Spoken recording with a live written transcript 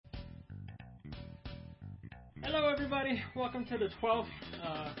Hello, everybody. Welcome to the 12th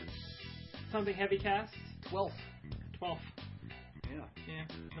something Heavycast. 12th. Yeah,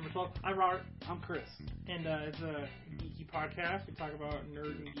 number 12. I'm Robert. I'm Chris. And it's a geeky podcast. We talk about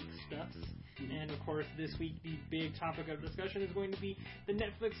nerd and geek stuff. Mm-hmm. And, of course, this week the big topic of discussion is going to be the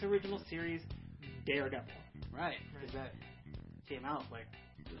Netflix original series, Daredevil. Right. Because that came out like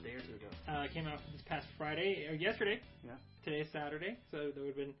a day or two ago. It came out this past Friday, or yesterday. Yeah. Today's Saturday, so that would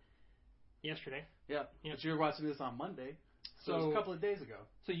have been yesterday. Yeah. Yep. But you were watching this on Monday, so it was a couple of days ago.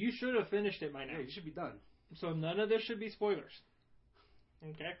 So you should have finished it by now. Yeah, you should be done. So none of this should be spoilers.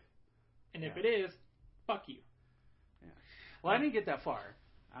 Okay? And if it is, fuck you. Yeah. Well, I didn't get that far.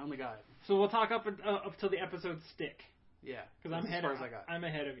 I only got... So we'll talk up till the episodes stick. Yeah. Because I'm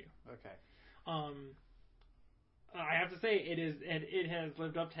ahead of you. Okay. I have to say, it has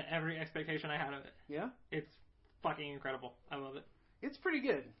lived up to every expectation I had of it. Yeah? It's fucking incredible. I love it. It's pretty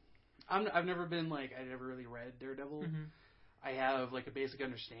good. I've never been, like, I never really read Daredevil. Mm-hmm. I have, like, a basic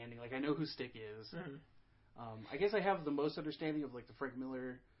understanding. Like, I know who Stick is. Mm-hmm. I guess I have the most understanding of, like, the Frank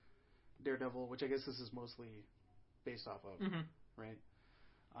Miller Daredevil, which I guess this is mostly based off of, mm-hmm. Right?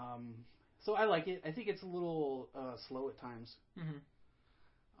 So I like it. I think it's a little slow at times. Mm-hmm.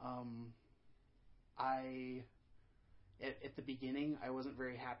 At the beginning, I wasn't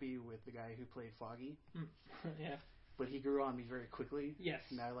very happy with the guy who played Foggy. Yeah. But he grew on me very quickly. Yes.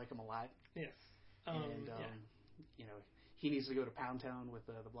 Now I like him a lot. Yes. You know, he needs to go to Poundtown with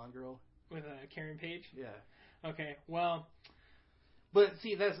the blonde girl. With Karen Page? Yeah. Okay, well... But,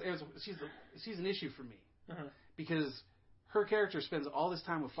 see, she's an issue for me. Uh-huh. Because her character spends all this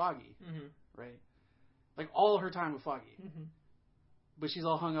time with Foggy, mm-hmm. Right? Like, all her time with Foggy. Mm-hmm. But she's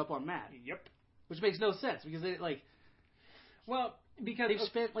all hung up on Matt. Yep. Which makes no sense, because they, like... Well, because... They've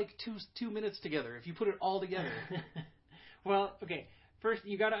spent, like, two minutes together, if you put it all together. Well, okay. First,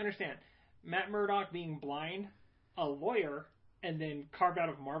 you gotta understand, Matt Murdock being blind, a lawyer, and then carved out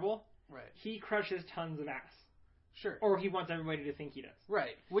of marble... Right. He crushes tons of ass. Sure. Or he wants everybody to think he does.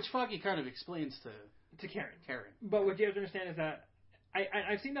 Right. Which Foggy kind of explains to Karen. Karen. But what you have to understand is that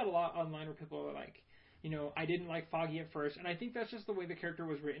I've seen that a lot online where people are like, you know, I didn't like Foggy at first, and I think that's just the way the character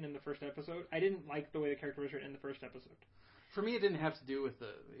was written in the first episode. I didn't like the way the character was written in the first episode. For me, it didn't have to do with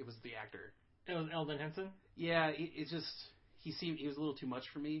it was the actor. It was Eldon Henson? Yeah, it just, he was a little too much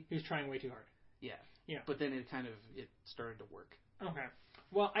for me. He was trying way too hard. Yeah. Yeah. But then it started to work. Okay.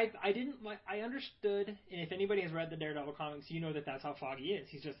 Well, I understood, and if anybody has read the Daredevil comics, you know that that's how Foggy is.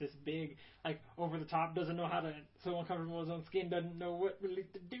 He's just this big, like, over the top, doesn't know how to, so uncomfortable with his own skin, doesn't know what really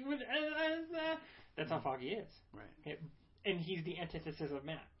to do with it. That's how Foggy is. Right. Okay? And he's the antithesis of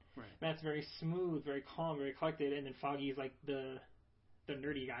Matt. Right. Matt's very smooth, very calm, very collected, and then Foggy's like the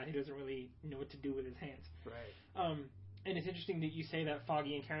nerdy guy who doesn't really know what to do with his hands. Right. And it's interesting that you say that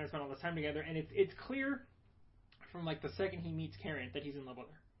Foggy and Karen spent all this time together, and it's clear from like the second he meets Karen that he's in love with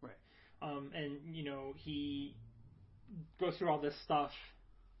her. Right. And you know, he goes through all this stuff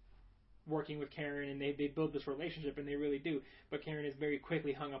working with Karen, and they build this relationship, and they really do. But Karen is very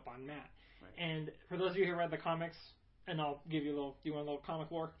quickly hung up on Matt. Right. And for those of you who read the comics, and I'll give you a little. Do you want a little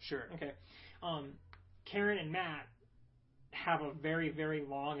comic lore? Sure. Okay. Karen and Matt have a very, very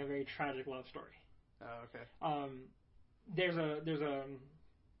long and very tragic love story. Oh, okay. There's a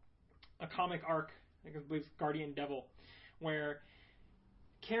comic arc, I believe it's Guardian Devil, where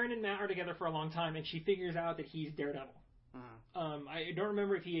Karen and Matt are together for a long time, and she figures out that he's Daredevil. Uh-huh. I don't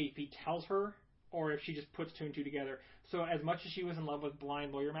remember if he tells her or if she just puts two and two together. So as much as she was in love with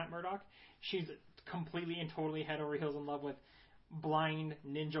blind lawyer Matt Murdock, she's completely and totally head over heels in love with blind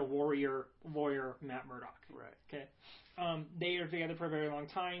ninja warrior lawyer Matt Murdock. Right. Okay. They are together for a very long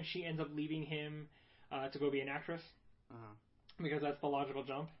time. She ends up leaving him to go be an actress. Uh-huh. Because that's the logical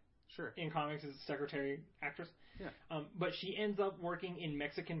jump. Sure. In comics, is secretary actress. Yeah. But she ends up working in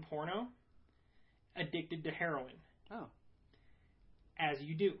Mexican porno, addicted to heroin. Oh. As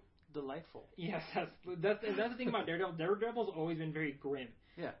you do. Delightful. Yes, that's the thing about Daredevil. Daredevil's always been very grim.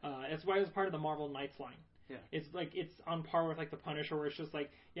 Yeah. That's why it was part of the Marvel Knights line. Yeah. It's like it's on par with like the Punisher, where it's just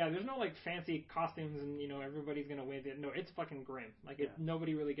like, yeah, there's no like fancy costumes and you know everybody's gonna wave it. No, it's fucking grim. Like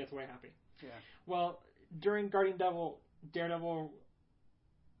nobody really gets away happy. Yeah. Well, during Daredevil,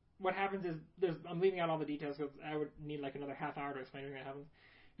 what happens is I'm leaving out all the details because I would need like another half hour to explain everything that happens.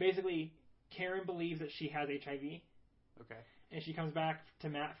 Basically, Karen believes that she has HIV. Okay. And she comes back to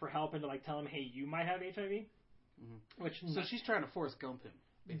Matt for help and to like tell him, hey, you might have HIV. Mm-hmm. So she's trying to Forrest Gump him.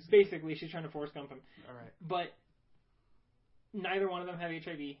 Basically, she's trying to Forrest Gump him. All right. But neither one of them have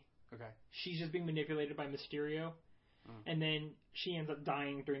HIV. Okay. She's just being manipulated by Mysterio. And then she ends up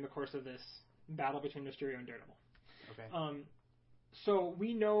dying during the course of this battle between Mysterio and Daredevil. Okay. So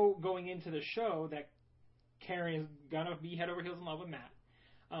we know going into the show that Karen is gonna be head over heels in love with Matt.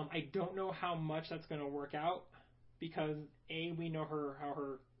 I don't know how much that's gonna work out because we know how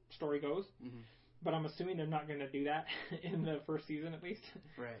her story goes, but I'm assuming they're not gonna do that in the first season at least.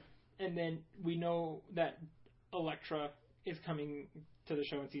 Right. And then we know that Elektra is coming to the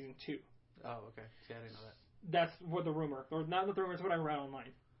show in season 2. Oh, okay. See, I didn't know that. That's what the rumor, or not the rumor, it's what I read online.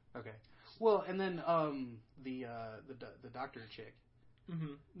 Okay. Well, and then the doctor chick.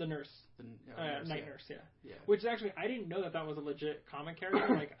 The nurse. Night nurse, yeah. Yeah. Which actually, I didn't know that was a legit comic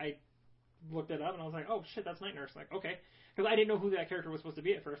character. Like, I looked it up and I was like, oh shit, that's Night Nurse. Like, okay. Because I didn't know who that character was supposed to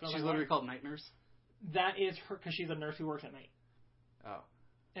be at first. She's literally called Night Nurse? That is her, because she's a nurse who works at night. Oh.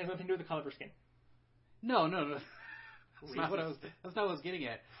 It has nothing to do with the color of her skin. No. That's not what I was getting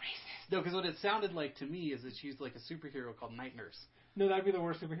at. Racist. No, because what it sounded like to me is that she's like a superhero called Night Nurse. No, that'd be the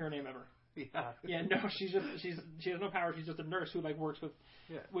worst superhero name ever. Yeah. Yeah, no, she has no power. She's just a nurse who like works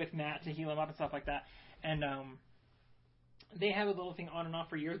with Matt to heal him up and stuff like that. And they have a little thing on and off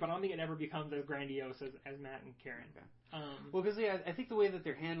for years, but I don't think it ever becomes as grandiose as Matt and Karen. Okay. Well, because I think the way that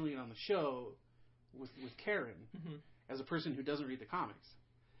they're handling it on the show with Karen, as a person who doesn't read the comics,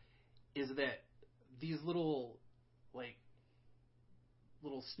 is that these little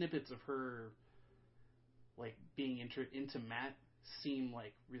snippets of her like being into Matt seem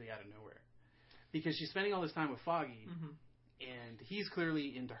like really out of nowhere, because she's spending all this time with Foggy, and he's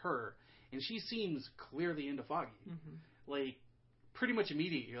clearly into her, and she seems clearly into Foggy. Like pretty much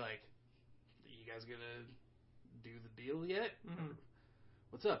immediate, you're like, you guys gonna do the deal yet?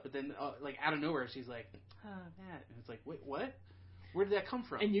 What's up? But then like out of nowhere, she's like, Matt, and it's like, wait, what? Where did that come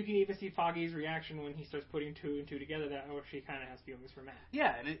from? And you can even see Foggy's reaction when he starts putting 2 and 2 together, that she kind of has feelings for Matt.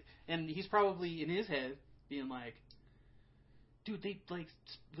 Yeah, and he's probably in his head being like, dude, they like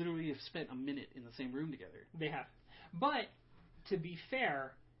literally have spent a minute in the same room together. They have. But to be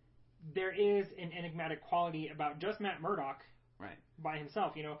fair, there is an enigmatic quality about just Matt Murdock, right, by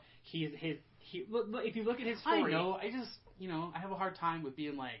himself. You know, if you look at his story, I know. I just I have a hard time with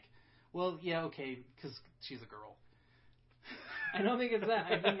being like, well, yeah, okay, because she's a girl. I don't think it's that.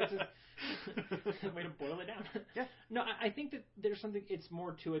 I think it's just a way to boil it down. Yeah. No, I think that there's something. It's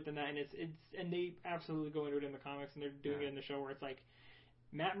more to it than that, and and they absolutely go into it in the comics, and they're doing it in the show where it's like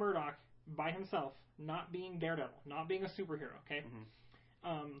Matt Murdock by himself, not being Daredevil, not being a superhero. Okay.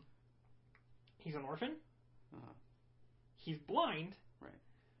 He's an orphan. He's blind. Right.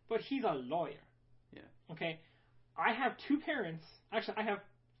 But he's a lawyer. Yeah. Okay. I have 2 parents. Actually, I have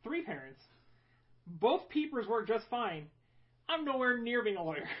 3 parents. Both peepers work just fine. I'm nowhere near being a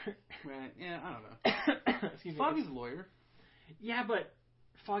lawyer. Right. Yeah, I don't know. Excuse me. Foggy's a lawyer. Yeah, but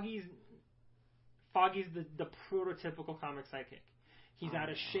Foggy's the prototypical comic sidekick. He's out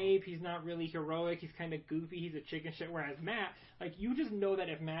of shape. He's not really heroic. He's kind of goofy. He's a chicken shit. Whereas Matt, like, you just know that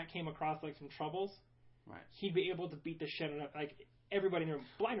if Matt came across like some troubles, right, he'd be able to beat the shit out of like everybody in the room,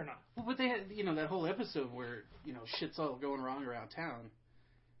 blind or not. Well, but they had that whole episode where shit's all going wrong around town.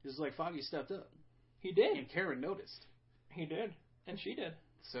 It's like Foggy stepped up. He did, and Karen noticed. He did, and she did.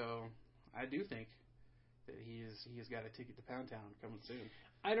 So I do think that he has got a ticket to Poundtown coming soon.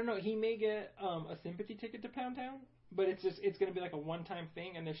 I don't know. He may get a sympathy ticket to Poundtown, but it's going to be like a one-time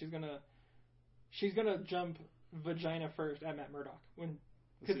thing, and then she's gonna jump vagina first at Matt Murdock as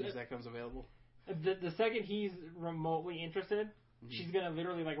soon as that comes available. The second he's remotely interested, she's gonna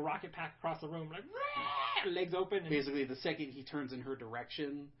literally like rocket pack across the room, like legs open. And basically, the second he turns in her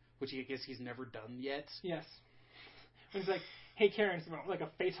direction, which I guess he's never done yet. Yes. He's like, hey, Karen, like a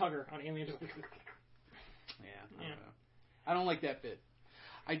face hugger on Alien. Just I don't know. I don't like that bit.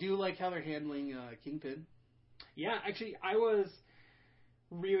 I do like how they're handling Kingpin. Yeah, actually, I was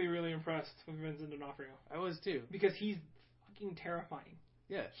really, really impressed with Vincent D'Onofrio. I was too. Because he's fucking terrifying.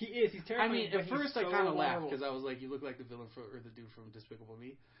 Yeah. He is. He's terrifying. I mean, at first I kind of laughed because I was like, you look like the villain or the dude from Despicable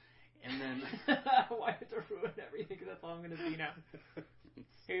Me. And then... Why did it ruin everything? Because that's all I'm going to see now.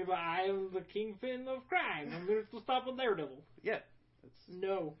 Hey, but I am the kingpin of crime. I'm going to stop with Daredevil. Yeah.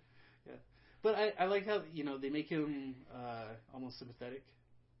 No. Yeah. But I like how, they make him almost sympathetic.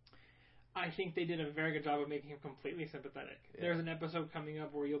 I think they did a very good job of making him completely sympathetic. Yeah. There's an episode coming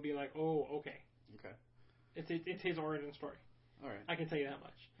up where you'll be like, oh, okay. Okay. It's his origin story. All right. I can tell you that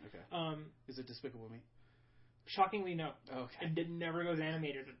much. Okay. Is it Despicable Me? Shockingly, no. Okay. It never goes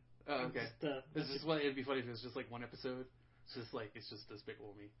animated. Oh, okay. It'd be funny if it was just like one episode. It's just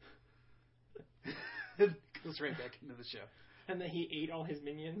Despicable Me. It goes right back into the show. And then he ate all his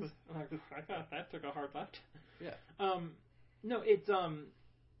minions. I'm like, I thought that took a hard left. Yeah. No, it's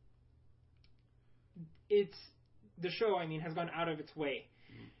the show. I mean, has gone out of its way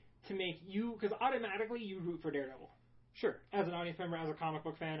to make you, because automatically you root for Daredevil. Sure. As an audience member, as a comic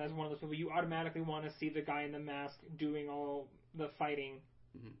book fan, as one of those people, you automatically want to see the guy in the mask doing all the fighting,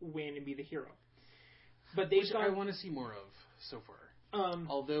 win and be the hero. But which I want to see more of so far.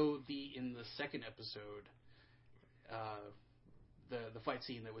 Although in the second episode, the fight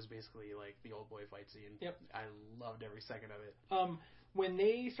scene that was basically like the old boy fight scene. Yep. I loved every second of it. When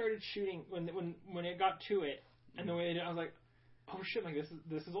they started shooting, when it got to it, and the way I was like, oh shit, like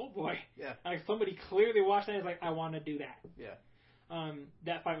this is old boy. Yeah. Like somebody clearly watched that and was like, I want to do that. Yeah.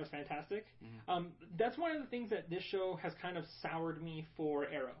 That fight was fantastic. That's one of the things that this show has kind of soured me for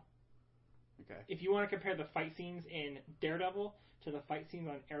Arrow. Okay. If you want to compare the fight scenes in Daredevil to the fight scenes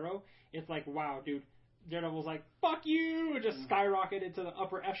on Arrow, it's like, wow, dude. Daredevil's like, fuck you! It just skyrocketed to the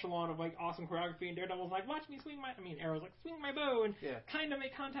upper echelon of like awesome choreography, and Daredevil's like, watch me swing Arrow's like, swing my bow and kind of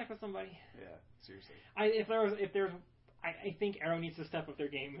make contact with somebody. Yeah, seriously. I think Arrow needs to step up their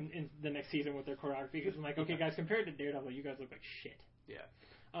game in the next season with their choreography, because I'm like, okay, guys, compared to Daredevil, you guys look like shit.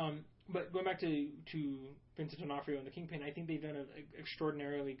 Yeah. But going back to Vincent D'Onofrio and the Kingpin, I think they've done an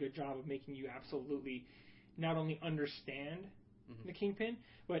extraordinarily good job of making you absolutely not only understand the Kingpin,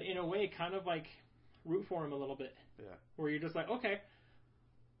 but in a way kind of like root for him a little bit. Yeah. Where you're just like, okay,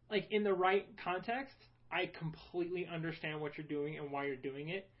 like in the right context, I completely understand what you're doing and why you're doing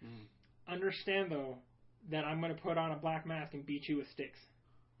it. Understand though that I'm going to put on a black mask and beat you with sticks.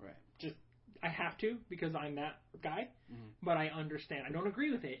 Right. Just I have to because I'm that guy, but I understand. I don't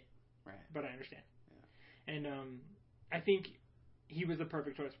agree with it, right? But I understand. Yeah. And I think he was the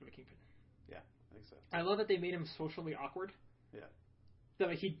perfect choice for the Kingpin. Yeah, I think so. I love that they made him socially awkward. Yeah. That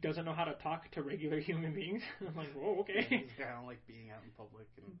like, he doesn't know how to talk to regular human beings. I'm like, whoa, okay. Yeah, he's kind of like being out in public.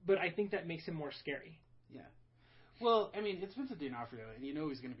 But I think that makes him more scary. Yeah. Well, I mean, it's Vincent D'Onofrio, and you know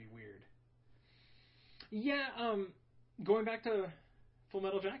he's going to be weird. Yeah, going back to Full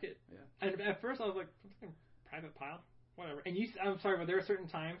Metal Jacket. Yeah. And at first I was like, Private Pile? Whatever. And I'm sorry, but there are certain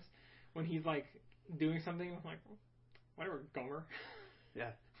times when he's like doing something, I'm like, whatever, Gomer. Yeah.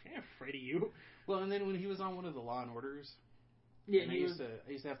 I'm afraid of you. Well, and then when he was on one of the Law and Orders, yeah, I used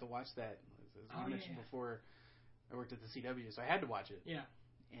to have to watch that. As you mentioned before, I worked at the CW, so I had to watch it. Yeah.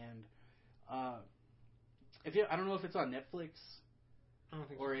 And I don't know if it's on Netflix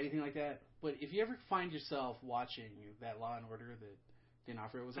or anything like that, but if you ever find yourself watching that Law and Order that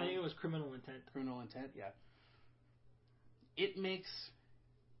D'Onofrio was on, I think it was Criminal Intent. Criminal Intent, yeah. It makes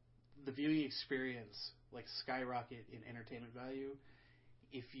the viewing experience like skyrocket in entertainment value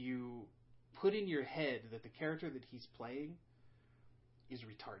if you put in your head that the character that he's playing is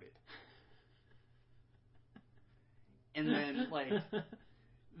retarded. And then, like,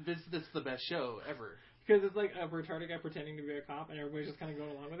 this is the best show ever. Because it's like a retarded guy pretending to be a cop, and everybody's just kind of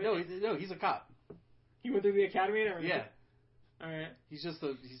going along with it. No, he's a cop. He went through the academy and everything. Yeah. All right. He's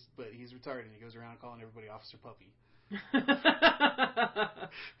retarded, and he goes around calling everybody Officer Puppy.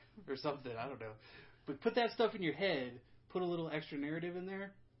 Or something, I don't know. But put that stuff in your head, put a little extra narrative in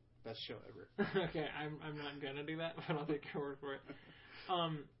there, best show ever. Okay, I'm not gonna do that, but I'll take your word for it.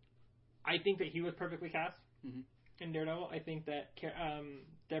 I think that he was perfectly cast in Daredevil. I think that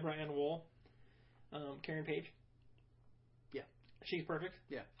Deborah Ann Woll, Karen Page, yeah, she's perfect.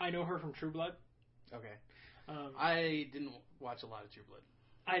 Yeah, I know her from True Blood. Okay, I didn't watch a lot of True Blood.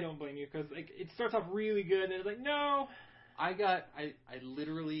 I don't blame you because like it starts off really good and it's like no. I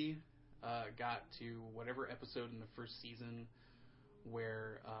literally got to whatever episode in the first season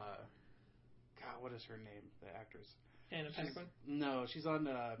where God, what is her name? The actress. Anna Paquin? No, she's on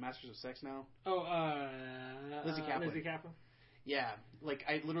Masters of Sex now. Oh, Lizzie Kaplan. Lizzie Kaplan. Yeah, like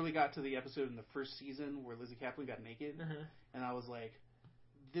I literally got to the episode in the first season where Lizzie Kaplan got naked, and I was like,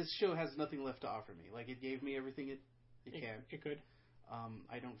 this show has nothing left to offer me. Like it gave me everything it can. It could.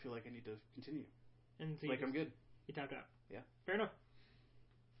 I don't feel like I need to continue. And so I'm good. You tapped out. Yeah. Fair enough.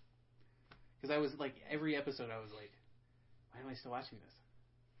 Because I was like, every episode I was like, why am I still watching this?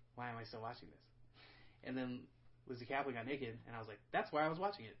 Why am I still watching this? And then Lizzie Kaplan got naked, and I was like, that's why I was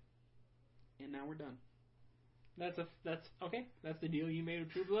watching it. And now we're done. That's okay. That's the deal you made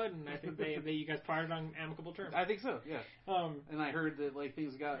with True Blood, and I think you guys parted on amicable terms. I think so, yeah. And I heard that like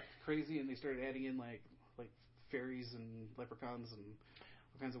things got crazy, and they started adding in like fairies and leprechauns and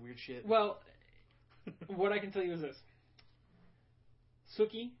all kinds of weird shit. Well, what I can tell you is this: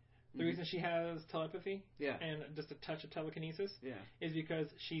 Suki, the reason she has telepathy, and just a touch of telekinesis, is because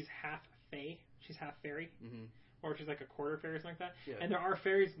she's half fae, she's half fairy, or she's like a quarter fairy or something like that. Yeah. And there are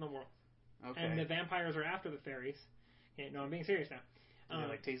fairies in the world. Okay. And the vampires are after the fairies. Okay, no, I'm being serious now. Do they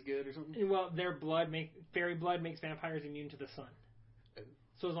like taste good or something? Well, fairy blood makes vampires immune to the sun.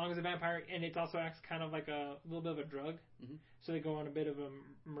 So as long as a vampire, and it also acts kind of like a little bit of a drug, so they go on a bit of a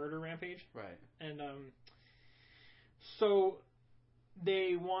murder rampage. Right. And So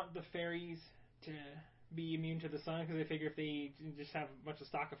they want the fairies to be immune to the sun because they figure if they just have a bunch of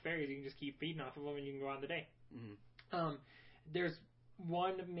stock of fairies, you can just keep feeding off of them and you can go on the day. Mm-hmm. There's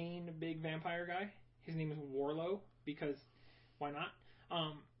one main big vampire guy. His name is Warlow because why not?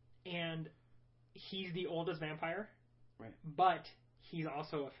 And he's the oldest vampire, right? But he's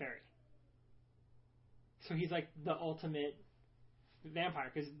also a fairy. So he's like the ultimate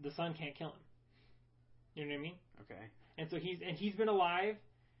vampire because the sun can't kill him. You know what I mean? Okay. And so he's been alive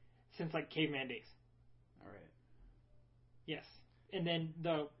since like caveman days. All right. Yes. And then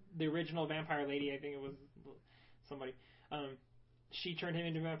the original vampire lady, I think it was somebody, she turned him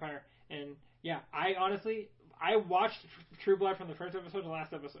into a vampire. And yeah, I watched True Blood from the first episode to the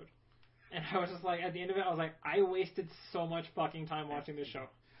last episode. And I was just like, at the end of it, I was like, I wasted so much fucking time watching this show.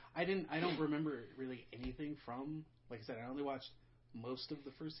 I don't remember really anything from, like I said, I only watched most of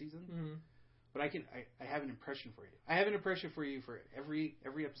the first season. Mm-hmm. But I have an impression for you. I have an impression for you for every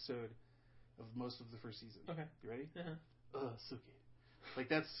episode of most of the first season. Okay. You ready? Uh-huh. Suki. Like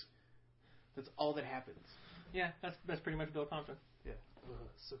that's all that happens. Yeah, that's pretty much Bill Compton. Yeah.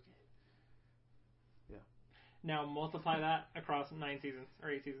 Suki. Yeah. Now multiply that across 9 seasons or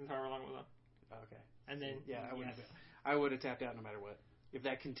 8 seasons, however long it was on. Okay. And then yeah, I would have tapped out no matter what. If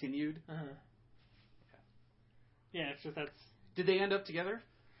that continued. Uh-huh. Yeah. Yeah, it's just that's. Did they end up together?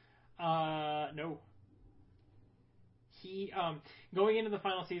 No. He going into the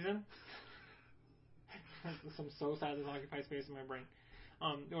final season. I'm so sad this occupies space in my brain.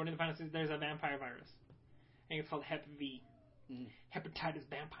 Going into the final season, there's a vampire virus. I think it's called Hep V. Hepatitis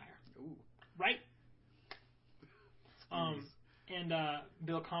vampire. Ooh. Right? And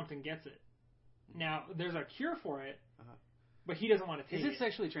Bill Compton gets it. Now, there's a cure for it, but he doesn't want to take it. Is it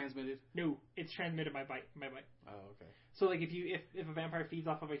sexually transmitted? No, it's transmitted by bite. Oh, okay. So, like, if a vampire feeds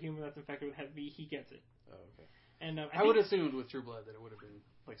off of a human that's infected with Hep V, he gets it. Oh, okay. And I would have assumed with True Blood that it would have been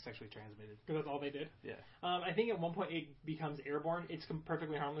like sexually transmitted because that's all they did. Yeah. I think at one point it becomes airborne. It's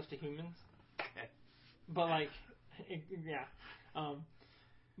perfectly harmless to humans. Okay. But like, yeah.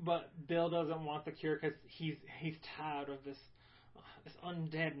 But Bill doesn't want the cure because he's tired of this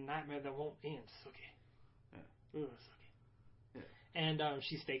undead nightmare that won't end. Suki. Yeah. Ooh, Suki. Yeah. And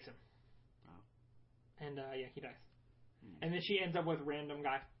she stakes him. Oh. And yeah, he dies. And then she ends up with a random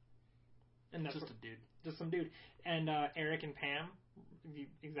guy. And that's just a dude. Just some dude. And Eric and Pam.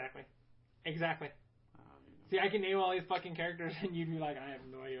 Exactly. See, I can name all these fucking characters and you'd be like, I have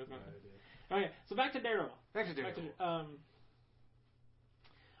no idea what's going on. Okay, so back to Daredevil.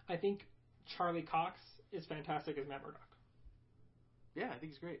 I think Charlie Cox is fantastic as Matt Murdock. Yeah, I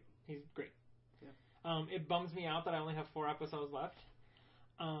think he's great. He's great. Yeah. It bums me out that I only have 4 episodes left.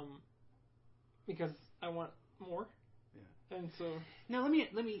 Because I want more. Yeah. And so now let me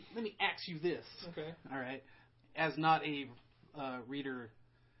ask you this. Okay. All right. As not a reader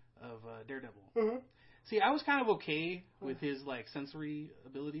of Daredevil. Uh-huh. See, I was kind of okay with his like sensory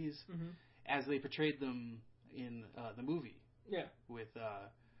abilities as they portrayed them in the movie. Yeah. With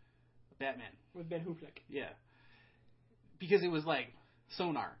Batman. With Ben Affleck. Yeah. Because it was like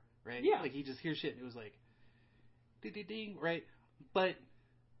sonar, right? Yeah. Like he just hears shit and it was like ding ding ding, right? But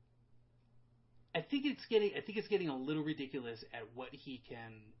I think it's getting a little ridiculous at what he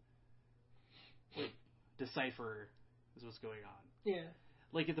can like decipher is what's going on. Yeah.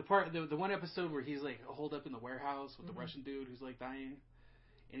 Like at the one episode where he's like holed up in the warehouse with the Russian dude who's like dying,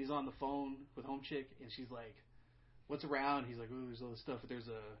 and he's on the phone with Home Chick, and she's like, "What's around?" He's like, "Oh, there's all this stuff, but there's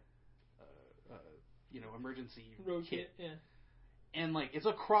a emergency road kit." Yeah. And like it's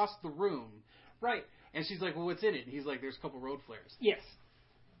across the room, right? And she's like, "Well, what's in it?" And he's like, "There's a couple road flares." Yes.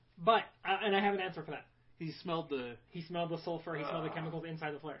 But and I have an answer for that. He smelled the sulfur. He smelled the chemicals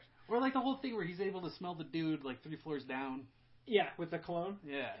inside the flares. Or like the whole thing where he's able to smell the dude like 3 floors down. Yeah, with the cologne.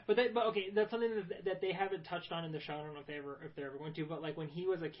 Yeah. But okay, that's something that they haven't touched on in the show. I don't know if they're ever going to. But like when he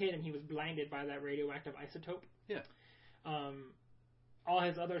was a kid and he was blinded by that radioactive isotope. Yeah. While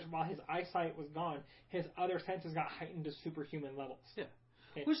his eyesight was gone, his other senses got heightened to superhuman levels. Yeah.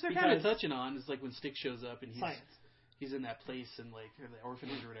 Okay? Which they're kind of touching on is like when Stick shows up and he's in that place in like the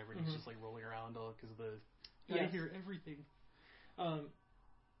orphanage or whatever, and he's just like rolling around all because of the. I hear everything.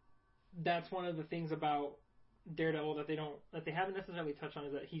 That's one of the things about Daredevil that they haven't necessarily touched on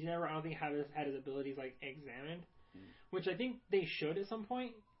is that he's never, I don't think, had his abilities like examined, which I think they should at some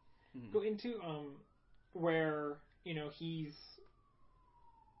point go into, where he's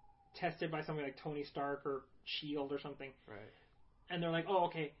tested by somebody like Tony Stark or Shield or something, right? And they're like, oh,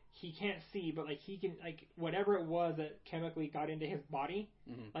 okay, he can't see, but like he can, like whatever it was that chemically got into his body,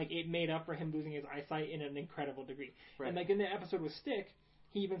 like it made up for him losing his eyesight in an incredible degree. Right. And like in the episode with Stick,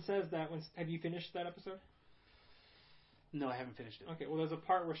 he even says that have you finished that episode? No, I haven't finished it. Okay, well, there's a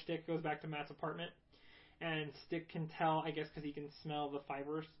part where Stick goes back to Matt's apartment, and Stick can tell, I guess, because he can smell the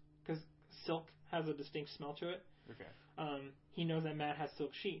fibers, because silk has a distinct smell to it. Okay. He knows that Matt has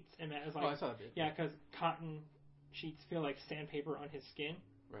silk sheets, and Matt is like, I saw that bit. Yeah, because cotton sheets feel like sandpaper on his skin.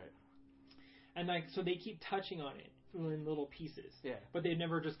 Right. And like, so they keep touching on it in little pieces. Yeah. But they've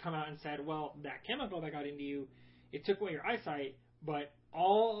never just come out and said, well, that chemical that got into you, it took away your eyesight, but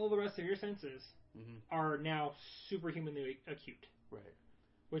all the rest of your senses are now superhumanly acute. Right.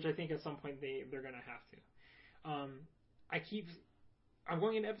 Which I think at some point they're going to have to. I'm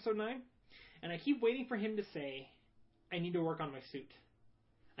going into episode 9, and I keep waiting for him to say, I need to work on my suit.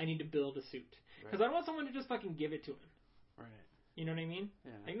 I need to build a suit. Because I don't want someone to just fucking give it to him. Right. You know what I mean?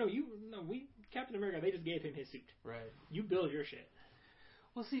 Yeah. Like, Captain America, they just gave him his suit. Right. You build your shit.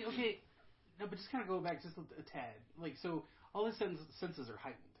 Well, see, okay, no, but just kind of go back just a tad. Like, so all his senses are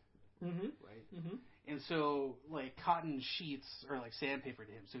heightened. Mm-hmm. Right? Mm-hmm. And so, like, cotton sheets are like sandpaper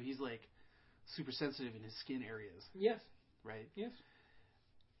to him. So he's, like, super sensitive in his skin areas. Yes. Right? Yes.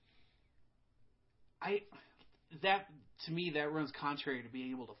 To me, that runs contrary to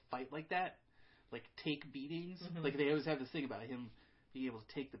being able to fight like that. Like, take beatings. Mm-hmm. Like, they always have this thing about him being able to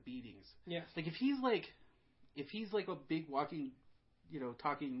take the beatings. Yes. Like, if he's like a big walking,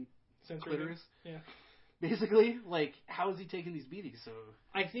 talking clitoris. Yeah. Basically, like, how is he taking these beatings? So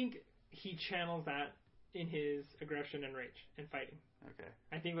I think he channels that in his aggression and rage and fighting. Okay.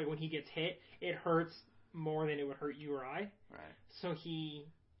 I think, like, when he gets hit, it hurts more than it would hurt you or I. Right. So he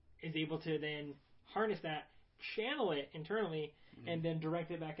is able to then harness that, channel it internally, and then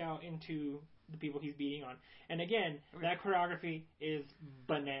direct it back out into the people he's beating on. And again, that choreography is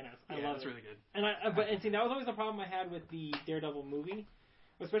bananas. I love it. It's really good. And see, that was always the problem I had with the Daredevil movie,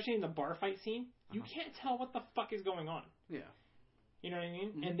 especially in the bar fight scene. You can't tell what the fuck is going on. Yeah. You know what I mean?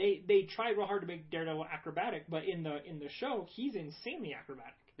 Mm-hmm. And they tried real hard to make Daredevil acrobatic, but in the show, he's insanely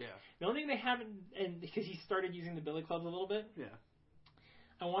acrobatic. Yeah. The only thing they haven't, and because he started using the billy clubs a little bit. Yeah.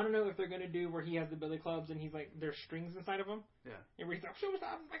 I want to know if they're going to do where he has the billy clubs and he's like, there's strings inside of him. Yeah. And where he's like, show me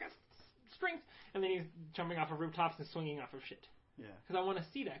stop, I got strings. And then he's jumping off of rooftops and swinging off of shit. Yeah. Because I want to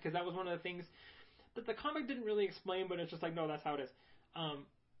see that, because that was one of the things that the comic didn't really explain, but it's just like, no, that's how it is.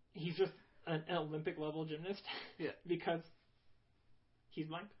 He's just an Olympic level gymnast. Yeah. Because he's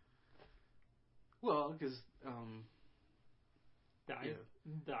blind. Well, because the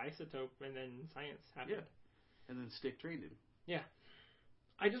isotope and then science happened. Yeah. And then Stick trained him. Yeah.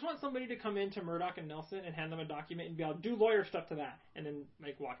 I just want somebody to come in to Murdoch and Nelson and hand them a document and be able to do lawyer stuff to that and then,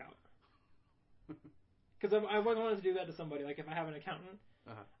 like, walk out. Because I wouldn't want to do that to somebody. Like, if I have an accountant,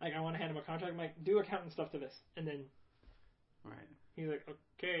 like, I want to hand him a contract, I'm like, do accountant stuff to this. And then he's like,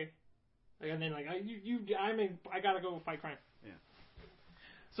 okay. Like, and then, like, I got to go fight crime. Yeah.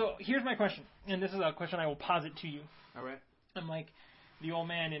 So, here's my question. And this is a question I will posit to you. All right. I'm like the old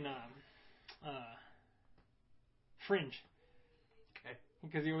man in Fringe. Okay.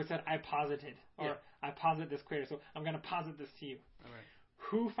 Because he always said, I posited. Or, I posit this clear. So, I'm going to posit this to you. All right.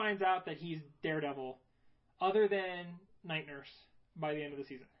 Who finds out that he's Daredevil other than Night Nurse by the end of the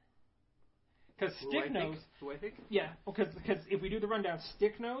season? Because Stick knows. Who I think? Yeah, because if we do the rundown,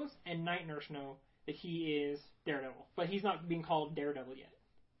 Stick knows and Night Nurse know that he is Daredevil. But he's not being called Daredevil yet.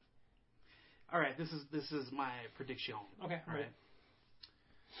 All right, this is my prediction. Okay, all right.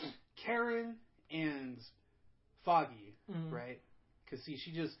 Karen and Foggy, right? Because see,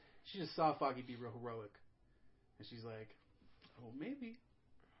 she just saw Foggy be real heroic, and she's like, "Oh, maybe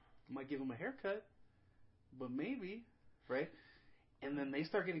I might give him a haircut, but maybe, right?" And then they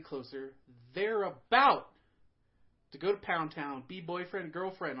start getting closer. They're about to go to Poundtown, be boyfriend,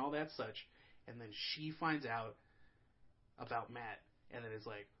 girlfriend, all that such, and then she finds out about Matt, and then it's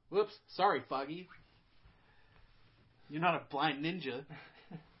like, whoops, sorry, Foggy. You're not a blind ninja.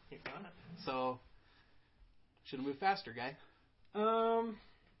 You're not. So, should have moved faster, guy. I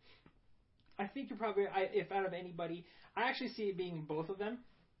think you're probably, if out of anybody, I actually see it being both of them.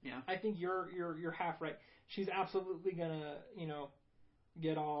 Yeah. I think you're half right. She's absolutely gonna,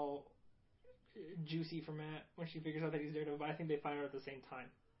 get all juicy for Matt when she figures out that he's Daredevil, but I think they find out at the same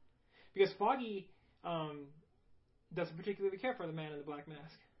time. Because Foggy, doesn't particularly care for the man in the black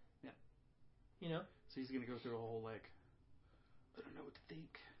mask. Yeah. So he's going to go through a whole, like, I don't know what to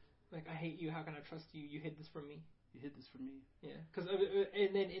think. Like, I hate you, how can I trust you? You hid this from me. You hid this from me. Yeah. Cause,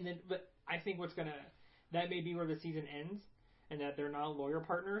 and then, but I think that may be where the season ends, and that they're not lawyer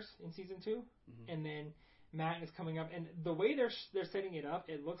partners in season 2, and then Matt is coming up, and the way they're setting it up,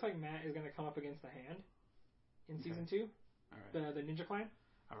 it looks like Matt is going to come up against the Hand in season 2. All right. The Ninja Clan.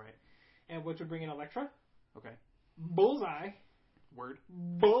 All right. And which would bring in Elektra. Okay. Bullseye. Word.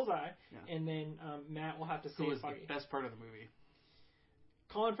 Bullseye. Yeah. And then Matt will have to say who was the best part of the movie.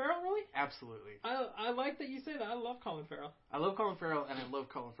 Colin Farrell, really? Absolutely. I like that you say that. I love Colin Farrell. I love Colin Farrell, and I love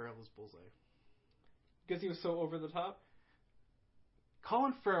Colin Farrell as Bullseye. Because he was so over the top?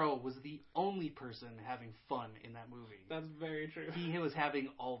 Colin Farrell was the only person having fun in that movie. That's very true. He was having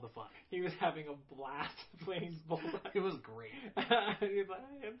all the fun. He was having a blast playing Bullseye. It was great. He's like,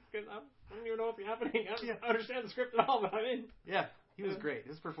 it's good. I don't even know what's happening. I don't understand the script at all, but I'm in. Yeah, he was great.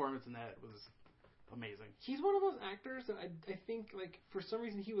 His performance in that was amazing. He's one of those actors that I think, like, for some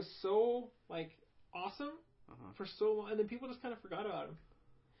reason he was so, like, awesome for so long, and then people just kind of forgot about him.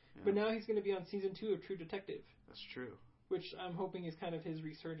 Yeah. But now he's going to be on season 2 of True Detective. That's true. Which I'm hoping is kind of his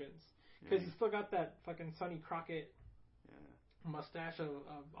resurgence. Because he's still got that fucking Sonny Crockett mustache of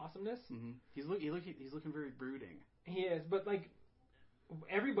awesomeness. Mm-hmm. He's looking very brooding. He is, but, like,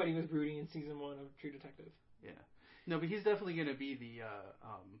 everybody was brooding in season 1 of True Detective. Yeah. No, but he's definitely going to be the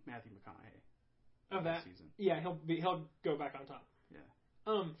Matthew McConaughey of that season. Yeah, he'll go back on top.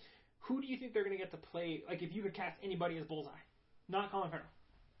 Yeah. Who do you think they're going to get to play? Like, if you could cast anybody as Bullseye, not Colin Farrell,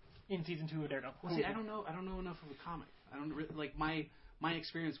 in season 2 of Daredevil. Well, see, I don't know enough of the comic. I don't like my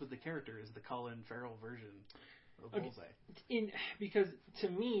experience with the character is the Colin Farrell version of Bullseye. Because to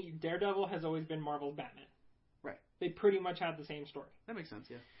me, Daredevil has always been Marvel's Batman. Right. They pretty much have the same story. That makes sense.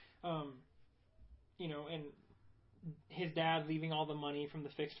 Yeah. You know, and his dad leaving all the money from the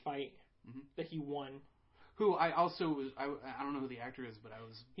fixed fight that he won. Who I also was. I don't know who the actor is, but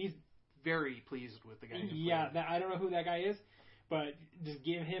he's very pleased with the guy. Yeah, I don't know who that guy is, but just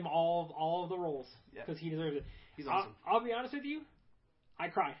give him all of the roles because he deserves it. He's awesome. I'll be honest with you, I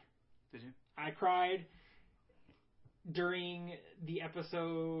cried. Did you? I cried during the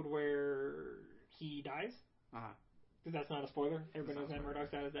episode where he dies. Because that's not a spoiler. Everybody knows that Murdoch's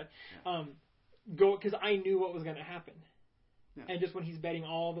dad is dead. Yeah. Because I knew what was going to happen. Yeah. And just when he's betting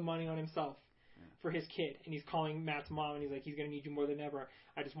all the money on himself for his kid, and he's calling Matt's mom, and he's like, he's going to need you more than ever.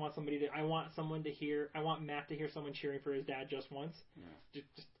 I just want I want Matt to hear someone cheering for his dad just once. Yeah.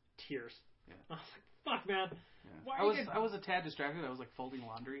 Just tears. Yeah. I was like, fuck, man. Yeah. I was a tad distracted. I was like folding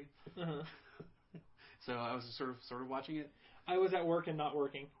laundry. So I was sort of watching it. I was at work and not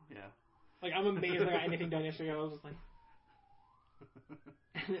working. Yeah. Like, I'm amazed I got anything done yesterday. I was just like...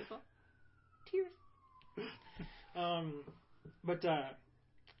 and it's all... Tears.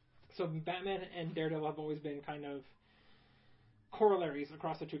 So Batman and Daredevil have always been kind of corollaries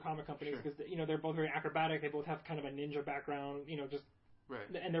across the two comic companies because they're both very acrobatic. They both have kind of a ninja background.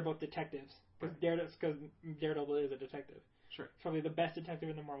 And they're both detectives because Daredevil is a detective. Sure, it's probably the best detective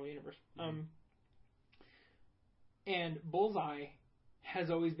in the Marvel universe. Mm-hmm. And Bullseye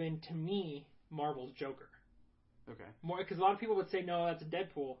has always been, to me, Marvel's Joker. Okay. More because a lot of people would say no, that's a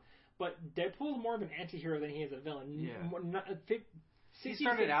Deadpool. But Deadpool is more of an anti-hero than he is a villain. Yeah. He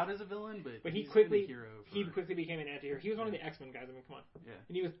started out as a villain, but he quickly became an anti-hero. He was one of the X-Men guys. I mean, come on. Yeah.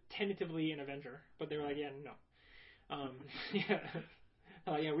 And he was tentatively an Avenger, but they were like, no.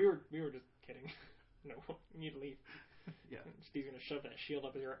 Yeah, we were just kidding. No, you need to leave. Yeah. Steve's gonna shove that shield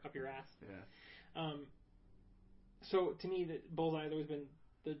up your ass. Yeah. So to me, Bullseye has always been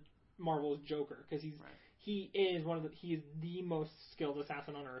the Marvel's Joker because he is the most skilled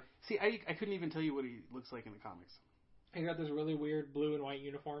assassin on Earth. See, I couldn't even tell you what he looks like in the comics. He's got this really weird blue and white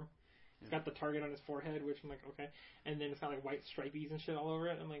uniform. He's got the target on his forehead, which I'm like, okay. And then it's got like white stripies and shit all over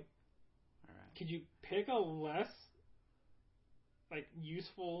it. I'm like, all right. Could you pick a less like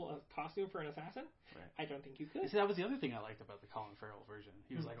useful costume for an assassin? Right. I don't think you could. See, that was the other thing I liked about the Colin Farrell version.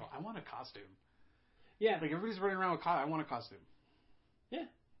 He was like, oh, I want a costume. Yeah. Like everybody's running around with I want a costume. Yeah.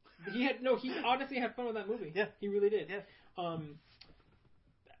 He honestly had fun with that movie. Yeah. He really did. Yeah.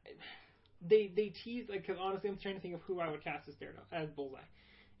 They teased, like, because honestly, I'm trying to think of who I would cast as Bullseye.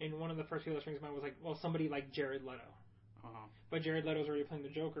 And one of the first people that springs to mind was like, well, somebody like Jared Leto. Uh-huh. But Jared Leto's already playing the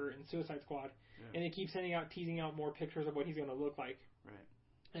Joker in Suicide Squad. Yeah. And they keep teasing out more pictures of what he's going to look like. Right.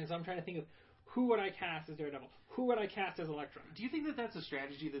 And so I'm trying to think of who would I cast as Daredevil? Who would I cast as Elektra? Do you think that that's a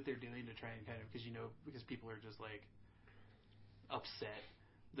strategy that they're doing to try and kind of, because people are just like upset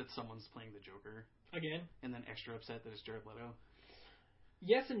that someone's playing the Joker again, and then extra upset that it's Jared Leto?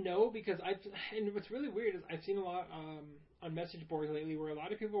 Yes and no, because and what's really weird is I've seen a lot on message boards lately where a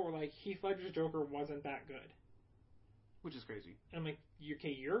lot of people were like, Heath Ledger's Joker wasn't that good. Which is crazy. And I'm like,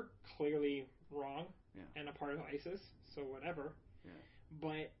 you're clearly wrong and a part of ISIS, so whatever. Yeah.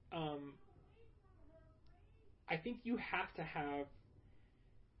 But I think you have to have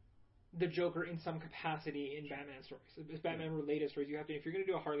the Joker in some capacity in Batman stories. It's Batman-related stories. You have to. If you're going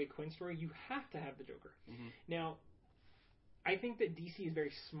to do a Harley Quinn story, you have to have the Joker. Mm-hmm. Now, I think that DC is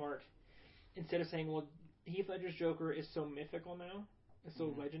very smart. Instead of saying, well, Heath Ledger's Joker is so mythical now, it's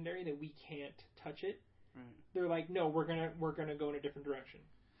so legendary that we can't touch it. Right. They're like, no, we're gonna go in a different direction.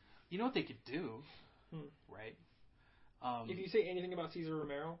 You know what they could do, right? If you say anything about Cesar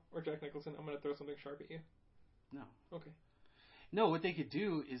Romero or Jack Nicholson, I'm gonna throw something sharp at you. No. Okay. No, what they could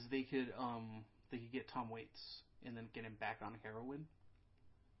do is they could get Tom Waits and then get him back on heroin,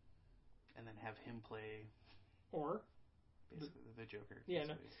 and then have him play, or the Joker. Yeah,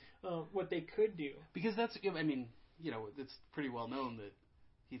 no. What they could do, because that's, I mean, you know, it's pretty well known that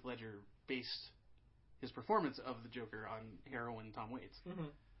Heath Ledger based his performance of the Joker on heroin Tom Waits. Mm-hmm.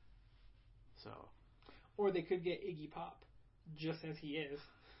 So. Or they could get Iggy Pop, just as he is.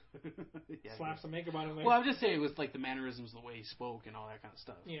 Yeah, slap some makeup on him. Well, I'm just saying it was like the mannerisms, the way he spoke, and all that kind of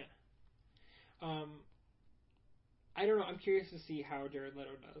stuff. Yeah. I don't know. I'm curious to see how Jared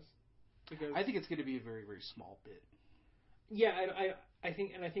Leto does, because I think it's going to be a very, very small bit. Yeah, I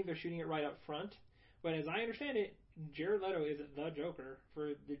think they're shooting it right up front. But as I understand it, Jared Leto is the Joker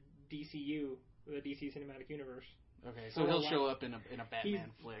for the DCU, the DC Cinematic Universe. Okay, so he'll show up in a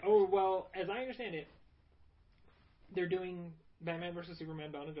Batman flick. Oh, well, as I understand it, they're doing Batman vs.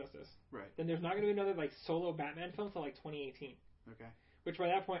 Superman: Dawn of Justice. Right. Then there's not going to be another like solo Batman film until like 2018. Okay. Which by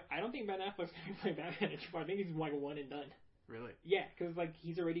that point, I don't think Ben Affleck's going to play Batman anymore. I think he's like one and done. Really? Yeah, because like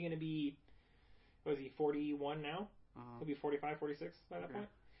he's already going to be, what is he, 41 now? He'll be 45, 46 by that point.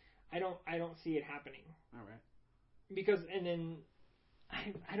 I don't see it happening. All right. Because, and then,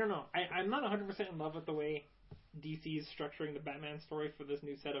 I don't know. I'm not 100% in love with the way DC is structuring the Batman story for this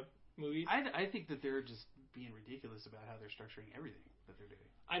new set of movies. I think that they're just being ridiculous about how they're structuring everything that they're doing.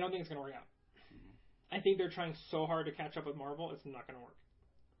 I don't think it's going to work out. I think they're trying so hard to catch up with Marvel, it's not going to work.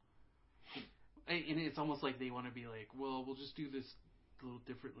 And it's almost like they want to be like, well, we'll just do this a little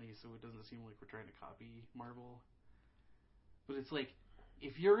differently so it doesn't seem like we're trying to copy Marvel. But it's like,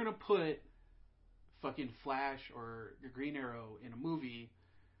 if you're going to put fucking Flash or Green Arrow in a movie,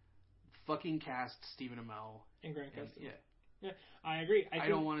 fucking cast Stephen Amell. And Grant Gustin. Yeah. Yeah, I agree. I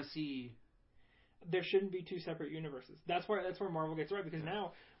don't want to see... There shouldn't be two separate universes. That's where Marvel gets right, because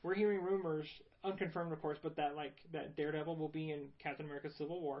now we're hearing rumors, unconfirmed of course, but that Daredevil will be in Captain America: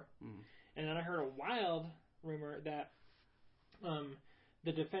 Civil War. And then I heard a wild rumor that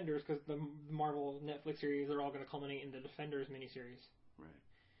the Defenders, because the Marvel Netflix series are all going to culminate in the Defenders miniseries.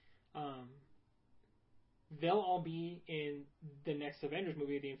 Right. They'll all be in the next Avengers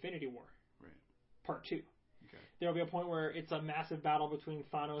movie, the Infinity War. Right. Part 2. Okay. There'll be a point where it's a massive battle between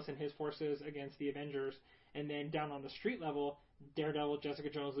Thanos and his forces against the Avengers, and then down on the street level, Daredevil, Jessica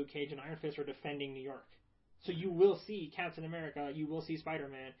Jones, Luke Cage, and Iron Fist are defending New York. So you will see Captain America, you will see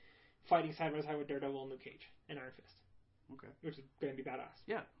Spider-Man fighting side by side with Daredevil and Luke Cage and Iron Fist. Okay. Which is going to be badass.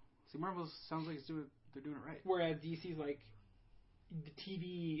 Yeah. See, Marvel sounds like they're doing it right. Whereas DC's like, the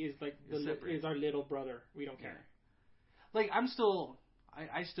TV is like is our little brother. We don't care. Like I still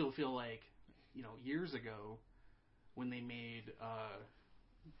feel like, you know, years ago when they made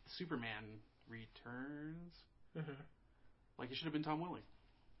Superman Returns, like it should have been Tom Welling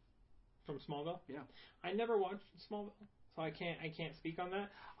from Smallville. Yeah, I never watched Smallville, so I can't speak on that.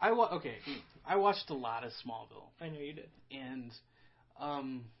 I watched a lot of Smallville. I know you did, and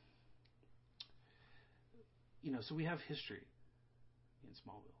you know, so we have history in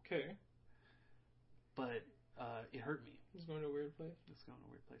Smallville. Okay, but it hurt me. It's going to a weird place. It's going to a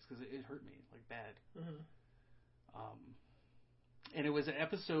weird place because it hurt me like bad. And it was an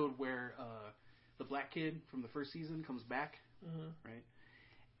episode where the black kid from the first season comes back, right?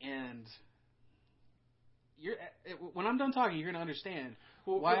 And when I'm done talking, you're going to understand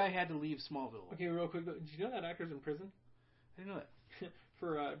why I had to leave Smallville. Okay, real quick. Did you know that actor's in prison? I didn't know that.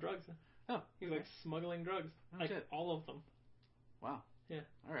 For drugs. Oh. He's like smuggling drugs. Oh, like shit. All of them. Wow. Yeah.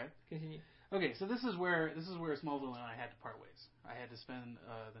 All right. Continue. Okay, so this is where Smallville and I had to part ways. I had to spend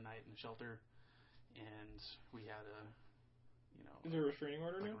the night in the shelter, and we had a, you know. Is there a restraining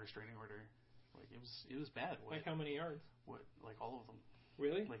order now? A restraining order. Like it was bad. Like how many yards? Like all of them.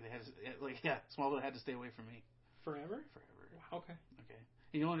 Really? Like they had Smallville had to stay away from me. Forever? Forever. Wow, okay. Okay.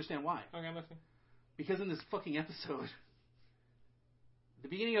 And you'll understand why. Okay, I'm listening. Because in this fucking episode, the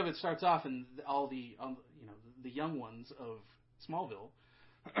beginning of it starts off, and all the you know, the young ones of Smallville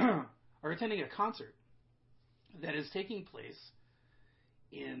are attending a concert that is taking place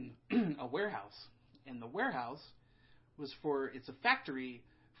in a warehouse, and the warehouse it's a factory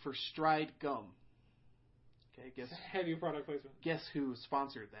for Stride gum. Okay, guess heavy product placement. Guess who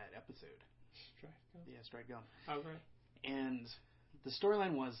sponsored that episode? Stride gum. Yeah, Stride gum. Okay. And the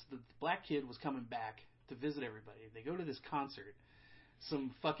storyline was the black kid was coming back to visit everybody. They go to this concert.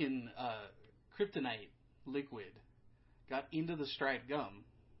 Some fucking kryptonite liquid got into the Stride gum,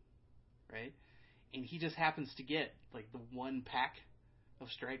 right? and he just happens to get like the one pack of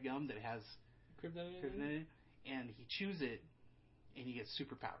straight gum that has kryptonite in it, and he chews it, and he gets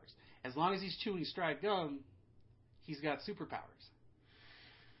superpowers. As long as he's chewing straight gum, he's got superpowers,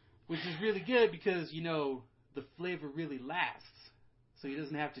 which is really good because the flavor really lasts, so he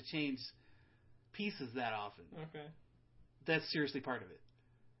doesn't have to change pieces that often. Okay. That's seriously part of it.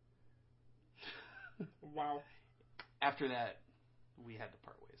 Wow. After that, we had to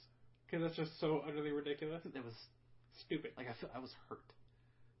part ways. Because that's just so utterly ridiculous. That was stupid. Like, I was hurt.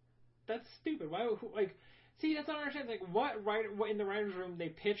 That's stupid. Why? See, that's what I understand. Like, what in the writers' room they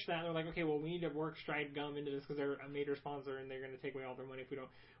pitched that? And they're like, okay, well, we need to work Stride Gum into this because they're a major sponsor and they're going to take away all their money if we don't.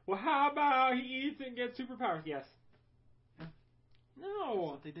 Well, how about he eats and gets superpowers? Yes. Yeah. No. That's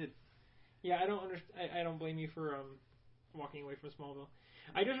what they did. Yeah, I don't understand. I don't blame you for walking away from Smallville.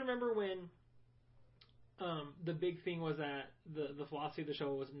 I just remember when the big thing was that the philosophy of the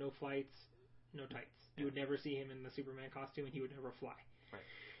show was no flights, no tights. You would never see him in the Superman costume, and he would never fly. Right.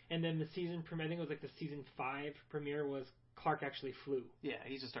 And then the season premiere, I think it was like the season 5 premiere, was Clark actually flew. Yeah,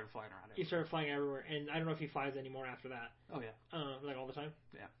 he just started flying around. He started flying everywhere, and I don't know if he flies anymore after that. Oh yeah. Like all the time.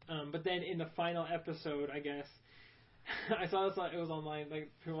 Yeah. But then in the final episode, I guess. I saw this. It was online.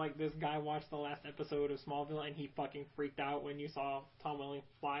 Like people like this guy watched the last episode of Smallville and he fucking freaked out when you saw Tom Welling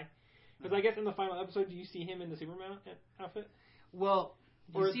fly. Because I guess in the final episode, do you see him in the Superman outfit? Well,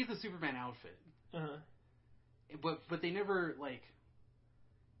 you see the Superman outfit. Uh-huh. But they never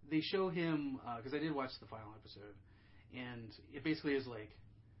they show him because I did watch the final episode, and it basically is like,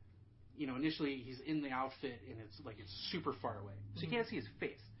 initially he's in the outfit and it's super far away, so you can't see his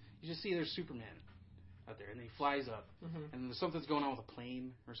face. You just see there's Superman out there, and then he flies up, and then something's going on with a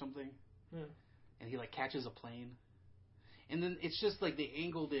plane or something, and he catches a plane, and then it's just like they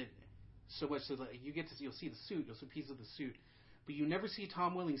angled it so much so that you'll see the suit, you'll see pieces of the suit, but you never see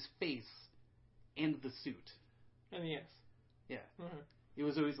Tom Welling's face and the suit. And yes. Yeah. It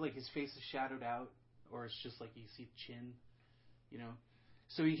was always like his face is shadowed out, or it's just like you see the chin,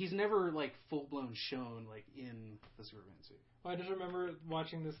 So he's never full blown shown in the Superman suit. Well, I just remember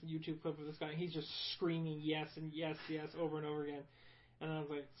watching this YouTube clip of this guy. He's just screaming yes and yes, yes over and over again. And I was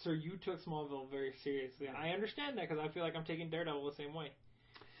like, sir, you took Smallville very seriously. I understand that because I feel like I'm taking Daredevil the same way.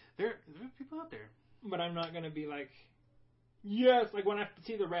 There are people out there. But I'm not going to be like, yes. When I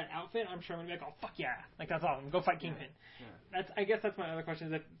see the red outfit, I'm sure I'm going to be like, oh, fuck yeah. That's awesome. Go fight Kingpin. Yeah. I guess that's my other question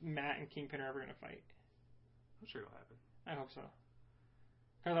is if Matt and Kingpin are ever going to fight. I'm sure it'll happen. I hope so.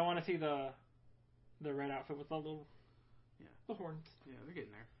 Because I want to see the red outfit with the little horns. Yeah, they're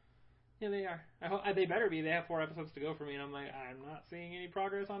getting there. Yeah, they are. I hope they better be. They have 4 episodes to go for me, and I'm like, I'm not seeing any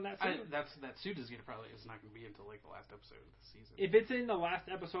progress on that suit. That suit is not going to be until the last episode of the season. If it's in the last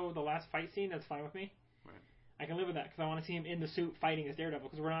episode, the last fight scene, that's fine with me. Right. I can live with that because I want to see him in the suit fighting as Daredevil.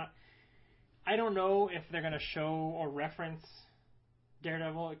 Because I don't know if they're going to show or reference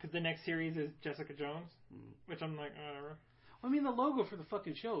Daredevil because the next series is Jessica Jones, which I'm like, whatever. Well, I mean, the logo for the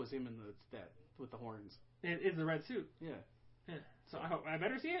fucking show is him in that with the horns. It is the red suit. Yeah. So I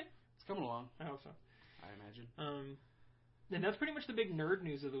better see it. It's coming along. I hope so. I imagine. And that's pretty much the big nerd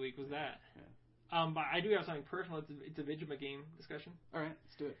news of the week was that. Yeah. But I do have something personal. It's a Vigima game discussion. All right,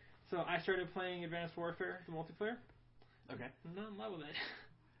 let's do it. So I started playing Advanced Warfare, the multiplayer. Okay. I'm not in love with it.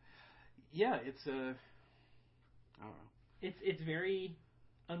 Yeah, it's I don't know. It's very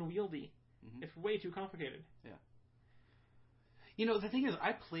unwieldy. Mm-hmm. It's way too complicated. Yeah. The thing is,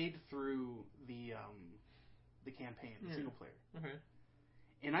 I played through the campaign, the single player. Okay.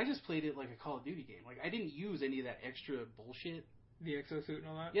 And I just played it like a Call of Duty game. I didn't use any of that extra bullshit. The exosuit and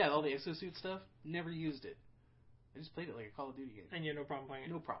all that? Yeah, all the exosuit stuff. Never used it. I just played it like a Call of Duty game. And you had no problem playing it?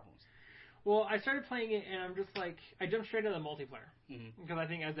 No problems. Well, I started playing it, and I'm just like, I jumped straight into the multiplayer. Mm-hmm. Because I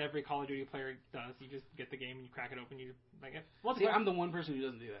think as every Call of Duty player does, you just get the game and you crack it open, you like it. See, I'm the one person who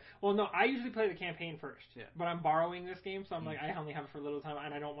doesn't do that. Well, no, I usually play the campaign first. Yeah. But I'm borrowing this game, so I'm like, I only have it for a little time,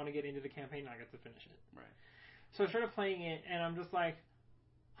 and I don't want to get into the campaign, and I get to finish it. Right. So I started playing it, and I'm just like,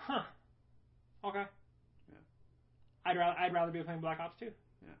 huh, okay. Yeah. I'd rather be playing Black Ops 2.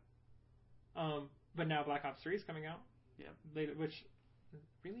 Yeah. But now Black Ops 3 is coming out. Yeah. Later, which,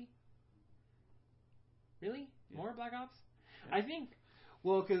 really? Really? Yeah. More Black Ops? Yeah. I think.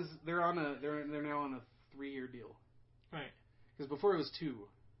 Well, because they're now on a 3-year deal. Right. Because before it was 2.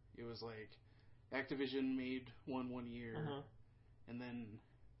 It was Activision made one year, and then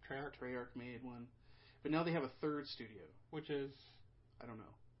Treyarch made one. But now they have a third studio. Which is? I don't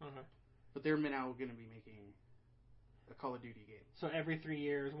know. Okay. But they're now going to be making a Call of Duty game. So every 3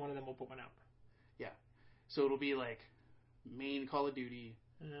 years, one of them will put one out. Yeah. So it'll be main Call of Duty,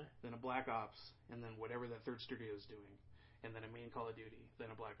 then a Black Ops, and then whatever that third studio is doing, and then a main Call of Duty, then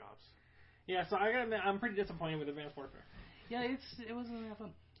a Black Ops. Yeah, so I gotta admit, I'm pretty disappointed with Advanced Warfare. Yeah, it wasn't that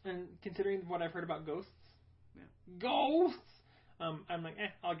fun. And considering what I've heard about Ghosts, Yeah. I'm like,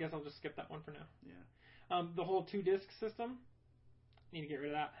 I guess I'll just skip that one for now. Yeah. The whole 2-disc system, need to get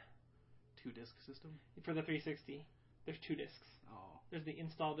rid of that. 2-disc system? For the 360, there's 2 discs. Oh. There's the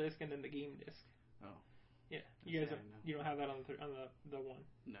install disc and then the game disc. Oh. Yeah, you guys you don't have that on the one.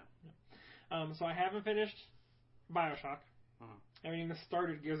 No. So I haven't finished BioShock. Uh-huh. I haven't even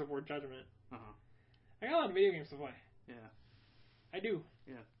started Gears of War Judgment. Uh-huh. I got a lot of video games to play. Yeah. I do.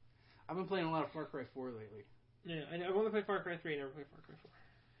 Yeah. I've been playing a lot of Far Cry 4 lately. Yeah, I've only played Far Cry 3, I never played Far Cry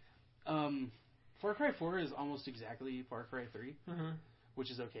 4. Far Cry 4 is almost exactly Far Cry 3, Mm-hmm. which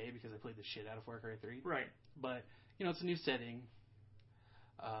is okay because I played the shit out of Far Cry 3. Right. But, it's a new setting.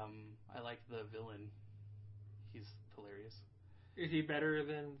 I like the villain. He's hilarious. Is he better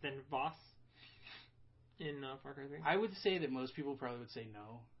than Voss in Far Cry 3? I would say that most people probably would say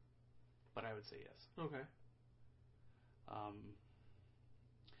no, but I would say yes. Okay.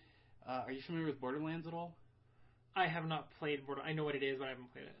 Are you familiar with Borderlands at all? I have not played Borderlands. I know what it is, but I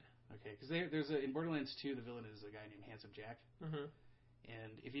haven't played it. Okay, because in Borderlands 2, the villain is a guy named Handsome Jack. Mm-hmm.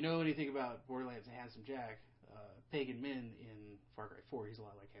 And if you know anything about Borderlands and Handsome Jack, Pagan Min in Far Cry 4, he's a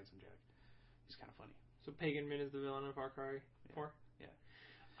lot like Handsome Jack. He's kind of funny. So Pagan Min is the villain in Far Cry 4? Yeah.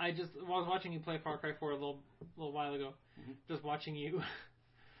 I was watching you play Far Cry 4 a little while ago. Mm-hmm. Just watching you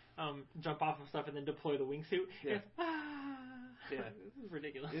jump off of stuff and then deploy the wingsuit. Yeah. Yeah. This is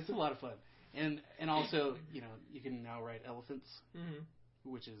ridiculous. It's a lot of fun. And also, you can now ride elephants, mm-hmm.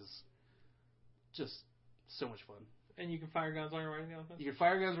 which is just so much fun. And you can fire guns while you're riding the elephants? You can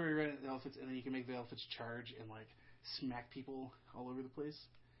fire guns while you're riding the elephants, and then you can make the elephants charge and, smack people all over the place,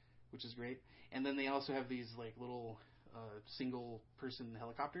 which is great. And then they also have these, little single-person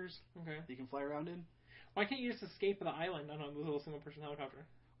helicopters that you can fly around in. Why can't you just escape the island on a little single-person helicopter?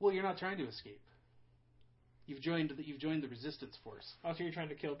 Well, you're not trying to escape. You've joined the resistance force. Oh, so you're trying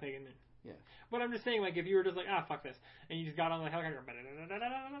to kill Pagan Min. Yeah. But I'm just saying, if you were just fuck this, and you just got on the helicopter,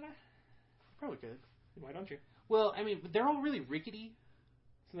 probably could. Why don't you? Well, they're all really rickety.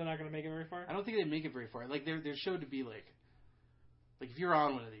 So they're not going to make it very far? I don't think they'd make it very far. They're showed to be if you're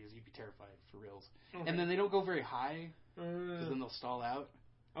on one of these, you'd be terrified for reals. Okay. And then they don't go very high, because then they'll stall out.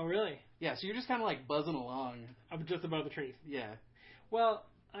 Oh, really? Yeah, so you're just kind of buzzing along. I'm just above the trees. Yeah. Well,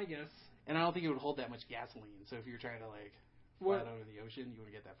 I guess. And I don't think it would hold that much gasoline. So if you're trying to fly it over the ocean, you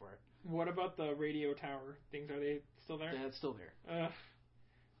wouldn't get that far. What about the radio tower things? Are they still there? Yeah, it's still there.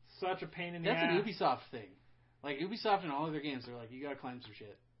 Such a pain in the ass. That's an Ubisoft thing. Ubisoft in all of their games, they're you gotta climb some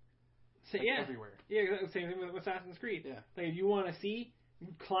shit. Everywhere. Yeah, same thing with Assassin's Creed. Yeah. If you want to see,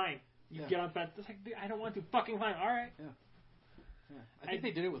 climb. You get on that. It's I don't want to fucking climb. All right. Yeah. Yeah. I think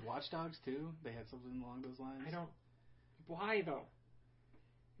they did it with Watch Dogs too. They had something along those lines. Why though?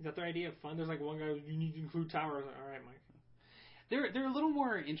 Is that their idea of fun? There's one guy, you need to include towers. All right, Mike. They're a little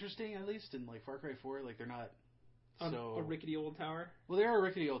more interesting, at least in Far Cry 4. They're not a rickety old tower. Well, they are a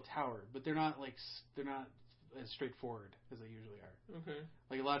rickety old tower, but they're not as straightforward as they usually are. Okay.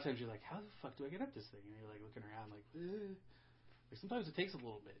 A lot of times you're how the fuck do I get up this thing? And you're looking around sometimes it takes a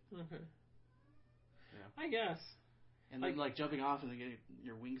little bit. Okay. Yeah. I guess. And then jumping off and then getting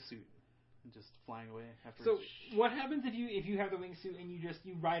your wingsuit and just flying away after. So what happens if you have the wingsuit and you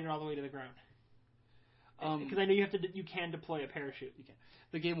ride it all the way to the ground? Because I know you can deploy a parachute. You can.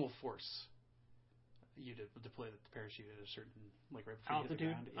 The game will force you to deploy the parachute at a certain right before altitude. You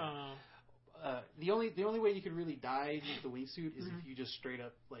hit the ground. Yeah. The only way you could really die with the wingsuit is if you just straight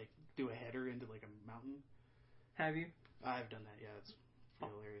up do a header into a mountain. Have you? I've done that. Yeah, it's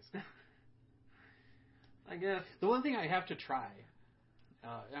pretty hilarious. I guess the one thing I have to try.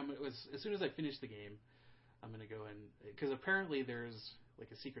 As soon as I finish the game, I'm gonna go in because apparently there's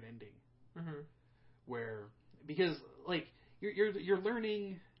a secret ending. Mm-hmm. Where because you're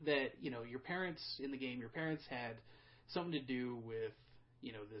learning that your parents in the game, your parents had something to do with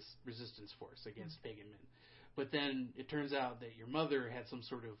this resistance force against Pagan Min, but then it turns out that your mother had some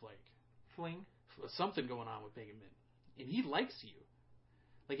sort of fling, something going on with Pagan Min, and he likes you.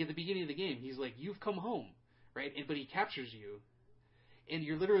 At the beginning of the game, he's you've come home, right? But he captures you, and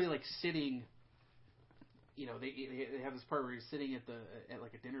you're literally sitting. They have this part where he's sitting at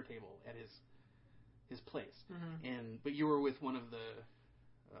a dinner table at his place, mm-hmm. But you were with one of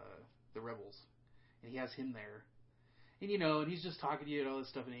the rebels, and he has him there, and he's just talking to you and all this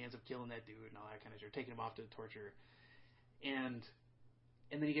stuff, and he ends up killing that dude and all that kind of shit, taking him off to torture, and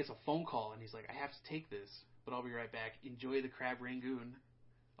then he gets a phone call, and he's I have to take this, but I'll be right back. Enjoy the crab rangoon.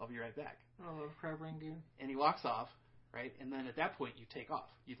 I'll be right back. I love crab rangoon. And he walks off, right, and then at that point you take off,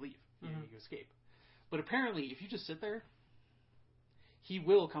 you leave, mm-hmm. you escape. But apparently, if you just sit there, he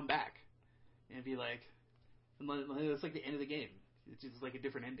will come back. and be like, it's like the end of the game. It's just like a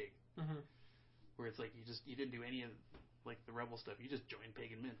different ending, where it's like you didn't do any of like the rebel stuff. You just joined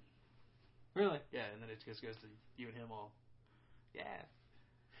Pagan Min. Really? Yeah, and then it just goes to you and him all. Yeah,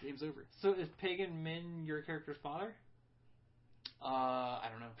 game's over. So is Pagan Min your character's father? I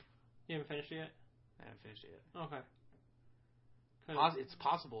don't know. You haven't finished it yet? I haven't finished it yet. Okay. It's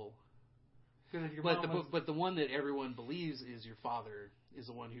possible. If your But the one that everyone believes is your father is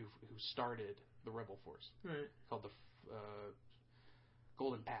the one who started the rebel force. Right. Called the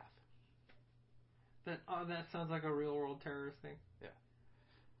Golden Path. That sounds like a real world terrorist thing. Yeah.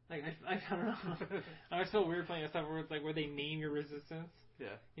 Like I don't know. I always feel weird playing stuff where it's like where they name your resistance.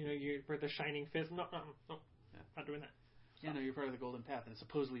 Yeah. You know, you with the shining fist. No, yeah. Not doing that. Yeah, no, you're part of the Golden Path, and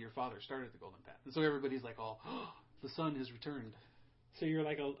supposedly your father started the Golden Path, and so everybody's like, "Oh, the sun has returned." So you're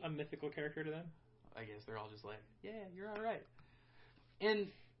like a mythical character to them. I guess they're all just like, "Yeah, you're all right," and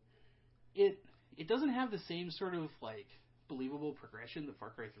it doesn't have the same sort of like believable progression that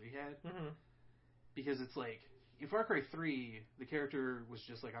Far Cry 3 had, because it's like in Far Cry 3, the character was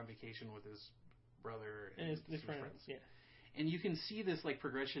just like on vacation with his brother and his friends. Yeah, and you can see this like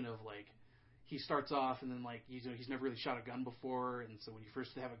progression of like. He starts off and then like he's never really shot a gun before, and so when you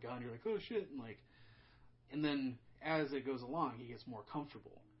first have a gun, you're like, oh shit, and then as it goes along, he gets more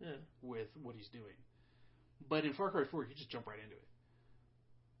comfortable with what he's doing. But in Far Cry 4, you just jump right into it.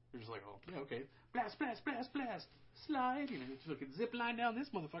 You're just like, oh yeah, okay, blast, blast, blast, blast, slide, just fucking zip line down this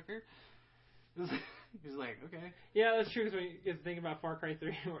motherfucker. He's like, okay, yeah, that's true. Because when you think about Far Cry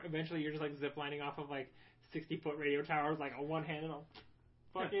 3, eventually you're just like zip lining off of like 60-foot radio towers, like on one hand, and I'll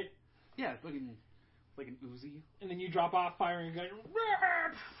fuck it. Yeah, like an Uzi. And then you drop off, firing a gun.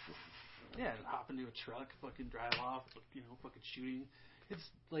 Yeah, and hop into a truck, fucking drive off, fucking shooting. It's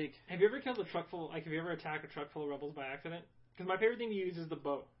like... Have you ever killed a truck full... Like, have you ever attacked a truck full of rebels by accident? Because my favorite thing to use is the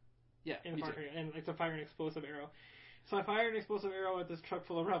bow. Yeah, me too. And it's to fire an explosive arrow. So I fired an explosive arrow at this truck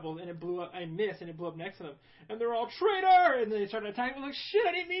full of rebels, and it blew up. I missed, and it blew up next to them. And they're all, traitor! And then they started attacking me. I'm like, shit,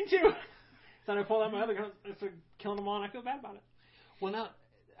 I didn't mean to! Then I pulled out my other gun. I started killing them all, and I feel bad about it. Well, now...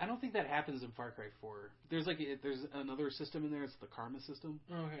 I don't think that happens in Far Cry 4. There's another system in there. It's the karma system.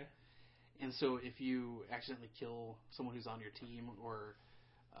 Oh, okay. And so if you accidentally kill someone who's on your team or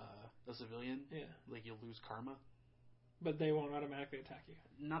a civilian, like you'll lose karma. But they won't automatically attack you.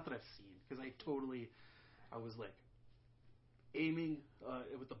 Not that I've seen, because I was like aiming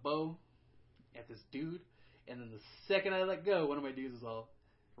with the bow at this dude, and then the second I let go, one of my dudes was all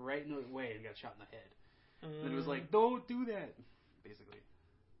right in the way and got shot in the head. And it was like, don't do that, basically.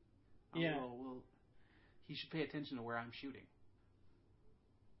 Well, he should pay attention to where I'm shooting.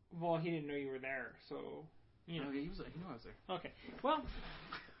 Well, he didn't know you were there, so he knew I was there. Okay. Well,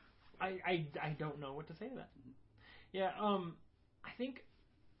 I don't know what to say to that. Yeah. I think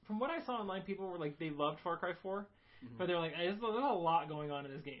from what I saw online, people were like they loved Far Cry 4, but they're like there's a lot going on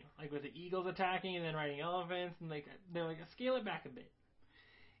in this game, like with the eagles attacking and then riding elephants, and like they're like scale it back a bit.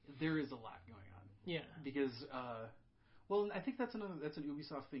 There is a lot going on. Yeah. Because. Well, I think that's an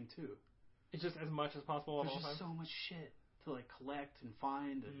Ubisoft thing too. It's just as much as possible. There's just so much shit to like collect and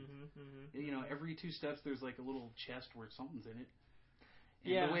find, and every 2 steps there's like a little chest where something's in it.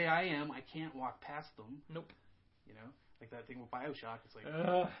 And the way I am, I can't walk past them. Nope. Like that thing with BioShock. It's like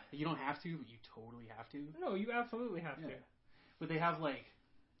you don't have to, but you totally have to. No, you absolutely have to. But they have like,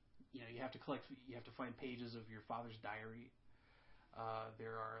 you have to find pages of your father's diary.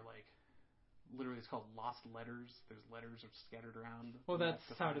 There are like. Literally, it's called Lost Letters. There's letters scattered around. Well, that's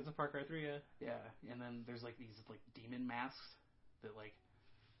how it is in Far Cry 3, yeah. Yeah, and then there's like these like demon masks that like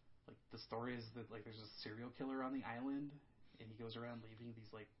the story is that like there's a serial killer on the island, and he goes around leaving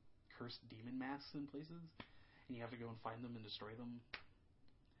these like cursed demon masks in places, and you have to go and find them and destroy them.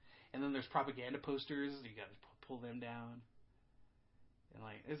 And then there's propaganda posters. You got to pull them down, and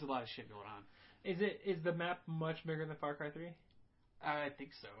like there's a lot of shit going on. Is the map much bigger than Far Cry 3? I think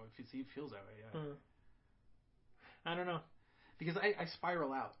so. It feels that way, yeah. I don't know. Because I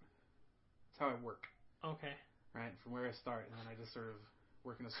spiral out. That's how I work. Okay. Right? From where I start, and then I just sort of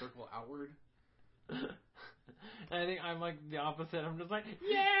work in a circle outward. I think I'm like the opposite. I'm just like,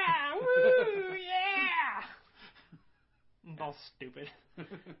 yeah! Woo! Yeah! It's all stupid.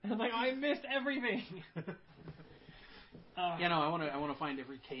 I'm like, I missed everything! I want to find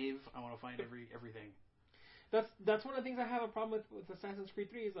every cave. I want to find everything. That's one of the things I have a problem with Assassin's Creed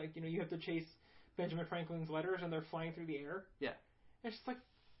 3 is like, you have to chase Benjamin Franklin's letters and they're flying through the air. Yeah. It's just like,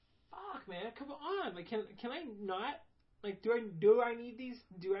 fuck, man, come on. Like, can I not? Like, do I need these?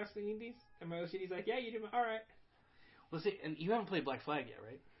 Do I actually need these? And my OCD's like, yeah, you do. All right. Well, see, and you haven't played Black Flag yet,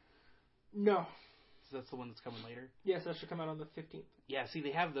 right? No. So that's the one that's coming later? Yes, that should come out on the 15th. Yeah, see,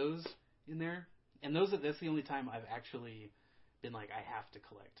 they have those in there, and that's the only time I've actually been like, I have to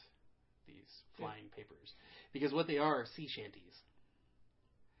collect these flying papers, because what they are sea shanties.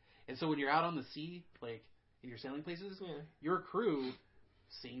 And so when you're out on the sea, like in your sailing places, your crew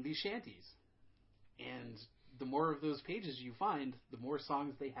sing these shanties, and the more of those pages you find, the more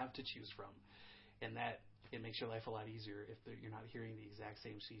songs they have to choose from, and that it makes your life a lot easier if you're not hearing the exact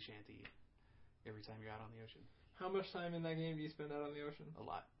same sea shanty every time you're out on the ocean. How much time in that game do you spend out on the ocean? A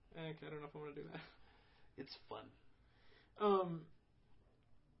lot. Okay, I don't know if I want to do that. It's fun.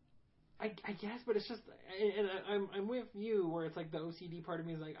 I guess, but it's just, and I'm with you, where it's like the OCD part of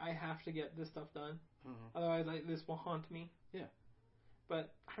me is like, I have to get this stuff done. Otherwise, this will haunt me. Yeah.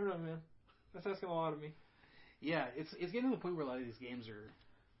 But I don't know, man. That's asking a lot of me. Yeah, it's getting to the point where a lot of these games are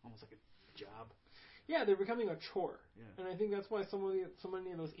almost like a job. Yeah, they're becoming a chore. Yeah. And I think that's why so many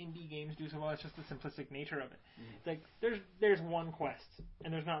of those indie games do so well. It's just the simplistic nature of it. It's like, there's one quest,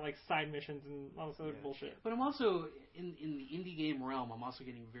 and there's not like side missions and all this other bullshit. But I'm also, in the indie game realm, I'm also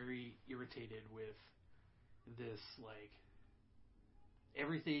getting very irritated with this, like,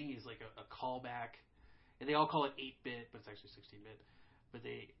 everything is like a callback, and they all call it 8-bit, but it's actually 16-bit. But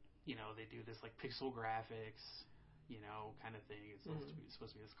they do this like pixel graphics, kind of thing. It's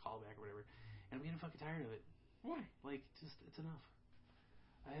supposed to be this callback or whatever. And I'm getting fucking tired of it. Why? Like, just, it's enough.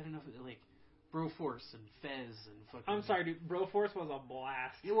 I had enough of it, like, Broforce and Fez and fucking... I'm sorry, dude. Broforce was a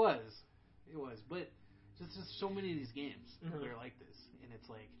blast. It was. But just so many of these games that are like this. And it's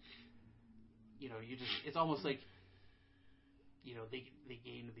like, it's almost like, they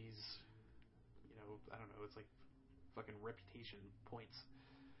gain these, I don't know, it's like fucking reputation points.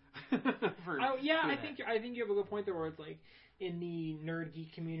 I think you have a good point there, where it's like, in the nerd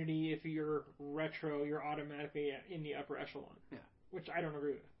geek community, if you're retro, you're automatically in the upper echelon. Yeah. Which I don't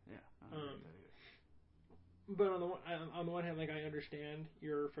agree with. Yeah. I don't agree with that either. But on the one hand, like, I understand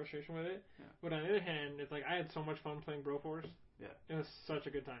your frustration with it. Yeah. But on the other hand, it's like, I had so much fun playing Broforce. Yeah. It was such a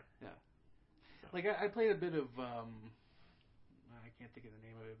good time. Yeah. So. Like, I played a bit of, I can't think of the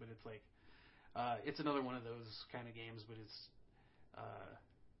name of it, but it's like, it's another one of those kind of games, but it's,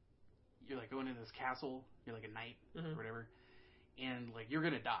 you're like going into this castle, you're like a knight or whatever, and like you're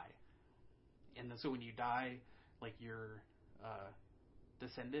gonna die, and then so when you die, like your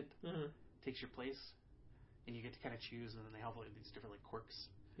descendant takes your place, and you get to kind of choose, and then they have like these different like quirks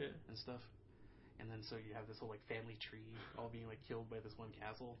and stuff, and then so you have this whole like family tree all being like killed by this one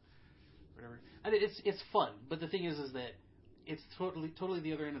castle, whatever. And it's fun, but the thing is that it's totally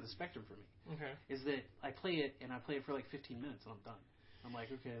the other end of the spectrum for me. Okay, is that I play it for like 15 minutes and I'm done. I'm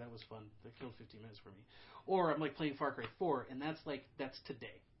like, okay, that was fun. That killed 15 minutes for me. Or I'm like playing Far Cry 4, and that's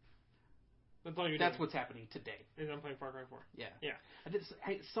today. That's all you're doing. That's what's happening today. Is I'm playing Far Cry 4. Yeah. Yeah.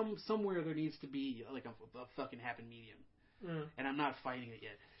 Somewhere there needs to be like a fucking happy medium. And I'm not finding it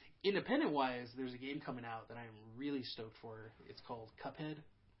yet. Independent-wise, there's a game coming out that I'm really stoked for. It's called Cuphead.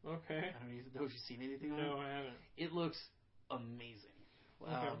 Okay. I don't know if you've seen anything on it. No, I haven't. It looks amazing.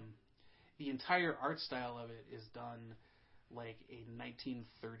 Okay. The entire art style of it is done like a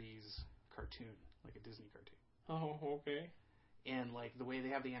 1930s cartoon, like a Disney cartoon. Oh, okay. And like the way they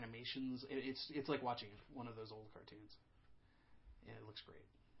have the animations, it's like watching one of those old cartoons, and it looks great.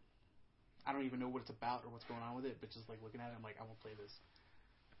 I don't even know what it's about or what's going on with it, but just like looking at it, I'm like, I will play this.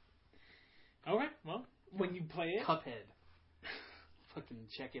 Okay, well, when you play it, Cuphead, fucking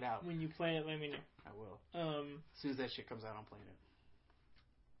check it out. When you play it, let me know. I will. As soon as that shit comes out, I'm playing it.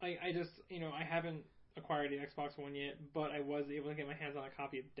 I just, I haven't acquired the Xbox One yet, but I was able to get my hands on a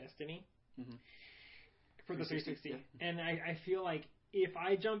copy of Destiny for the 360. Yeah. And I feel like if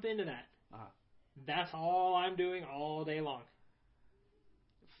I jump into that, that's all I'm doing all day long.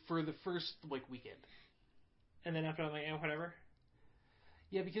 For the first weekend. And then after I'm like, whatever.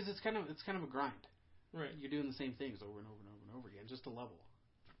 Yeah, because it's kind of a grind. Right. You're doing the same things over and over and over and over again, just to level.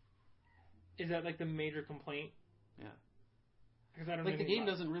 Is that like the major complaint? Yeah. Because I don't the game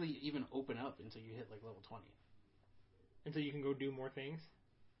doesn't really even open up until you hit like level 20. Until you can go do more things?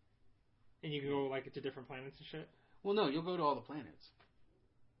 And you can go like to different planets and shit? Well, no, you'll go to all the planets.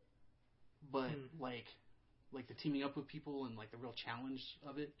 But like the teaming up with people and like the real challenge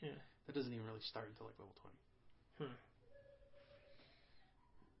of it, that doesn't even really start until like level 20.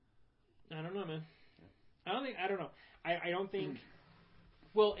 I don't know, man. Yeah. I don't know. I don't think...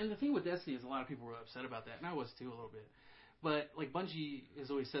 Well, and the thing with Destiny is a lot of people were upset about that, and I was too a little bit. But like Bungie has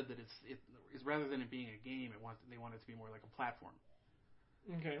always said that it's rather than it being a game, they want it to be more like a platform.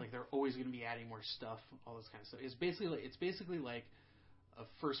 Okay. Like they're always going to be adding more stuff, all this kind of stuff. It's basically like a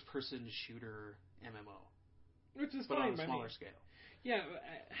first-person shooter MMO, which is but fine on a smaller scale. Yeah.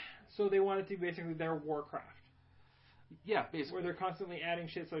 So they want it to be basically their Warcraft. Yeah, basically. Where they're constantly adding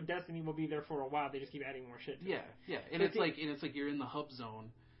shit, so Destiny will be there for a while. They just keep adding more shit. Yeah, and it's like you're in the hub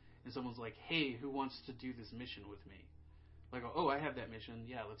zone, and someone's like, "Hey, who wants to do this mission with me?" Like, "Oh, I have that mission.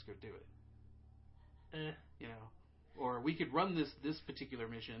 Yeah, let's go do it." You know, or we could run this particular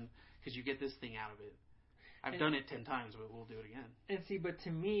mission because you get this thing out of it. I've done it 10 times, but we'll do it again. And see, but to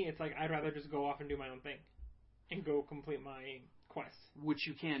me, it's like I'd rather just go off and do my own thing, and go complete my quest. Which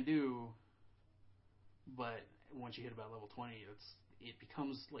you can do, but once you hit about level 20, it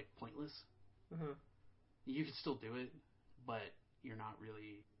becomes like pointless. Uh-huh. You can still do it, but you're not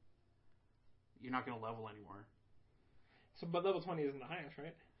going to level anymore. So, but level 20 isn't the highest,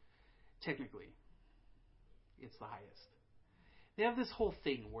 right? Technically, it's the highest. They have this whole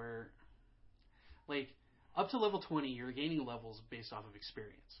thing where, like, up to level 20, you're gaining levels based off of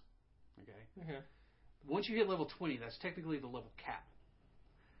experience. Okay. Once you hit level 20, that's technically the level cap.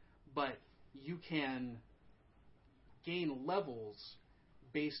 But you can gain levels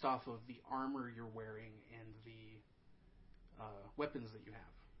based off of the armor you're wearing and the weapons that you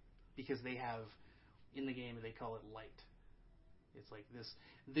have. Because they have, in the game, they call it light. It's like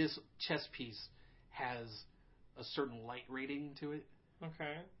this chest piece has a certain light rating to it.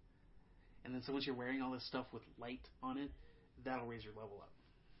 Okay. And then so once you're wearing all this stuff with light on it, that'll raise your level up.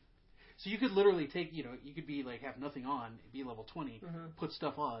 So you could literally take, you could be like, have nothing on, be level 20, put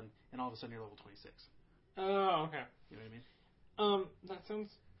stuff on, and all of a sudden you're level 26. Oh, okay. You know what I mean? That sounds...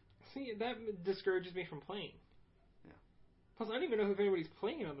 See, that discourages me from playing. Yeah. Plus, I don't even know if anybody's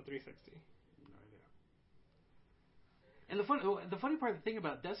playing it on the 360. No idea. And the funny part, the thing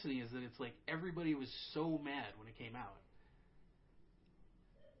about Destiny is that it's like everybody was so mad when it came out.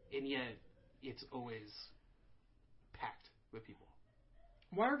 And yet, it's always packed with people.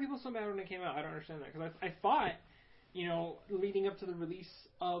 Why are people so mad when it came out? I don't understand that. Because I thought, leading up to the release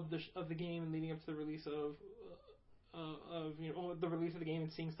of the game and leading up to the release of the release of the game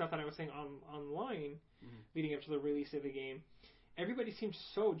and seeing stuff that I was saying online, leading up to the release of the game, everybody seemed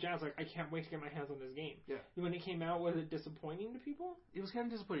so jazzed. Like, I can't wait to get my hands on this game. Yeah. When it came out, was it disappointing to people? It was kind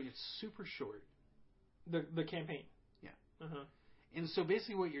of disappointing. It's super short. The campaign. Yeah. Uh-huh. And so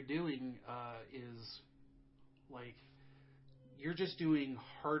basically what you're doing is, like, you're just doing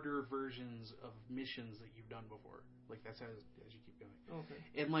harder versions of missions that you've done before. Like, that's as you keep going.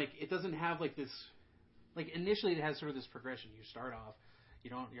 Okay. And, like, it doesn't have, like, this... Like, initially it has sort of this progression. You start off,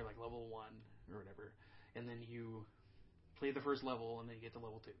 you're, like, level 1 or whatever, and then you play the first level, and then you get to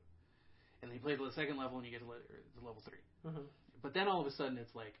level 2. And then you play the second level, and you get to level 3. Uh-huh. But then all of a sudden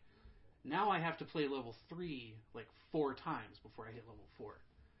it's like, now I have to play level 3, like, 4 times before I hit level 4.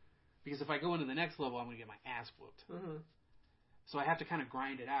 Because if I go into the next level, I'm going to get my ass whooped. Uh-huh. So I have to kind of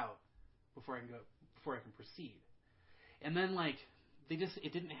grind it out before I can proceed. And then, like,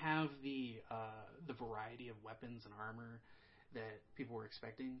 it didn't have the variety of weapons and armor that people were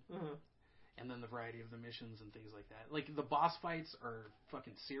expecting. Uh-huh. And then the variety of the missions and things like that. Like, the boss fights are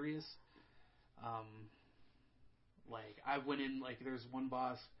fucking serious. Like, I went in, like, there's one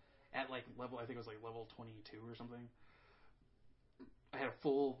boss at, like, level, I think it was, like, level 22 or something. I had a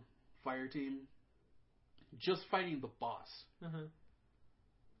full fire team. Just fighting the boss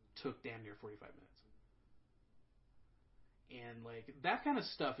took damn near 45 minutes. And, like, that kind of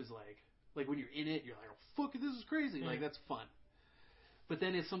stuff is, like when you're in it, you're like, oh, fuck, this is crazy. Yeah. Like, that's fun. But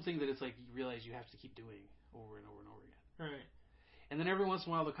then it's something that it's, like, you realize you have to keep doing over and over and over again. Right. And then every once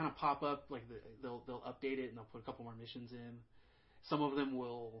in a while, they'll kind of pop up, like, they'll update it, and they'll put a couple more missions in. Some of them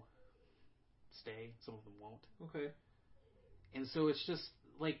will stay, some of them won't. Okay. And so it's just,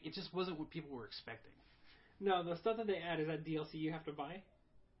 like, it just wasn't what people were expecting. No, the stuff that they add, is that DLC you have to buy?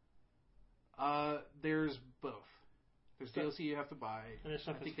 There's both. There's DLC you have to buy. And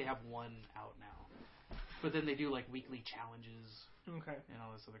I think they have one out now. But then they do, like, weekly challenges. Okay. And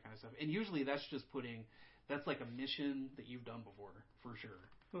all this other kind of stuff. And usually that's just that's like a mission that you've done before, for sure.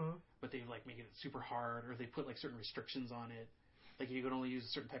 Uh-huh. But they, like, make it super hard, or they put, like, certain restrictions on it. Like, you can only use a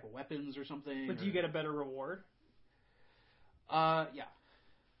certain type of weapons or something. But do you get a better reward? Yeah.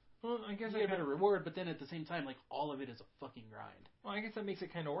 Well, I guess you get a better reward, but then at the same time, like, all of it is a fucking grind. Well, I guess that makes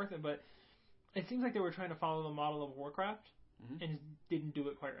it kind of worth it, but it seems like they were trying to follow the model of Warcraft and didn't do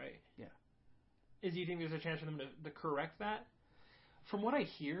it quite right. Yeah. Do you think there's a chance for them to correct that? From what I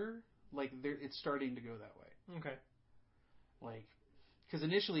hear, like, it's starting to go that way. Okay. Like, because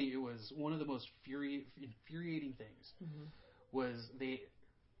initially it was one of the most infuriating things was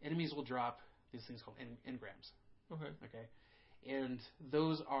enemies will drop these things called engrams. Okay. And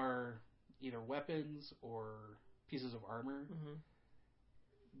those are either weapons or pieces of armor.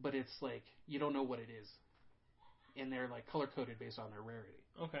 But it's like, you don't know what it is. And they're, like, color-coded based on their rarity.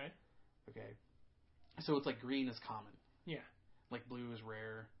 Okay. So it's like green is common. Yeah. Like blue is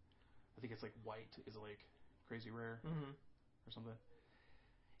rare. I think it's like white is like crazy rare or something.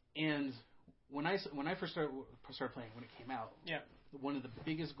 And when I first started playing, when it came out, one of the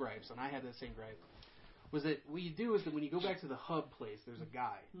biggest gripes, and I had that same gripe, was that what you do is that when you go back to the hub place, there's a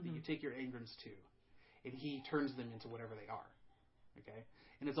guy that you take your engrams to, and he turns them into whatever they are. Okay?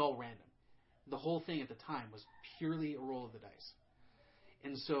 And it's all random. The whole thing at the time was purely a roll of the dice.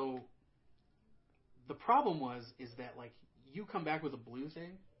 And so the problem is that like you come back with a blue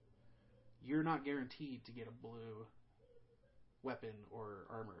thing, you're not guaranteed to get a blue weapon or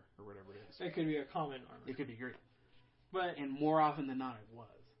armor or whatever it is. It could be a common armor. It could be green. But and more often than not it was.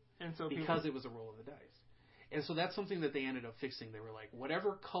 And so because it was a roll of the dice. And so that's something that they ended up fixing. They were like,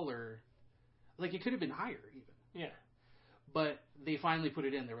 whatever color, like it could have been higher even. Yeah. But they finally put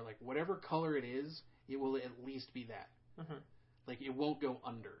it in. They were like, whatever color it is, it will at least be that. Like it won't go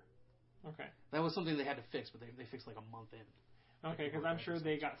under. Okay. That was something they had to fix, but they fixed like a month in. Okay, because I'm sure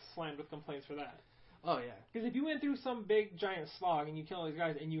they got slammed with complaints for that. Oh, yeah. Because if you went through some big giant slog and you kill all these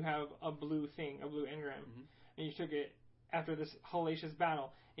guys and you have a blue thing, a blue engram, and you took it after this hellacious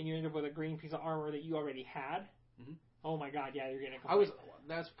battle and you end up with a green piece of armor that you already had, oh my god, yeah, you're getting a complaint.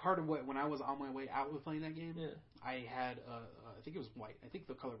 That's part of what, when I was on my way out with playing that game, yeah. I had, I think it was white. I think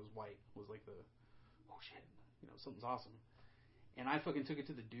the color was white. Was like the, oh shit, something's awesome. And I fucking took it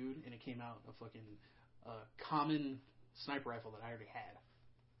to the dude and it came out a fucking common sniper rifle that I already had.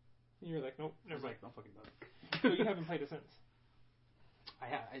 And you're like, nope, never mind. Like, I'm fucking done. So you haven't played it since? I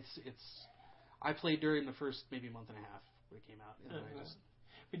have. I played during the first maybe month and a half when it came out. And then I just...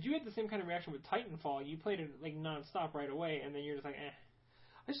 But you had the same kind of reaction with Titanfall. You played it like nonstop right away, and then you're just like, eh.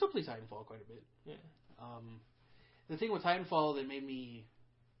 I still play Titanfall quite a bit. Yeah. The thing with Titanfall that made me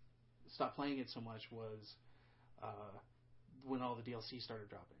stop playing it so much was when all the DLC started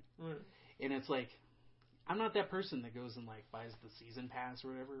dropping. Right. And it's like, I'm not that person that goes and like buys the season pass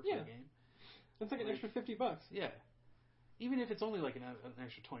or whatever for the game. It's like an extra $50. Yeah. Even if it's only like an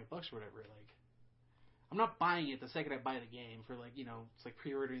extra $20 or whatever, like, I'm not buying it the second I buy the game for like, it's like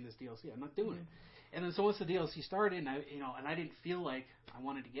pre-ordering this DLC. I'm not doing it. And then so once the DLC started, and I didn't feel like I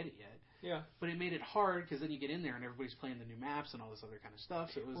wanted to get it yet. Yeah. But it made it hard because then you get in there and everybody's playing the new maps and all this other kind of stuff.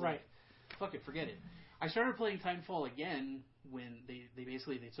 So it was like, fuck it, forget it. I started playing Titanfall again when they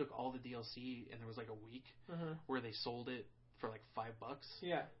took all the DLC and there was like a week where they sold it for like $5.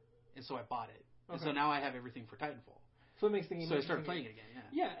 Yeah. And so I bought it. Okay. And so now I have everything for Titanfall. So it makes the game. So I started playing it again. Yeah.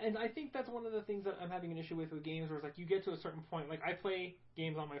 Yeah, and I think that's one of the things that I'm having an issue with games, where it's like you get to a certain point. Like I play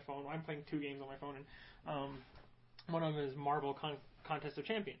games on my phone. I'm playing 2 games on my phone, and one of them is Marvel Contest of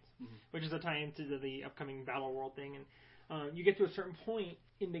Champions, which is a tie-in to the upcoming Battle World thing. And you get to a certain point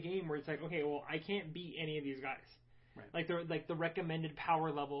in the game where it's like, okay, well, I can't beat any of these guys. Right. Like the recommended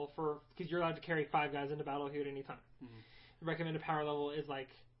power level because you're allowed to carry 5 guys into battle here at any time. The recommended power level is like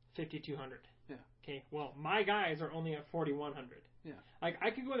 5,200. Yeah. Okay. Well, my guys are only at 4,100. Yeah. Like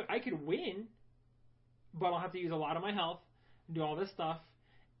I could win, but I'll have to use a lot of my health, do all this stuff,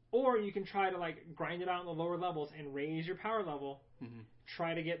 or you can try to like grind it out in the lower levels and raise your power level.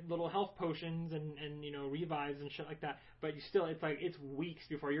 Try to get little health potions and revives and shit like that. But you still, it's weeks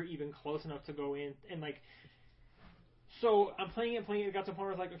before you're even close enough to go in and like. So I'm playing it. It got to a point where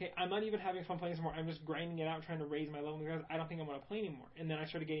I was like, okay, I'm not even having fun playing anymore. I'm just grinding it out, trying to raise my level because I don't think I'm going to play anymore. And then I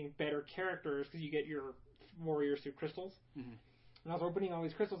started getting better characters because you get your warriors through crystals. And I was opening all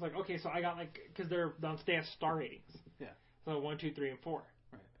these crystals, like, okay, so I got like, because they have star ratings. Yeah. So 1, 2, 3, and 4.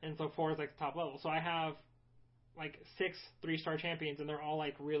 Right. And so 4 is like the top level. So I have like 6 3-star champions, and they're all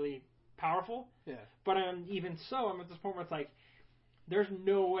like really powerful. Yeah. But even so, I'm at this point where it's like, there's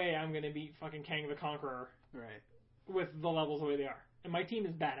no way I'm going to beat fucking Kang the Conqueror. Right. With the levels the way they are. And my team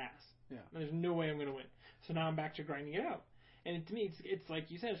is badass. Yeah. There's no way I'm going to win. So now I'm back to grinding it out. And to me, it's like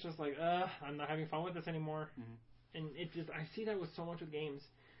you said, it's just like, I'm not having fun with this anymore. And it just, I see that with so much with games.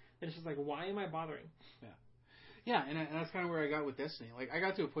 And it's just like, why am I bothering? Yeah. Yeah, and that's kind of where I got with Destiny. Like, I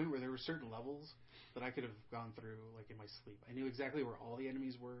got to a point where there were certain levels that I could have gone through, like, in my sleep. I knew exactly where all the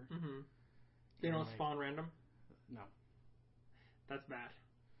enemies were. They don't spawn random? No. That's bad.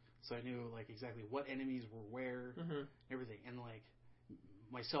 So I knew, like, exactly what enemies were where, everything. And, like,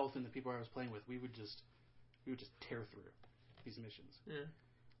 myself and the people I was playing with, we would just tear through these missions. Yeah.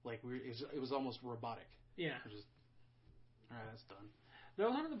 Like, it was almost robotic. Yeah. Just, all right, that's done. That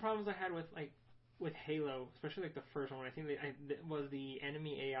was one of the problems I had with Halo, especially like the first one. I think was the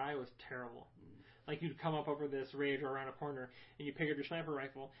enemy AI was terrible. Like you'd come up over this ridge or around a corner, and you pick up your sniper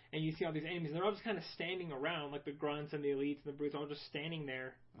rifle, and you see all these enemies, and they're all just kind of standing around, like the grunts and the elites and the brutes, all just standing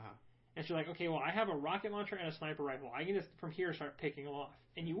there. And you're like, okay, well, I have a rocket launcher and a sniper rifle. I can just from here start picking them off,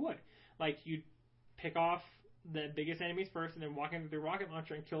 and you would. Like you'd pick off the biggest enemies first, and then walk into the rocket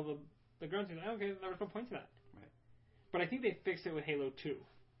launcher and kill the grunts. Like, okay, there was no point to that. Right. But I think they fixed it with Halo 2.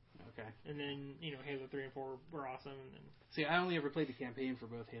 Okay. And then, Halo 3 and 4 were awesome. And then... See, I only ever played the campaign for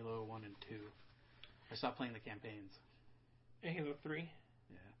both Halo 1 and 2. I stopped playing the campaigns. And Halo 3?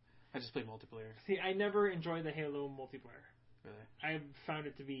 Yeah. I just played multiplayer. See, I never enjoyed the Halo multiplayer. Really? I found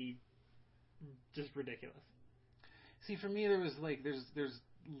it to be just ridiculous. See, for me, there's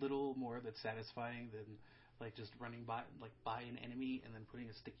little more that's satisfying than like just running by an enemy and then putting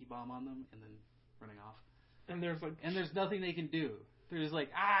a sticky bomb on them and then running off. And there's nothing they can do. They're just like,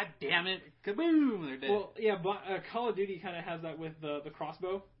 damn it, kaboom, they're dead. Well, yeah, but Call of Duty kind of has that with the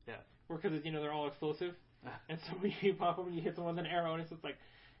crossbow. Yeah. Because they're all explosive, and so when you pop them and you hit someone with an arrow, and it's just like,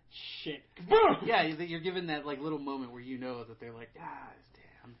 shit, kaboom! Yeah, you're given that like little moment where you know that they're like,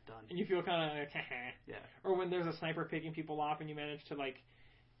 I'm done. And you feel kind of like, yeah. Or when there's a sniper picking people off and you manage to like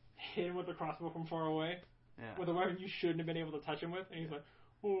hit him with the crossbow from far away, with a weapon you shouldn't have been able to touch him with, and he's like,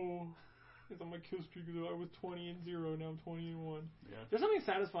 oh. It's on my kill streak. I was 20-0. Now I'm 20-1. Yeah. There's something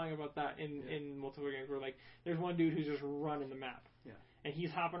satisfying about that in multiplayer games where like there's one dude who's just running the map. Yeah. And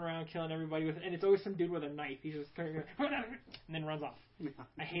he's hopping around killing everybody with, and it's always some dude with a knife. He's just and then runs off. Yeah.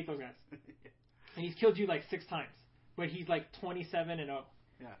 I hate those guys. And he's killed you like 6 times, but he's like 27-0.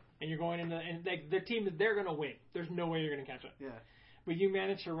 Yeah. And you're going into and like their team, they're gonna win. There's no way you're gonna catch up. Yeah. But you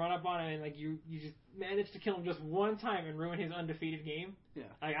manage to run up on him and like you just managed to kill him just one time and ruin his undefeated game. Yeah.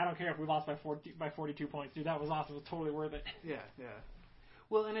 Like, I don't care if we lost by 42 points, dude. That was awesome. It was totally worth it. Yeah. Yeah.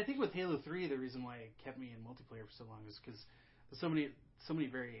 Well, and I think with Halo 3, the reason why it kept me in multiplayer for so long is because there's so many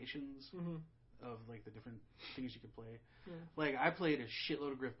variations of like the different things you could play. Yeah. Like I played a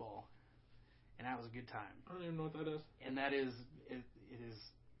shitload of Griffball, and that was a good time. I don't even know what that is. And that is it is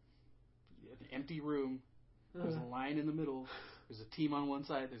an empty room. There's a line in the middle. There's a team on one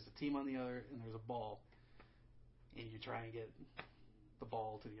side. There's a team on the other, and there's a ball. And you try and get the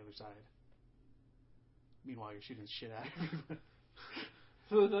ball to the other side. Meanwhile, you're shooting shit at everybody.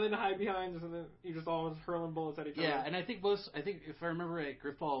 So there's nothing to hide behind, so then you just always hurling bullets at each other. Yeah, and I think if I remember right,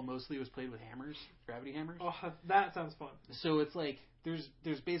 Griffball mostly was played with hammers, gravity hammers. Oh, that sounds fun. So it's like there's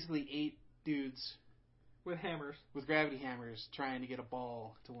basically 8 dudes with hammers, with gravity hammers, trying to get a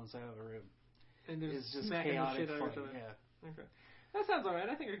ball to one side of the room. And it's just chaotic fun. Yeah. Okay. That sounds alright.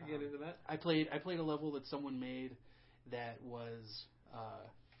 I think I can get into that. I played a level that someone made that was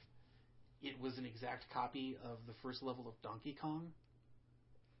it was an exact copy of the first level of Donkey Kong.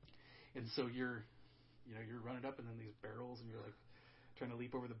 And so you're running up and then these barrels and you're like trying to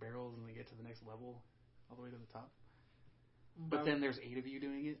leap over the barrels and then get to the next level all the way to the top. But then there's 8 of you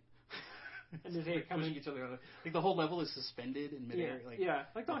doing it. And there's 8 pushing each other. Like the whole level is suspended in midair.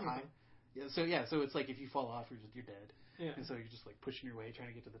 Like Donkey Kong. Yeah, so it's like if you fall off, you're dead. Yeah. And so you're just like pushing your way, trying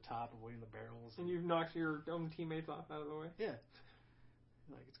to get to the top, avoiding the barrels. And you've knocked your own teammates off out of the way. Yeah.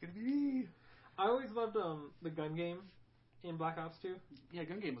 Like, it's gonna be me. I always loved the gun game in Black Ops 2. Yeah,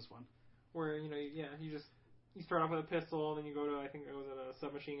 gun game was fun. Where, you start off with a pistol, then you go to, I think it was a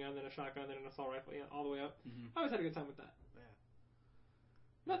submachine gun, then a shotgun, then an assault rifle, all the way up. Mm-hmm. I always had a good time with that.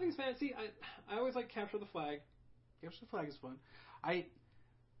 Yeah. Nothing's fancy. I always like Capture the Flag. Capture the Flag is fun.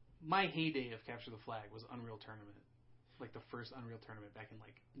 My heyday of Capture the Flag was Unreal Tournament. Like the first Unreal Tournament back in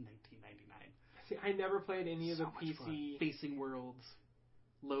like 1999. See, I never played any of the PC. Fun. Facing worlds,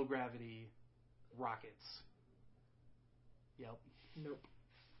 low gravity, rockets. Yep. Nope.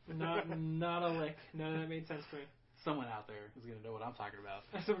 Not a lick. None of that made sense to me. Someone out there is going to know what I'm talking about.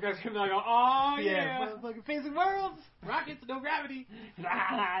 Some guys going to be like, oh, yeah. Motherfucking Facing worlds, rockets, no gravity. Yeah,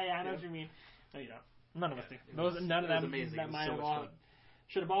 I know what you mean. No, you don't. None of us do. None of them. Amazing. That might have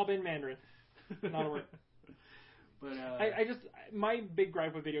should have all been Mandarin. Not a word. But I just my big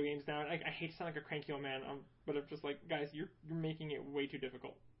gripe with video games now. I hate to sound like a cranky old man, but I'm just like, guys, you're making it way too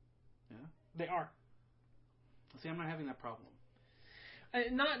difficult. Yeah, they are. See, I'm not having that problem.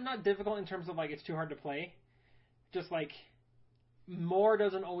 Not difficult in terms of like it's too hard to play. Just like more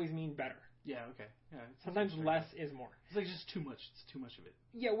doesn't always mean better. Yeah. Okay. Yeah. Sometimes less is more. It's like just too much. It's too much of it.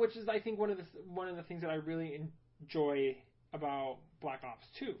 Yeah, which is I think one of the things that I really enjoy about Black Ops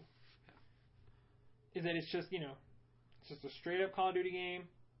 2 is that it's just it's just a straight up Call of Duty game,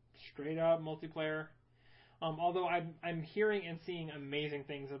 straight up multiplayer. Although I'm hearing and seeing amazing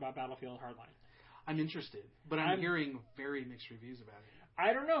things about Battlefield Hardline. I'm interested, but I'm hearing very mixed reviews about it.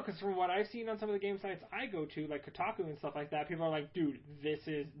 I don't know, because from what I've seen on some of the game sites I go to, like Kotaku and stuff like that, people are like, dude, this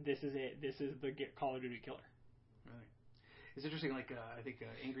is it. This is the Call of Duty killer. Really? It's interesting, like, I think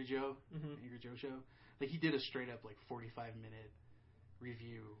Angry Joe, Angry Joe Show, like, he did a straight up, like, 45-minute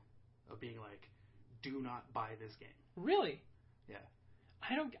review of being like, do not buy this game. Really? Yeah.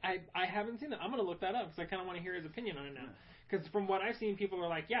 I haven't seen that. I'm gonna look that up because I kind of want to hear his opinion on it now. Because from what I've seen, people are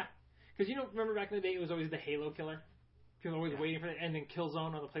like, yeah. Because remember back in the day, it was always the Halo killer. People were always waiting for it, and then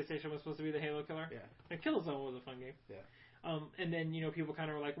Killzone on the PlayStation was supposed to be the Halo killer. Yeah. And Killzone was a fun game. Yeah. And then people kind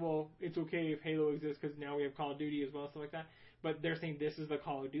of were like, well, it's okay if Halo exists because now we have Call of Duty as well, stuff like that. But they're saying this is the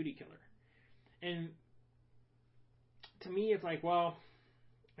Call of Duty killer. And to me, it's like, well,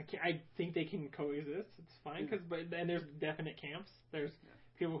 I think they can coexist. It's fine and there's definite camps. There's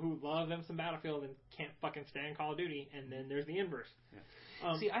people who love them some Battlefield and can't fucking stand Call of Duty, and then there's the inverse.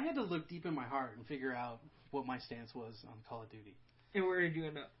 Yeah. See, I had to look deep in my heart and figure out what my stance was on Call of Duty. And where did you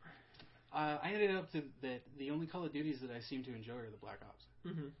end up? I ended up that the only Call of Duties that I seem to enjoy are the Black Ops.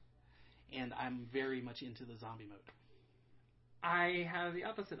 Mm-hmm. And I'm very much into the zombie mode. I have the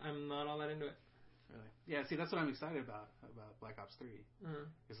opposite. I'm not all that into it. Really? Yeah, see, that's what I'm excited about Black Ops 3. Mm-hmm.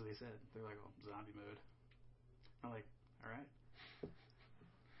 Because they said, they're like, oh, zombie mode. I'm like, all right.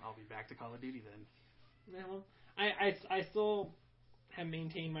 I'll be back to Call of Duty then. Yeah, well, I still have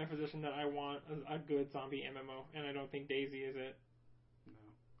maintained my position that I want a good zombie MMO, and I don't think DayZ is it.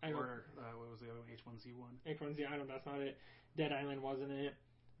 No. Or, what was the other one? H1Z1? H1Z, that's not it. Dead Island wasn't it.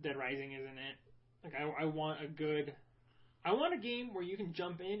 Dead Rising isn't it. Like, I want a game where you can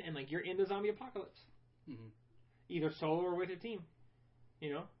jump in and, like, you're in the zombie apocalypse. Mm-hmm. Either solo or with a team.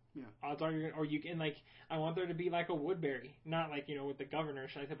 Yeah. Odds are you can, like, I want there to be like a Woodbury, not like with the governor,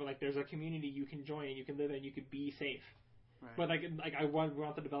 but like there's a community you can join and you can live in, you could be safe. Right. But like I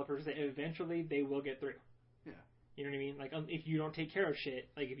want the developers to say eventually they will get through. Yeah. You know what I mean? Like if you don't take care of shit,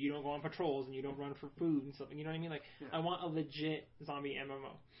 like if you don't go on patrols and you don't run for food and something, you know what I mean? Like I want a legit zombie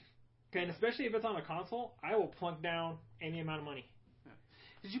MMO. Okay, and especially if it's on a console, I will plunk down any amount of money. Yeah.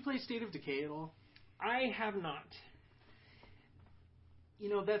 Did you play State of Decay at all? I have not.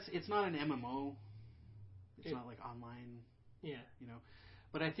 It's not an MMO. It's not like online. Yeah.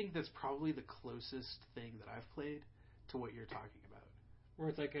 But I think that's probably the closest thing that I've played to what you're talking about. Where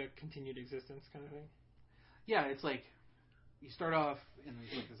it's like a continued existence kind of thing. Yeah, it's like you start off and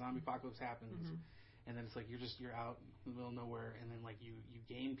like the zombie apocalypse happens, and then it's like you're out in the middle of nowhere, and then like you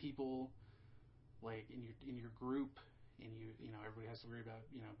gain people like in your group, and everybody has to worry about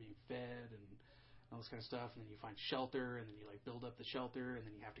being fed and all this kind of stuff, and then you find shelter, and then you like build up the shelter, and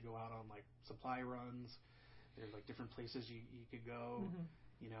then you have to go out on like supply runs. There's like different places you could go,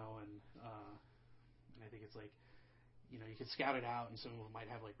 and I think it's like you could scout it out, and some of them might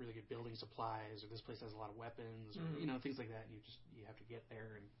have like really good building supplies, or this place has a lot of weapons, or things like that. And you have to get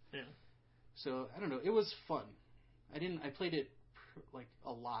there, and so I don't know. It was fun. I played it like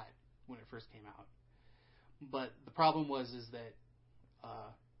a lot when it first came out, but the problem is that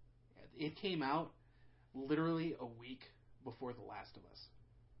it came out literally a week before The Last of Us.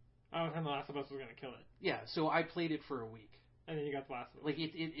 Oh, and The Last of Us was going to kill it. Yeah, so I played it for a week. And then you got The Last of Us. Like,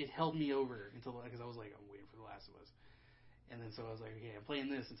 it held me over until, because I was like, I'm waiting for The Last of Us. And then so I was like, okay, I'm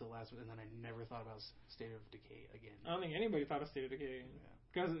playing this until The Last of Us, and then I never thought about State of Decay again. I don't think anybody thought of State of Decay again.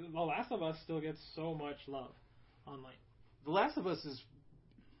 Because The Last of Us still gets so much love online. The Last of Us is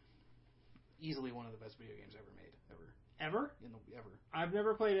easily one of the best video games ever made, Ever? Ever. I've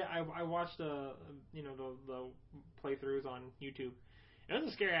never played it. I watched the playthroughs on YouTube. It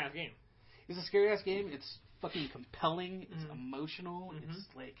was a scary ass game. It's a scary ass game. It's fucking compelling. It's emotional. Mm-hmm. It's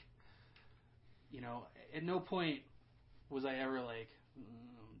like, at no point was I ever like,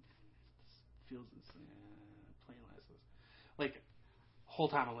 playing Last of Us. Like, whole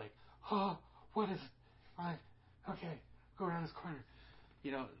time I'm like, oh, what is it? All right, okay, go around this corner.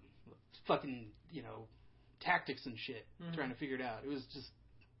 Fucking, tactics and shit, trying to figure it out. It was just,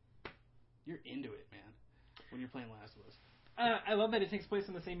 you're into it, man, when you're playing Last of Us. I love that it takes place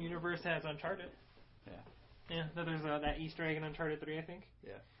in the same universe as Uncharted. Yeah. Yeah, that there's that Easter egg in Uncharted 3, I think.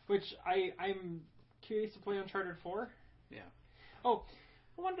 Yeah. Which I'm curious to play Uncharted 4. Yeah. Oh,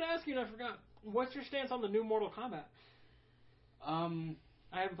 I wanted to ask you and I forgot. What's your stance on the new Mortal Kombat? I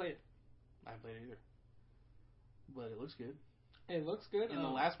haven't played it. I haven't played it either. But it looks good. It looks good. And the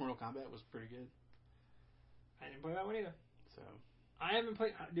last Mortal Kombat was pretty good. I didn't play that one either. So I haven't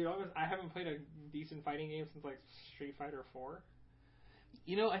played. Dude, I haven't played a decent fighting game since like Street Fighter 4.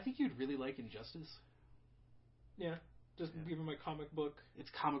 I think you'd really like Injustice. Yeah, just given my comic book. It's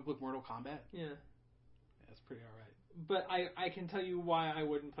comic book Mortal Kombat. Yeah, that's pretty alright. But I can tell you why I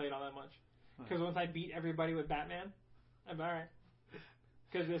wouldn't play it all that much. Because once I beat everybody with Batman, I'm alright.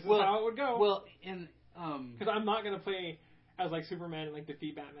 Because this is how it would go. Well, and because I'm not gonna play as like Superman and like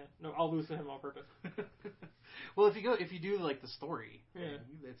defeat Batman. No, I'll lose to him on purpose. Well, if you do like the story,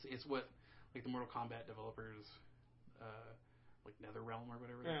 it's what like the Mortal Kombat developers, like NetherRealm or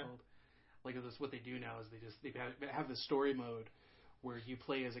whatever they're called. Like this, what they do now is they have this story mode where you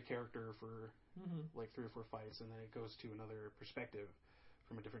play as a character for like 3 or 4 fights, and then it goes to another perspective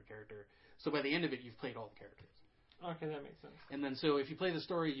from a different character. So by the end of it, you've played all the characters. Okay, that makes sense. And then so if you play the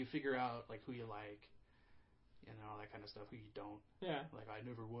story, you figure out like who you like, and all that kind of stuff. Who you don't. Yeah. Like I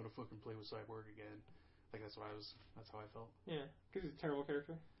never want to fucking play with Cyborg again. Like that's how I felt. Yeah, because he's a terrible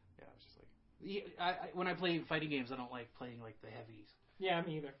character. Yeah, I was just like, when I play fighting games, I don't like playing like the heavies. Yeah,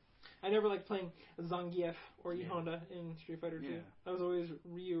 me either. I never liked playing Zangief or E Honda in Street Fighter 2. Yeah. I was always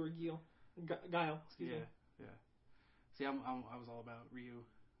Ryu or Guile. Excuse me. Yeah. See, I was all about Ryu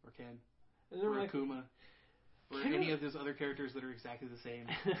or Ken or Akuma or any of those other characters that are exactly the same.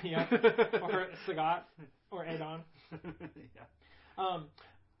 Yeah. Or Sagat or Edon. Yeah.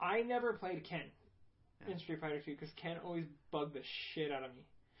 I never played Ken in Street Fighter 2 because Ken always bugged the shit out of me.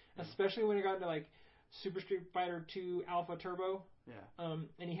 Especially when it got into like Super Street Fighter 2 Alpha Turbo. Yeah.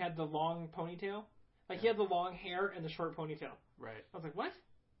 And he had the long ponytail. Like he had the long hair and the short ponytail. Right. I was like, what?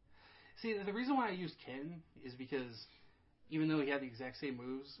 See, the reason why I used Ken is because even though he had the exact same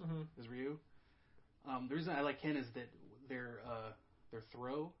moves as Ryu, the reason I like Ken is that their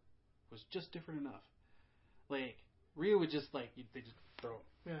throw was just different enough. Like Ryu would just like they just throw.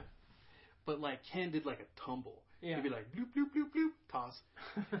 Yeah. But like Ken did like a tumble. Yeah. He'd be like bloop bloop bloop bloop toss.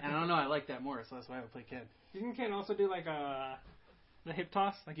 And I don't know, I like that more, so that's why I would play Ken. Didn't Ken also do like the hip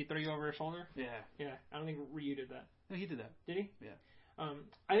toss, like he'd throw you over his shoulder? Yeah. Yeah. I don't think Ryu did that. No, he did that. Did he? Yeah.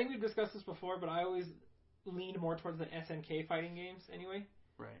 I think we've discussed this before, but I always leaned more towards the SNK fighting games anyway.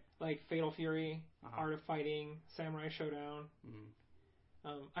 Right. Like Fatal Fury, Art of Fighting, Samurai Showdown.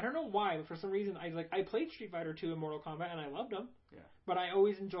 I don't know why, but for some reason I played Street Fighter 2 and Mortal Kombat and I loved them. Yeah. But I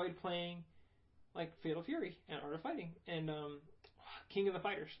always enjoyed playing like Fatal Fury and Art of Fighting and King of the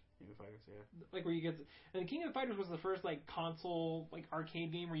Fighters. King of the Fighters, yeah. Like where you get and King of the Fighters was the first like console like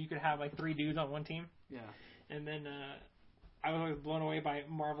arcade game where you could have like 3 dudes on one team. Yeah. And then I was always blown away by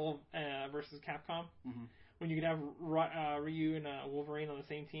Marvel versus Capcom when you could have Ryu and Wolverine on the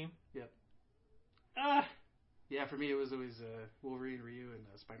same team. Yep. Ah. Yeah, for me it was always Wolverine, Ryu, and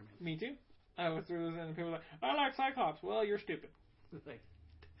Spider-Man. Me too. I was through those and people were like, I like Cyclops. Well, you're stupid. Like,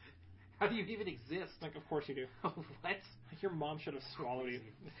 how do you even exist? Like, of course you do. What? Like, your mom should have swallowed you.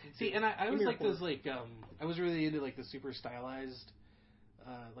 See, and I was like those like I was really into like the super stylized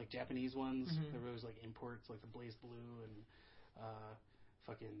like Japanese ones. There was like imports like the Blaze Blue and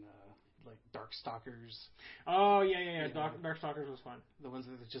fucking like Darkstalkers. Oh yeah. Darkstalkers was fun. The ones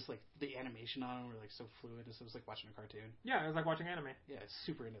that just like the animation on them were like so fluid. It was like watching a cartoon. Yeah, it was like watching anime. Yeah,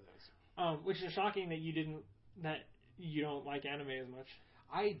 super into those. Which is shocking that you don't like anime as much.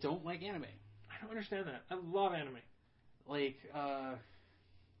 I don't like anime. I don't understand that. I love anime. Like, the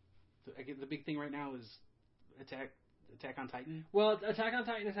big thing right now is Attack on Titan. Well, Attack on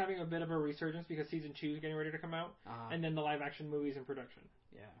Titan is having a bit of a resurgence because season 2 is getting ready to come out, and then the live action movie's in production.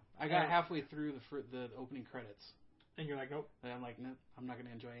 Yeah, I got halfway through the opening credits, and you're like, nope. And I'm like, nope, I'm not going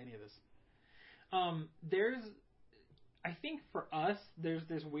to enjoy any of this. I think for us, there's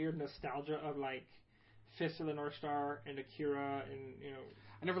this weird nostalgia of like Fist of the North Star and Akira, and you know.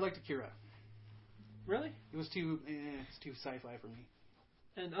 I never liked Akira. Really? It was too sci-fi for me.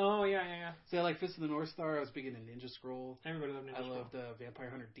 And yeah. So I like Fist of the North Star. I was big into Ninja Scroll. Everybody loved Ninja Scroll. I loved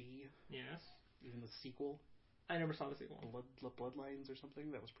Vampire Hunter D. Yes. Even the sequel. I never saw the sequel. Bloodlines or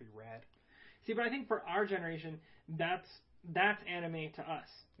something. That was pretty rad. See, but I think for our generation, that's anime to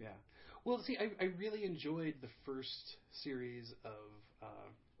us. Yeah. Well, see, I really enjoyed the first series of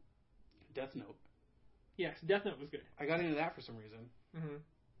Death Note. Yes, Death Note was good. I got into that for some reason. Mm-hmm.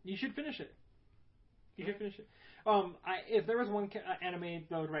 You should finish it. You should finish it. If there was one anime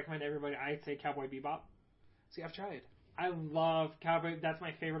that I would recommend to everybody, I'd say Cowboy Bebop. See, I've tried. I love Cowboy. That's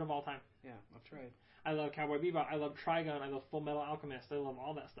my favorite of all time. Yeah, I've tried. I love Cowboy Bebop. I love Trigun. I love Full Metal Alchemist. I love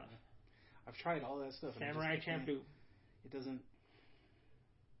all that stuff. I've tried all that stuff. Samurai Champloo. It doesn't.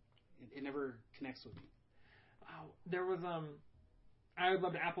 It never connects with me. Oh, there was I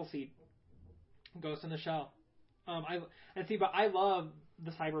loved Appleseed, Ghost in the Shell. But I love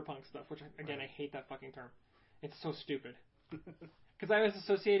the cyberpunk stuff, which again I hate that fucking term. It's so stupid. Because I was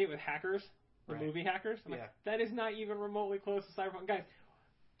associated with Hackers, the movie Hackers. I'm like, that is not even remotely close to cyberpunk, guys.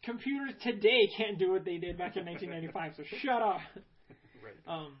 Computers today can't do what they did back in 1995, so shut up. Right.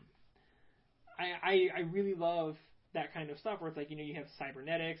 I really love that kind of stuff where it's like, you know, you have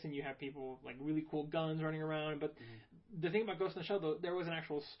cybernetics and you have people like really cool guns running around. But the thing about Ghost in the Shell, though, there was an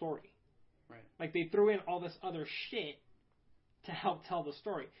actual story. Right. Like they threw in all this other shit to help tell the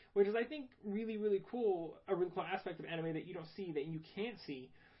story, which is, I think, really, really cool. A really cool aspect of anime that you don't see, that you can't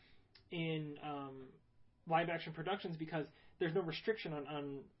see in live action productions, because there's no restriction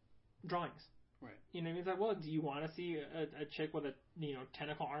on drawings. Right. You know what I mean? It's like, well, do you want to see a chick with a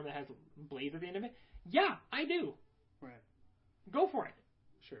tentacle arm that has blades at the end of it? Yeah, I do. Right. Go for it.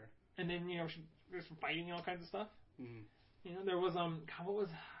 Sure. And then there's some fighting and all kinds of stuff. Mm-hmm. There was what was,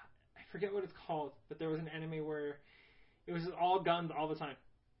 I forget what it's called, but there was an anime where it was just all guns all the time.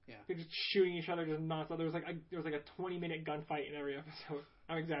 Yeah. They're just shooting each other just nonstop. There was like a 20-minute gunfight in every episode.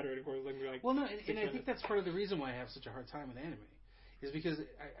 I'm exaggerating, of course. Well, no, and I think that's part of the reason why I have such a hard time with anime, is because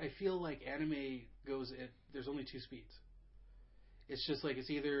I feel like anime goes at, there's only two speeds. It's just like, it's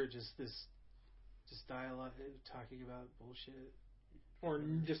either just dialogue, talking about bullshit. Or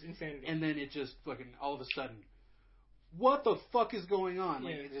just insanity. And then it just fucking, all of a sudden, what the fuck is going on?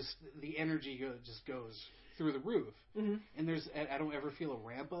 Like, it just, the energy just goes through the roof. Mm-hmm. And I don't ever feel a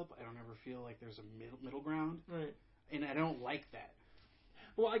ramp up. I don't ever feel like there's a middle ground. Right. And I don't like that.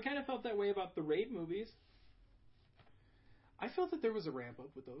 Well, I kind of felt that way about the Raid movies. I felt that there was a ramp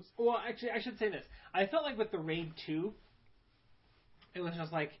up with those. Well, actually, I should say this. I felt like with the Raid 2, it was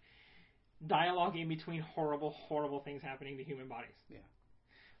just like dialogue in between horrible, horrible things happening to human bodies. Yeah.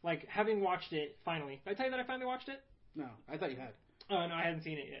 Like, having watched it, finally. Did I tell you that I finally watched it? No, I thought you had. Oh, no, I hadn't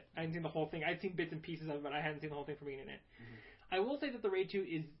seen it yet. I hadn't seen the whole thing. I'd seen bits and pieces of it, but I hadn't seen the whole thing from beginning to end. Mm-hmm. I will say that the Raid 2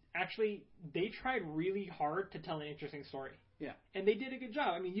 is actually, they tried really hard to tell an interesting story. Yeah. And they did a good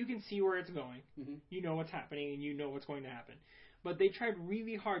job. I mean, you can see where it's going. Mm-hmm. You know what's happening, and you know what's going to happen. But they tried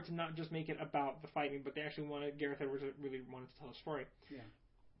really hard to not just make it about the fighting, but they actually Gareth Edwards really wanted to tell a story. Yeah.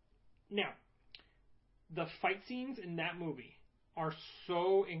 Now, the fight scenes in that movie are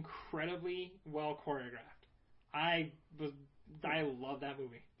so incredibly well choreographed. I love that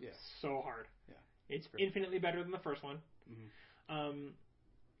movie. Yeah. So hard. Yeah. It's infinitely better than the first one. Mm-hmm.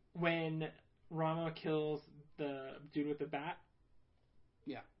 When Rama kills the dude with the bat.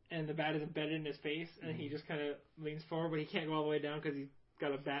 Yeah. And the bat is embedded in his face, and he just kind of leans forward, but he can't go all the way down because he's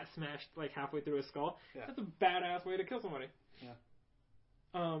got a bat smashed like halfway through his skull. Yeah. That's a badass way to kill somebody. Yeah.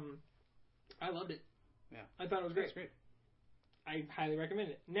 I loved it. Yeah. I thought it was great. That's great. I highly recommend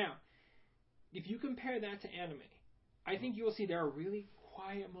it. Now, if you compare that to anime, I think you will see there are really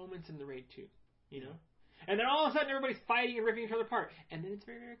quiet moments in the Raid 2, you know? And then all of a sudden everybody's fighting and ripping each other apart. And then it's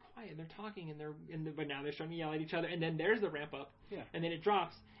very, very quiet. They're talking, but now they're starting to yell at each other. And then there's the ramp up. Yeah. And then it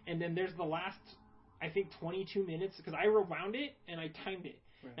drops. And then there's the last, I think, 22 minutes, because I rewound it and I timed it.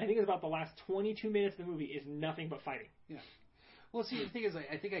 Right. And I think it's about the last 22 minutes of the movie is nothing but fighting. Yeah. Well, see, the thing is,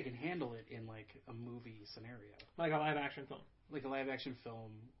 I think I can handle it in, like, a movie scenario. Like a live-action film. Like a live-action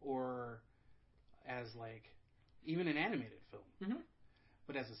film, or as, like, even an animated film. Mm-hmm.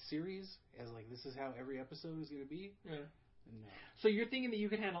 But as a series, as, like, this is how every episode is going to be? Yeah. No. So you're thinking that you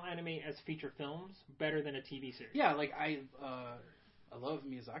could handle anime as feature films better than a TV series? Yeah, like, I love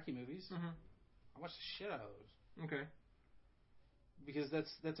Miyazaki movies. Mm-hmm. I watch the shit out of those. Okay. Because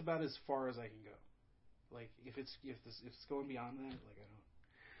that's about as far as I can go. Like, if it's going beyond that,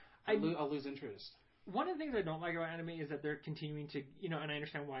 like, I'll lose interest. One of the things I don't like about anime is that they're continuing to, and I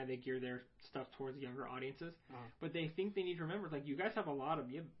understand why they gear their stuff towards younger audiences, but they think they need to remember, like, you guys have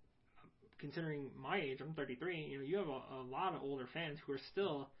considering my age, I'm 33, you have a lot of older fans who are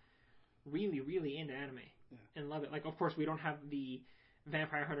still really, really into anime and love it. Like, of course, we don't have the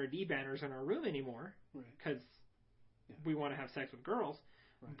Vampire Hunter D banners in our room anymore because we want to have sex with girls,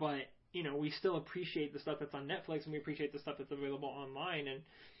 but we still appreciate the stuff that's on Netflix, and we appreciate the stuff that's available online. And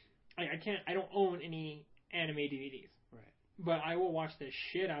I don't own any anime DVDs. Right. But I will watch the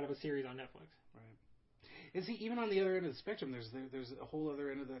shit out of a series on Netflix. Right. And see, even on the other end of the spectrum, there's a whole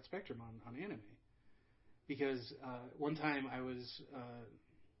other end of that spectrum on anime. Because one time I was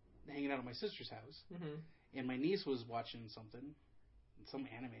hanging out at my sister's house, and my niece was watching some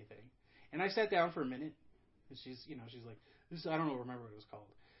anime thing, and I sat down for a minute, and she's like, "This I don't remember what it was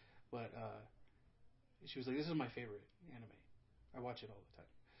called." But she was like, "This is my favorite anime. I watch it all the time."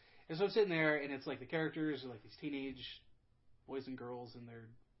 And so I'm sitting there, and it's like the characters are like these teenage boys and girls, and they're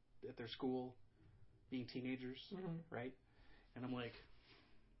at their school being teenagers, right? And I'm like,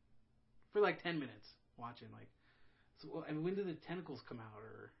 for like 10 minutes watching, like, so, I mean, when do the tentacles come out?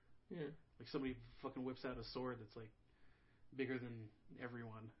 Or like somebody fucking whips out a sword that's like bigger than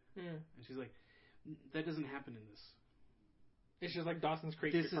everyone. Yeah. And she's like, that doesn't happen in this. It's just like Dawson's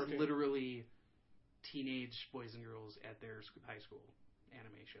Creek. This is literally teenage boys and girls at their high school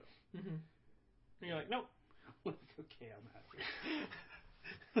anime show. Mm-hmm. And you're like, no. Okay, I'm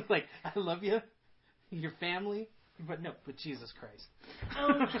out. Like, I love you, your family, but no. But Jesus Christ.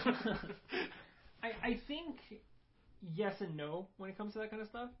 I think yes and no when it comes to that kind of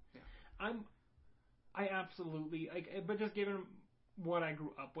stuff. Yeah. I absolutely but just given what I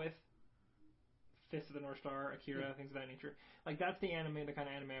grew up with, Fist of the North Star, Akira, things of that nature. Like, that's the anime, the kind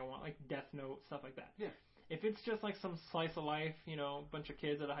of anime I want, like Death Note, stuff like that. Yeah. If it's just like some slice of life, you know, bunch of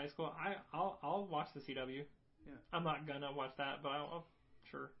kids at a high school, I'll watch the CW. Yeah. I'm not gonna watch that, but I'll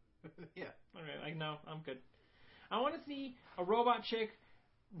sure. Yeah. Okay, like, no, I'm good. I want to see a robot chick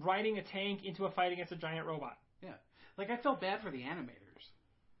riding a tank into a fight against a giant robot. Yeah. Like, I felt bad for the animators.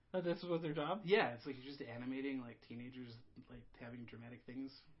 Oh, this was their job? Yeah, it's like you're just animating, like, teenagers, like, having dramatic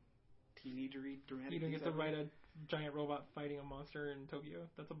things. Teenagery dramatic things. You don't get to ride a giant robot fighting a monster in Tokyo.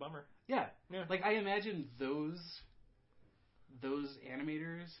 That's a bummer. Yeah. Yeah. Like, I imagine those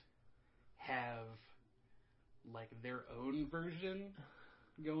animators have, like, their own version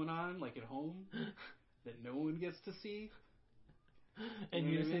going on, like, at home that no one gets to see. And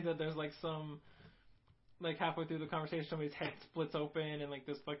you just think that there's, like, some, like, halfway through the conversation, somebody's head splits open and, like,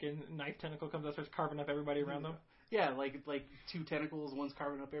 this fucking knife tentacle comes out, starts carving up everybody around them. Yeah, like two tentacles, one's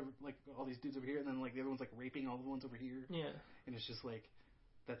carving up like all these dudes over here, and then like the other one's like raping all the ones over here. Yeah. And it's just like,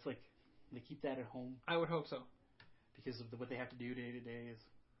 that's like, they keep that at home. I would hope so. Because of what they have to do day to day is.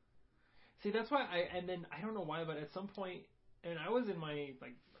 See, that's why and then I don't know why, but at some point, and I was in my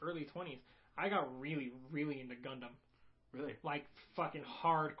like early 20s, I got really, really into Gundam. Really? Like fucking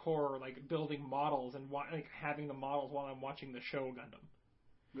hardcore, like building models and like having the models while I'm watching the show Gundam.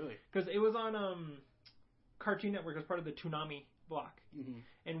 Really? Because it was on Cartoon Network as part of the Toonami block. Mm-hmm.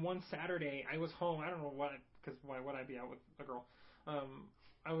 And one Saturday, I was home. I don't know why would I be out with a girl?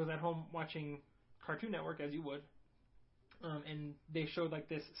 I was at home watching Cartoon Network, as you would. And they showed like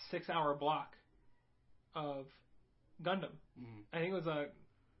this 6-hour block of Gundam. Mm-hmm. I think it was a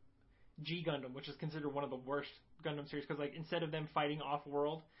G Gundam, which is considered one of the worst Gundam series because like instead of them fighting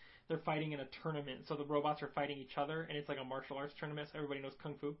off-world, they're fighting in a tournament. So the robots are fighting each other, and it's like a martial arts tournament. So everybody knows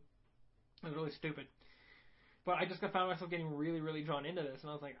kung fu. It was really stupid. But I just found myself getting really, really drawn into this, and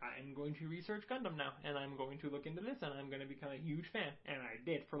I was like, I'm going to research Gundam now, and I'm going to look into this, and I'm going to become a huge fan. And I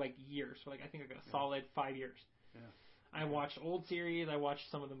did for like years, for like I think like a solid 5 years. Yeah. I watched old series, I watched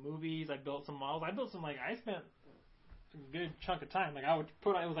some of the movies, I built some models, I built some like I spent a good chunk of time. Like I would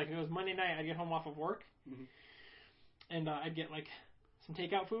it was Monday night, I'd get home off of work, mm-hmm. and I'd get like some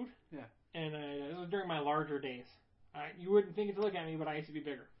takeout food. Yeah. And it was during my larger days. You wouldn't think it to look at me, but I used to be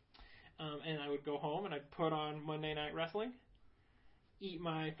bigger. And I would go home and I'd put on Monday Night Wrestling, eat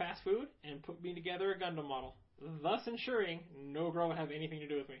my fast food, and put me together a Gundam model, thus ensuring no girl would have anything to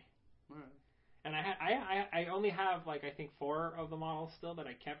do with me. All right. And I only have like I think 4 of the models still that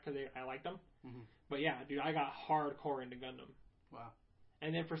I kept because I liked them. Mm-hmm. But yeah, dude, I got hardcore into Gundam. Wow.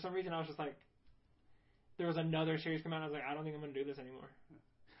 And then for some reason I was just like, there was another series come out. I was like, I don't think I'm going to do this anymore.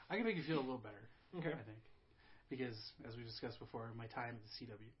 I can make you feel a little better. Okay. I think. Because, as we discussed before, my time at the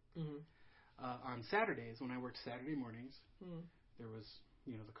CW. Mm-hmm. On Saturdays, when I worked Saturday mornings, mm-hmm. there was,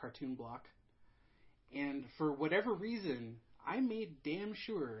 the cartoon block. And for whatever reason, I made damn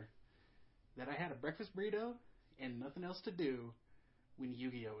sure that I had a breakfast burrito and nothing else to do when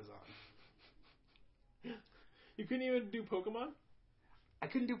Yu-Gi-Oh! Was on. You couldn't even do Pokemon? I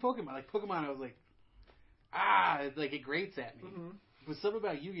couldn't do Pokemon. Like, Pokemon, I was like, it grates at me. Mm-hmm. But something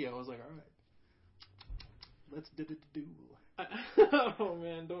about Yu-Gi-Oh! I was like, all right. Let's do. Oh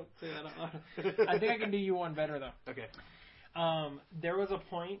man, don't say that out loud. I think I can do you one better though. Okay. There was a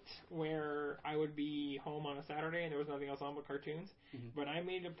point where I would be home on a Saturday and there was nothing else on but cartoons. Mm-hmm. But I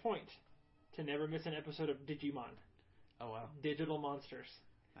made a point to never miss an episode of Digimon. Oh wow. Digital Monsters.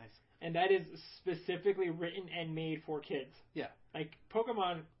 Nice. And that is specifically written and made for kids. Yeah. Like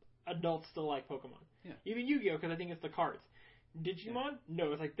Pokemon, adults still like Pokemon. Yeah. Even Yu-Gi-Oh! Because I think it's the cards. Digimon? Yeah.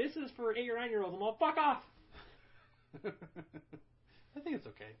 No, it's like, this is for 8 or 9-year-olds. I'm all, fuck off! I think it's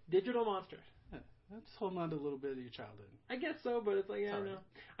okay. Digital Monsters. Yeah, just holding on to a little bit of your childhood. I guess so, but it's like, I don't know.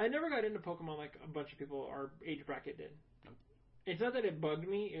 Right. I never got into Pokemon like a bunch of people our age bracket did. Nope. It's not that it bugged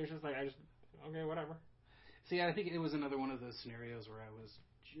me. It was just like, okay, whatever. See, I think it was another one of those scenarios where I was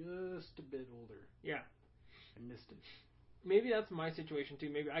just a bit older. Yeah. I missed it. Maybe that's my situation too.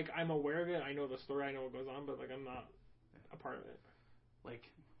 Maybe I'm aware of it. I know the story. I know what goes on, but like I'm not a part of it. Like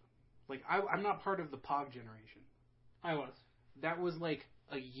I'm not part of the Pog generation. I was. That was like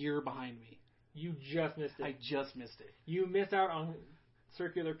a year behind me. You just missed it. I just missed it. You missed out on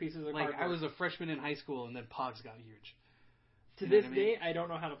circular pieces of cardboard. I was a freshman in high school, and then Pogs got huge. To this day, I don't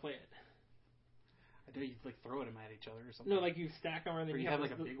know how to play it. I know you throw them at each other or something. No, you stack them, and then you have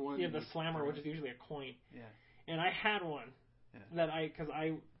a big one. You have the slammer, which is usually a coin. Yeah. And I had one that because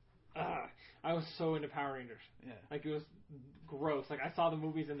I was so into Power Rangers. Yeah. It was gross. I saw the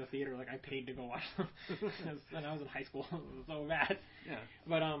movies in the theater. I paid to go watch them. And I was in high school. It was so bad. Yeah.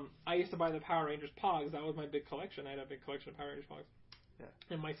 But I used to buy the Power Rangers Pogs. That was my big collection. I had a big collection of Power Rangers Pogs. Yeah.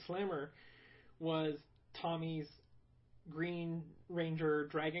 And my slammer was Tommy's Green Ranger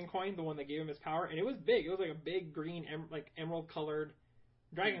Dragon coin, the one that gave him his power, and it was big. It was like a big green, emerald colored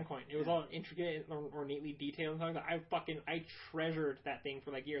Dragon coin. It was all intricate and ornately detailed and something that I treasured that thing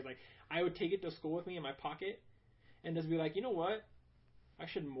for like years. Like I would take it to school with me in my pocket and just be like, you know what? I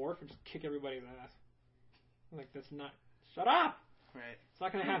should morph and just kick everybody's ass. Like that's not. Shut up. Right. It's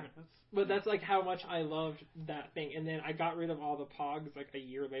not gonna happen. But that's like how much I loved that thing. And then I got rid of all the Pogs like a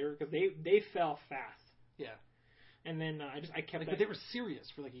year later because they fell fast. Yeah. And then I kept. But they were serious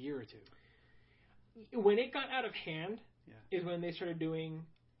for like a year or two. When it got out of hand. Yeah. Is when they started doing,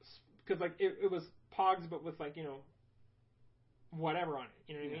 because like it was Pogs, but with like whatever on it,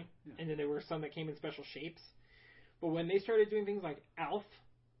 you know what I mean? Yeah. And then there were some that came in special shapes. But when they started doing things like Alf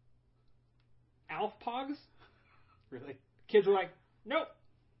Pogs, really, kids were like, nope.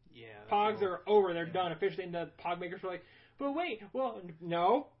 Yeah. Pogs are over. They're done officially. And the Pog makers were like, but wait, well,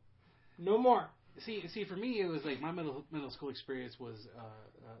 no more. See, for me, it was like my middle school experience was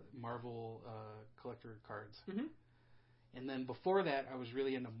Marvel collector cards. Mm-hmm. And then before that, I was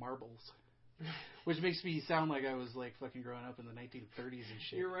really into marbles. Which makes me sound like I was like fucking growing up in the 1930s and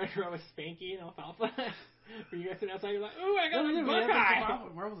shit. You were running around with Spanky and Alfalfa. Were you guys sitting outside? You're like, ooh, I got a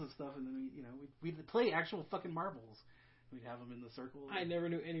Buckeye! Marbles and stuff, and then we'd play actual fucking marbles. We'd have them in the circle. I never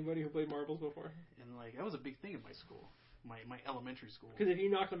knew anybody who played marbles before. And like that was a big thing in my school, my elementary school. Because if you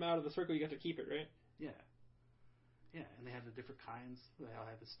knocked them out of the circle, you got to keep it, right? Yeah. Yeah, and they had the different kinds. They all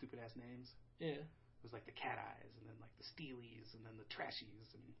had the stupid ass names. Yeah. It was like the cat eyes, and then like the steelies, and then the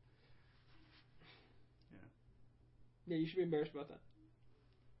trashies, and yeah, you should be embarrassed about that.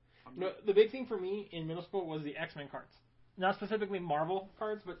 No, the big thing for me in middle school was the X-Men cards, not specifically Marvel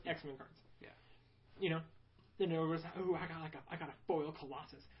cards, but X-Men cards. Yeah, then there was I got a foil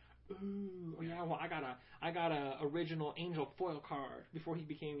Colossus. Ooh, oh yeah, well I got a original Angel foil card before he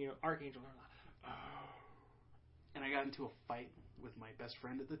became Archangel. And I got into a fight with my best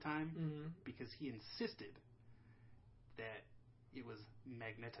friend at the time because he insisted that it was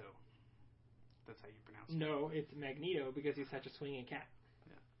Magneto. That's how you pronounce it. No, it's Magneto because he's such a swinging cat.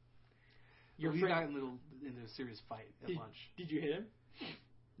 Yeah. We got into a serious fight at lunch. Did you hit him?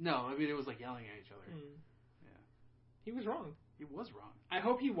 No, I mean it was like yelling at each other. Yeah. He was wrong. He was wrong. I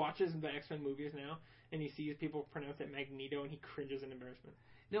hope he watches the X-Men movies now and he sees people pronounce it Magneto and he cringes in embarrassment.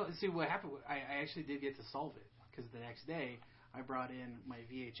 No, see what happened. I actually did get to solve it. Because the next day, I brought in my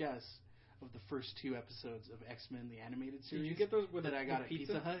VHS of the first 2 episodes of X-Men, the animated series. Did you get those with that I got at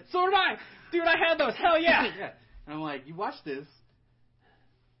Pizza Hut? So did I! Dude, I had those! Hell yeah! Yeah. And I'm like, you watch this,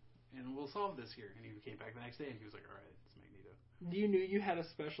 and we'll solve this here. And he came back the next day, and he was like, alright, it's Magneto. You knew you had a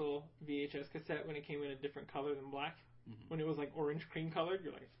special VHS cassette when it came in a different color than black? Mm-hmm. When it was like orange cream colored?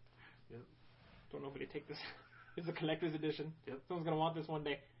 You're like, yep. Don't nobody take this. It's a collector's edition. Yep. Someone's going to want this one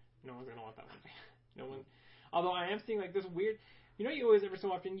day. No one's going to want that one day. No one... Although I am seeing like this weird, you always every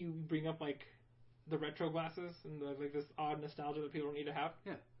so often you bring up like the retro glasses and like this odd nostalgia that people don't need to have.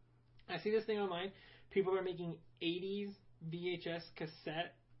 Yeah. I see this thing online. People are making 80s VHS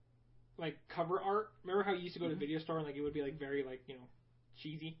cassette like cover art. Remember how you used to go to a video store and like it would be like very like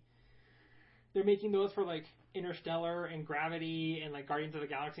cheesy. They're making those for like Interstellar and Gravity and like Guardians of the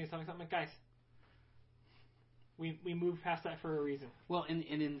Galaxy and stuff like that. I'm like, guys, we moved past that for a reason. Well, in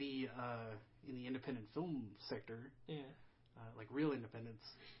the independent film sector, like real independents,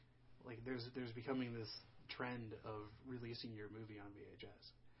 like there's becoming this trend of releasing your movie on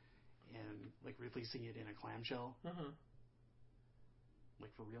VHS and like releasing it in a clamshell,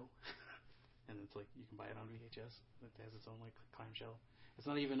 like for real, and it's like you can buy it on VHS. It has its own like clamshell. It's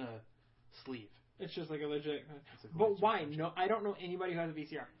not even a sleeve. It's just like a legit. But why? No, I don't know anybody who has a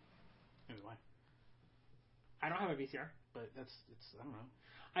VCR. Maybe why? I don't have a VCR. But it's I don't know.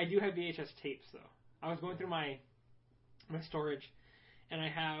 I do have VHS tapes though. I was going through my storage, and I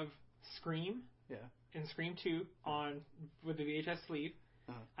have Scream. Yeah. And Scream 2 with the VHS sleeve.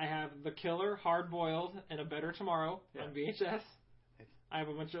 Uh-huh. I have The Killer, Hard Boiled, and A Better Tomorrow on VHS. I have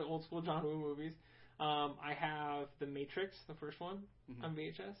a bunch of old school John Woo movies. I have The Matrix, the first one, on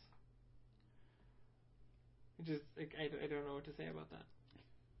VHS. Just I don't know what to say about that.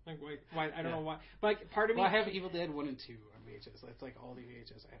 Like why I don't know why. But like part of me. Well, I have Evil Dead 1 and 2 on VHS. That's like all the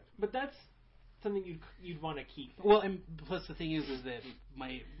VHS I have. But that's something you'd want to keep. Well, and plus the thing is that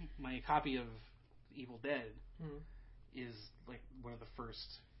my copy of Evil Dead is like one of the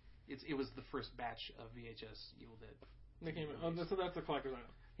first. It was the first batch of VHS Evil Dead. So that's the collector's item.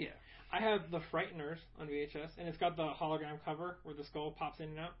 Yeah. I have The Frighteners on VHS, and it's got the hologram cover where the skull pops in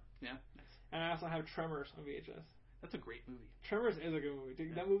and out. Yeah. And I also have Tremors on VHS. That's a great movie. Tremors is a good movie.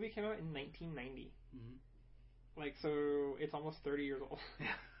 Dude, that movie came out in 1990. Mm-hmm. Like, so it's almost 30 years old. Yeah.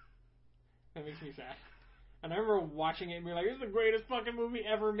 That makes me sad. And I remember watching it and being like, "This is the greatest fucking movie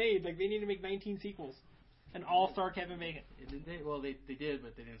ever made." Like, they need to make 19 sequels, and all star Kevin Bacon. Did they? Well, they did,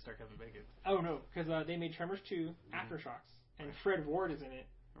 but they didn't star Kevin Bacon. Oh no, because they made Tremors 2, Aftershocks, and Fred Ward is in it.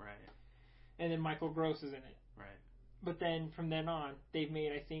 Right. And then Michael Gross is in it. Right. But then from then on, they've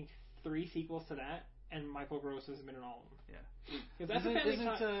made, I think, 3 sequels to that, and Michael Gross has been in all of them. Yeah. Because that's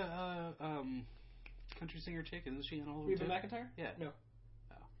isn't country singer chick? Isn't she in all of them? Reba McEntire? Yeah. No.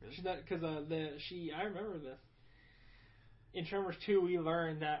 Oh, really? She's not, because I remember this. In Tremors 2, we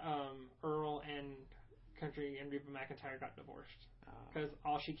learned that Earl and Country and Reba McEntire got divorced. Because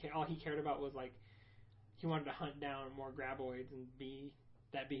all he cared about was, like, he wanted to hunt down more graboids and be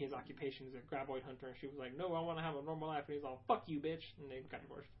his occupation as a graboid hunter. And she was like, "No, I want to have a normal life." And he's all, "Fuck you, bitch." And they got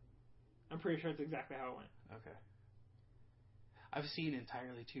divorced. I'm pretty sure that's exactly how it went. Okay. I've seen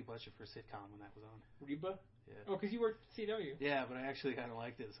entirely too much of her sitcom when that was on. Reba? Yeah. Oh, because you worked at CW. Yeah, but I actually kind of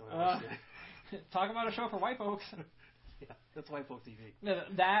liked it, so I watched it. Talk about a show for white folks. Yeah, that's white folk TV. No,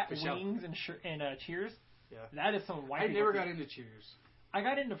 that, Wings, and Cheers. Yeah. That is some white I people never TV. got into Cheers. I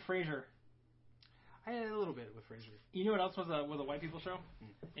got into Frasier. I had a little bit with Frasier. You know what else was a white people show?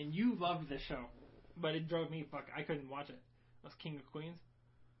 And you loved this show, but it drove me I couldn't watch it. It was King of Queens.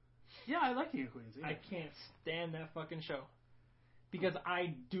 Yeah, I like King of Queens. Yeah. I can't stand that fucking show. Because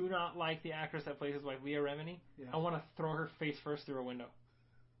I do not like the actress that plays his wife, Leah Remini. Yeah. I want to throw her face first through a window.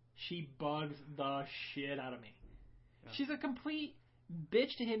 She bugs the shit out of me. Yeah. She's a complete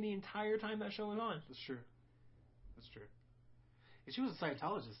bitch to him the entire time that show was on. That's true. That's true. And she was a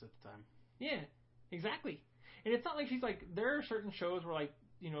Scientologist at the time. Yeah, exactly. And it's not like she's like, there are certain shows where, like,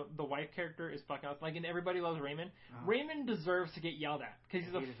 you know, the wife character is fucking out. Like in Everybody Loves Raymond. Raymond deserves to get yelled at because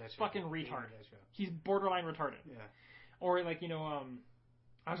he's a fucking retard. He's borderline retarded. Yeah. Or like, you know,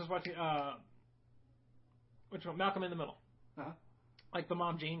 I was just watching which one? Malcolm in the Middle. Uh-huh. Like the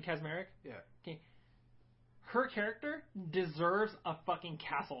mom, Jane Kasmerick. Yeah. Okay. Her character deserves a fucking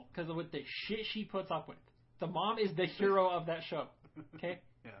castle because of what the shit she puts up with. The mom is the hero of that show. Okay?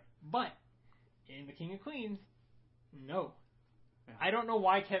 Yeah. But in The King of Queens, no. Yeah. I don't know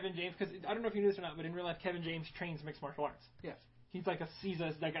why Kevin James, because I don't know if you knew this or not, but in real life, Kevin James trains mixed martial arts. Yeah. He's like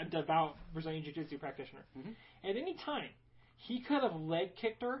a devout Brazilian Jiu-Jitsu practitioner. Mm-hmm. At any time, he could have leg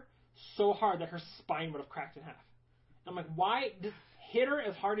kicked her so hard that her spine would have cracked in half. I'm like, why? Just hit her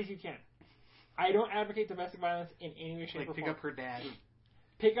as hard as you can. I don't advocate domestic violence in any way, shape, or form. Pick up her dad.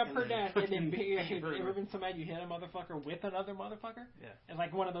 Pick up her dad, and then have you ever been so mad you hit a motherfucker with another motherfucker? Yeah. And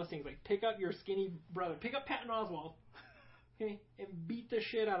like one of those things, like pick up your skinny brother, pick up Patton Oswalt, okay, and beat the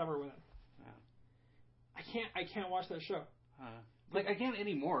shit out of her with him. Yeah. I can't watch that show. Like I can't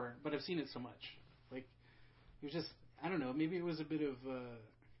anymore, but I've seen it so much. Like it was just, I don't know, maybe it was a bit of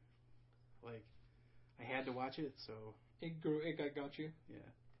like I had to watch it, so it got you. Yeah.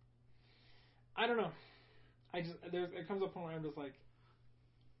 I don't know. It comes up a point where I'm just like,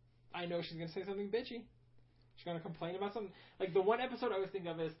 I know she's gonna say something bitchy. She's gonna complain about something. Like the one episode I always think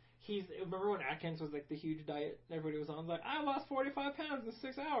of is remember when Atkins was like the huge diet everybody was on? Like, I lost 45 pounds in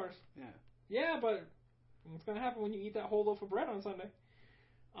 6 hours. Yeah. Yeah, but what's gonna happen when you eat that whole loaf of bread on Sunday?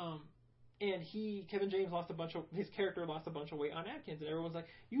 And Kevin James his character lost a bunch of weight on Atkins, and everyone's like,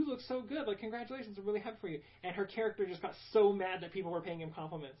 "You look so good! Like, congratulations! I'm really happy for you." And her character just got so mad that people were paying him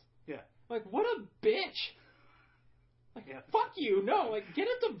compliments. Yeah. Like, what a bitch! Like, fuck you! No, like, get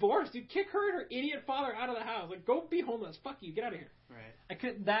a divorce, dude. Kick her and her idiot father out of the house. Like, go be homeless. Fuck you. Get out of here. Right.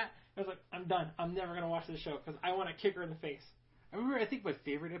 I was like, I'm done. I'm never gonna watch this show because I want to kick her in the face. I think my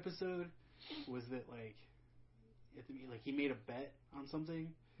favorite episode was that like he made a bet on something.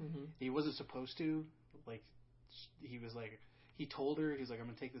 Mm-hmm. He wasn't supposed to. Like, he told her, he's like, I'm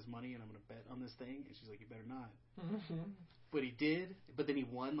going to take this money and I'm going to bet on this thing. And she's like, you better not. Mm-hmm. But he did. But then he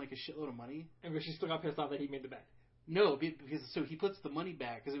won like a shitload of money. And she still got pissed off that he made the bet. No, because so he puts the money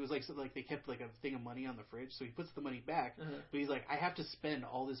back because it was like they kept like a thing of money on the fridge. So he puts the money back. Uh-huh. But he's like, I have to spend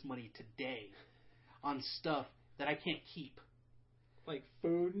all this money today on stuff that I can't keep. Like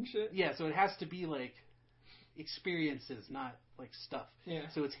food and shit? Yeah, so it has to be like experiences, not like stuff. Yeah.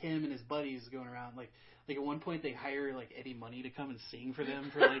 So it's him and his buddies going around. Like at one point they hire like Eddie Money to come and sing for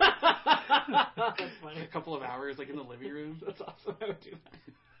them for like a couple of hours, like in the living room. That's awesome. I would do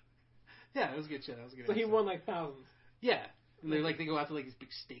that. Yeah, it was good shit. That was a good. So he won like thousands. Yeah, and they go out to like this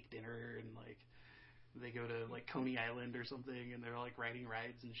big steak dinner and like they go to like Coney Island or something and they're like riding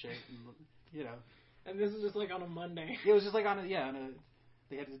rides and shit and you know. And this is just like on a Monday. It was just like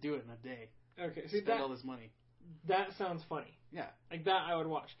they had to do it in a day. Okay, spend all this money. That sounds funny. Yeah, like that I would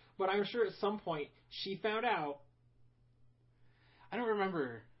watch. But I'm sure at some point she found out. I don't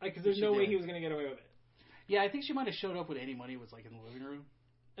remember. Like, because there's no way he was gonna get away with it. Yeah, I think she might have showed up when Eddie Money was like in the living room.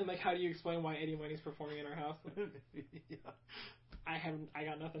 And like, how do you explain why Eddie Money's performing in our house? Yeah. I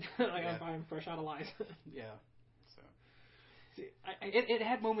got nothing. Like, yeah. I'm fresh out of lies. Yeah. So. See, it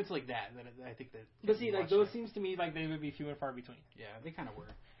had moments like that I think that. But see, like those seems to me like they would be few and far between. Yeah, they kind of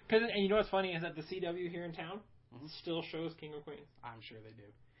were. And you know what's funny is that the CW here in town still shows King of Queens. I'm sure they do.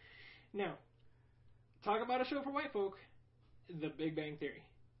 Now, talk about a show for white folk, The Big Bang Theory.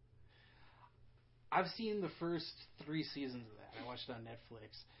 I've seen the first 3 seasons of that. I watched it on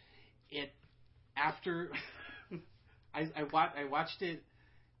Netflix. I watched it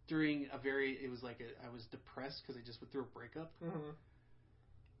during it was like I was depressed because I just went through a breakup. Mm-hmm.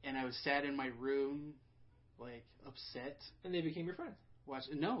 And I was sat in my room, like, upset. And they became your friends?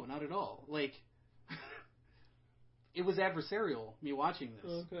 No, not at all. Like, it was adversarial, me watching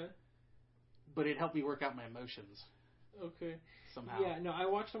this. Okay. But it helped me work out my emotions. Okay. Somehow. Yeah, no, I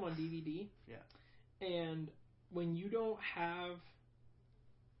watched them on DVD. Yeah. And when you don't have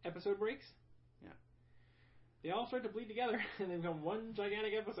episode breaks, they all start to bleed together and they become one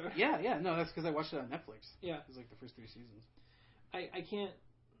gigantic episode. Yeah, no, that's because I watched it on Netflix. Yeah. It was like the first 3 seasons. I can't,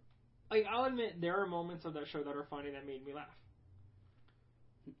 like, I'll admit there are moments of that show that are funny that made me laugh.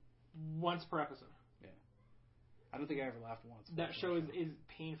 Once per episode. Yeah. I don't think I ever laughed once. That show is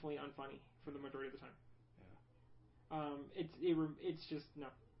painfully unfunny for the majority of the time. Yeah. It's just, no.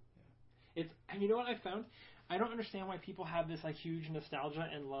 Yeah. And you know what I found? I don't understand why people have this, like, huge nostalgia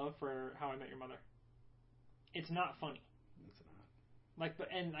and love for How I Met Your Mother. It's not funny. It's not.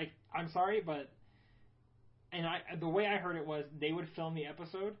 Like, I'm sorry, but, and the way I heard it was they would film the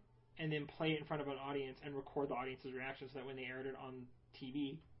episode and then play it in front of an audience and record the audience's reaction so that when they aired it on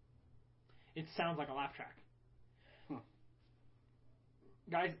TV, it sounds like a laugh track. Huh.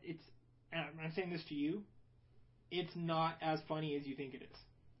 Guys, and I'm saying this to you, it's not as funny as you think it is.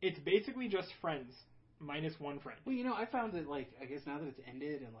 It's basically just Friends minus one friend. Well, I found that, like, I guess now that it's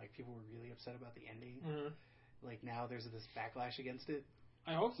ended and, like, people were really upset about the ending, like, now there's this backlash against it.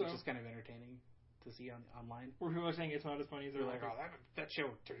 I hope so. Which is kind of entertaining to see online. Where people are saying it's not as funny as they're like, oh, that show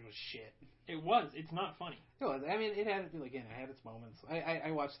was shit. It was. It's not funny. It was. I mean, it had its moments.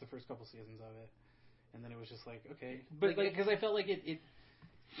 I watched the first couple seasons of it, and then it was just like, okay. But, because I felt like it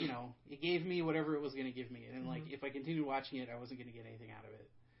gave me whatever it was going to give me. And then, like, if I continued watching it, I wasn't going to get anything out of it.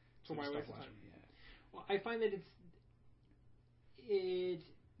 So why waste the time? Yeah. Well, I find that it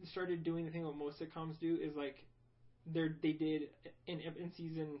started doing the thing what most sitcoms do is, like, they did in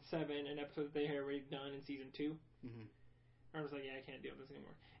season 7 an episode that they had already done in season 2. Mm-hmm. I was like, yeah, I can't deal with this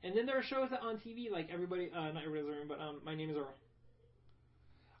anymore. And then there are shows that on TV, like not Everybody's Learning, but My Name is Earl.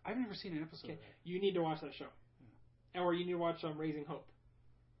 I've never seen an episode of that. You need to watch that show. Yeah. Or you need to watch Raising Hope.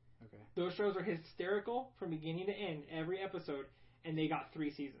 Okay. Those shows are hysterical from beginning to end, every episode, and they got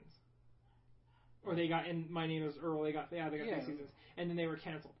 3 seasons. Or they got, in My Name is Earl, they got 3 seasons. And then they were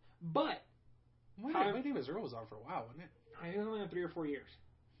canceled. But My Name is Earl was on for a while, wasn't it? I think it was only on 3 or 4 years.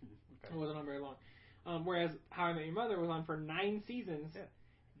 Okay. It wasn't on very long. Whereas How I Met Your Mother was on for 9 seasons,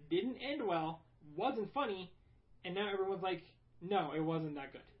 didn't end well, wasn't funny, and now everyone's like, no, it wasn't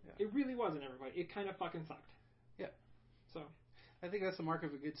that good. Yeah. It really wasn't, everybody. It kind of fucking sucked. Yeah. So, I think that's the mark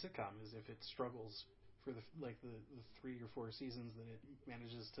of a good sitcom, is if it struggles for the 3 or 4 seasons that it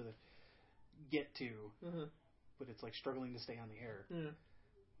manages to get to, but it's like struggling to stay on the air. Yeah.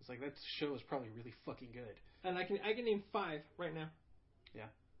 It's like that show is probably really fucking good. And I can name 5 right now. Yeah.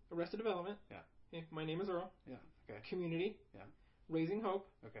 Arrested Development. Yeah. Okay. My Name is Earl. Yeah. Okay. Community. Yeah. Raising Hope.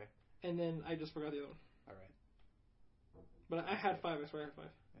 Okay. And then I just forgot the other one. All right. But I had 5. I swear I had 5.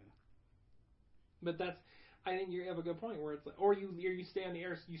 Yeah. But I think you have a good point where it's like, or you stay on the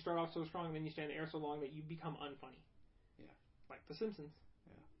air. You start off so strong, and then you stay on the air so long that you become unfunny. Yeah. Like The Simpsons.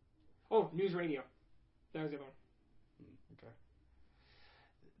 Yeah. Oh, News Radio. That was the other one. Okay.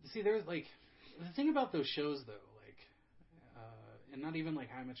 See, there's like the thing about those shows though, like, and not even like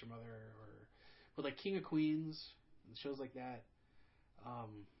How I Met Your Mother but like King of Queens and shows like that,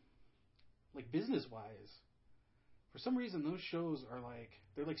 like business wise, for some reason those shows are like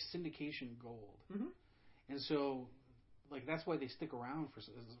they're like syndication gold, and so like that's why they stick around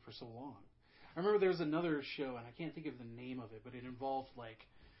for so long. I remember there was another show and I can't think of the name of it, but it involved like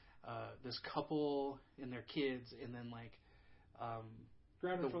this couple and their kids, and then like.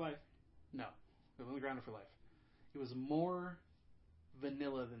 Grounded for Life. No, it wasn't Grounded for Life. It was more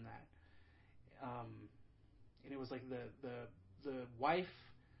vanilla than that. And it was like the wife,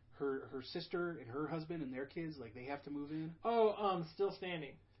 her sister, and her husband and their kids, like they have to move in. Oh, Still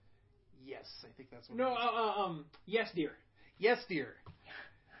Standing. Yes, I think that's what. No, Yes Dear. Yes Dear.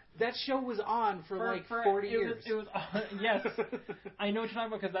 That show was on for 40 years. It was on, yes. I know what you're talking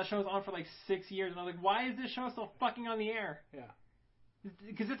about because that show was on for like 6 years, and I was like, why is this show still fucking on the air? Yeah.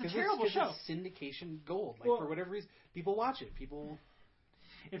 Because it's a terrible show. It's syndication gold. Like, for whatever reason, people watch it.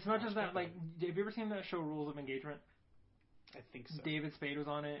 It's not just that. Like, have you ever seen that show Rules of Engagement? I think so. David Spade was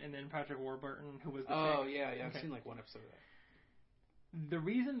on it, and then Patrick Warburton, who was the pick. Yeah. Okay. I've seen like one episode of that. The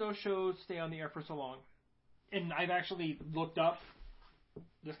reason those shows stay on the air for so long, and I've actually looked up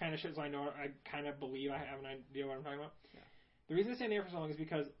this kind of shit, so I kind of believe I have an idea what I'm talking about. Yeah. The reason they stay on the air for so long is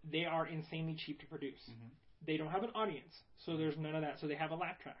because they are insanely cheap to produce. Mm-hmm. They don't have an audience, so there's none of that. So they have a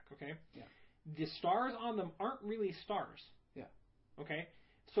laugh track, okay? Yeah. The stars on them aren't really stars. Yeah. Okay?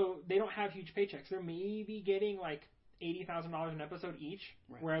 So they don't have huge paychecks. They're maybe getting like $80,000 an episode each,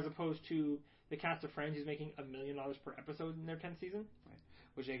 right. Whereas opposed to the cast of Friends who's making $1 million per episode in their 10th season. Right.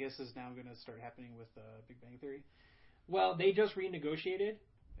 Which I guess is now going to start happening with Big Bang Theory. Well, they just renegotiated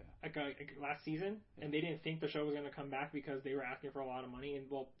last season, and they didn't think the show was going to come back because they were asking for a lot of money. And,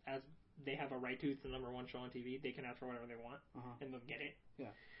 well, as they have a right to, it's the number one show on TV, they can ask for whatever they want, and they'll get it.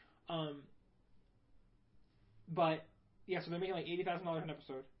 Yeah. But, yeah, so they're making like $80,000 an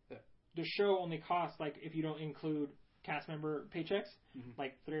episode. Yeah. The show only costs, like, if you don't include cast member paychecks,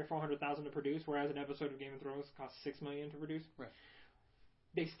 like $300,000 or $400,000 to produce, whereas an episode of Game of Thrones costs $6 million to produce. Right.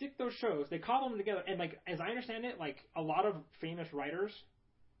 They stick those shows, they cobble them together, and like as I understand it, like a lot of famous writers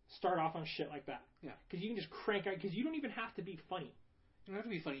start off on shit like that. Yeah. Because you can just crank out, because you don't even have to be funny. You don't have to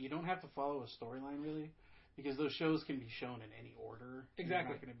be funny. You don't have to follow a storyline really, because those shows can be shown in any order.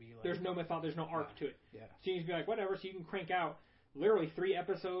 Exactly. Not be like, there's no method. There's no arc to it. Yeah. So you can be like whatever. So you can crank out literally 3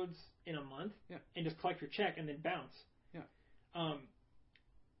 episodes in a month. Yeah. And just collect your check and then bounce. Yeah.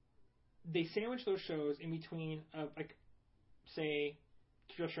 They sandwich those shows in between, like, say,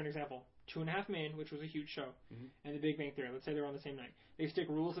 just for an example, 2.5 Men, which was a huge show, and The Big Bang Theory. Let's say they're on the same night. They stick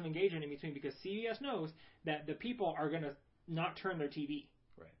Rules of Engagement in between because CBS knows that the people are going to not turn their TV.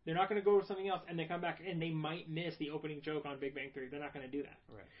 Right. They're not going to go to something else, and they come back, and they might miss the opening joke on Big Bang Theory. They're not going to do that.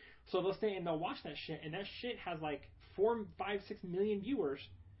 Right. So they'll stay and they'll watch that shit, and that shit has like 4, 5, 6 million viewers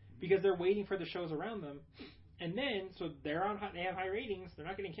because they're waiting for the shows around them. And then, so they have high ratings. They're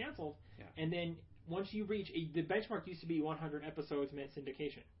not getting canceled. Yeah. And then once you reach the benchmark used to be 100 episodes meant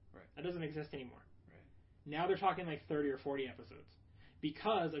syndication. Right. That doesn't exist anymore. Right. Now they're talking like 30 or 40 episodes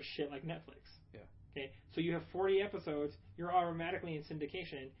because of shit like Netflix. Yeah. Okay. So you have 40 episodes. You're automatically in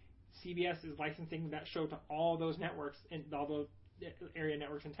syndication. CBS is licensing that show to all those networks and all those area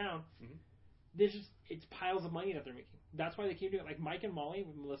networks in town. Mm-hmm. It's piles of money that they're making. That's why they keep doing it. Like Mike and Molly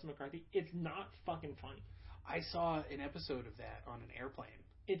with Melissa McCarthy. It's not fucking funny. I saw an episode of that on an airplane.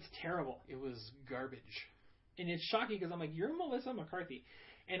 It's terrible. It was garbage. And it's shocking because I'm like, you're Melissa McCarthy.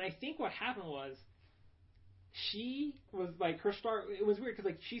 And I think what happened was she was like, her star, it was weird because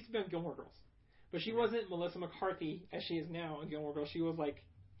like she used to be on Gilmore Girls. But she wasn't Melissa McCarthy as she is now on Gilmore Girls. She was like,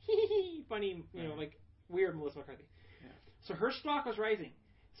 funny, like weird Melissa McCarthy. Yeah. So her stock was rising.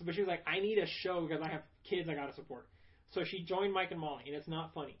 But she was like, I need a show because I have kids I got to support. So she joined Mike and Molly, and it's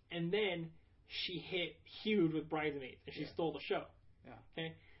not funny. And then she hit huge with Bridesmaids, and she stole the show. Yeah.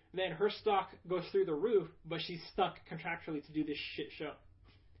 Okay. Then her stock goes through the roof, but she's stuck contractually to do this shit show.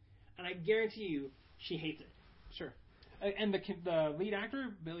 And I guarantee you, she hates it. Sure. And the lead actor,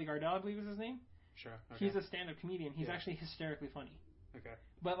 Billy Gardell, I believe is his name. Sure. Okay. He's a stand-up comedian. He's actually hysterically funny. Okay.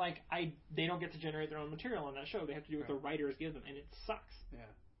 But like they don't get to generate their own material on that show. They have to do what the writers give them, and it sucks. Yeah.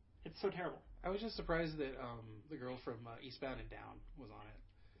 It's so terrible. I was just surprised that the girl from Eastbound and Down was on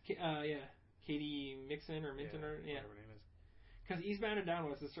it. Yeah. Katie Mixon or Minton or whatever her name is. Because Eastbound and Down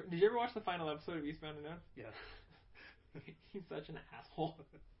was this. Did you ever watch the final episode of Eastbound and Down? Yeah. He's such an asshole.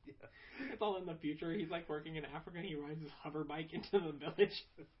 Yeah. It's all in the future. He's like working in Africa and he rides his hover bike into the village.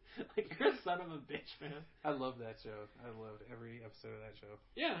 Like, you're a son of a bitch, man. I love that show. I loved every episode of that show.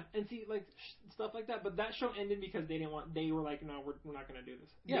 Yeah, and see, like, stuff like that. But that show ended because they were like, no, we're not going to do this.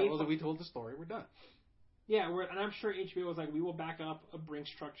 Yeah, we told the story. We're done. Yeah, and I'm sure HBO was like, we will back up a Brinks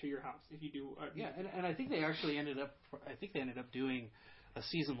truck to your house if you do. And I think they actually ended up doing a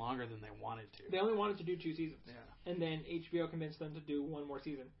season longer than they wanted to. They only wanted to do 2 seasons. Yeah. And then HBO convinced them to do 1 more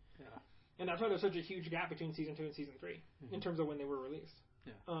season. Yeah. And that's why there's such a huge gap between season 2 and season 3 in terms of when they were released.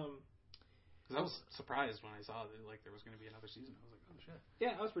 Yeah. Because I was surprised when I saw that like there was going to be another season. I was like, oh shit.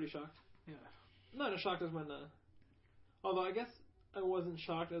 Yeah, I was pretty shocked. Yeah. Not as shocked as when. Although I guess I wasn't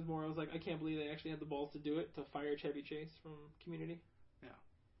shocked as more. I was like, I can't believe they actually had the balls to do it, to fire Chevy Chase from Community. Yeah.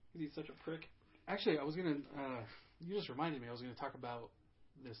 Because he's such a prick. Actually, I was gonna. You just reminded me. I was gonna talk about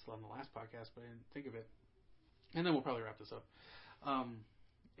this on the last podcast, but I didn't think of it. And then we'll probably wrap this up.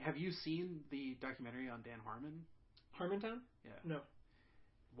 Have you seen the documentary on Dan Harmon? Harmontown? Yeah. No.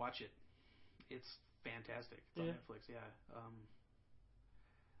 Watch it. It's fantastic. It's on Netflix, yeah.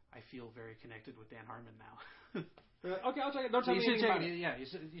 I feel very connected with Dan Harmon now. Okay, I'll check it. Don't tell me anything about it. Yeah,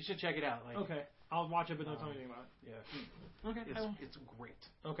 you should check it out. Like, okay, I'll watch it, but don't tell me anything about it. Yeah. Okay, it's great.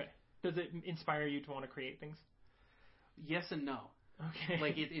 Okay. Does it inspire you to want to create things? Yes and no. Okay.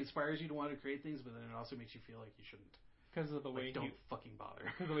 Like, it inspires you to want to create things, but then it also makes you feel like you shouldn't. Because of the way don't fucking bother.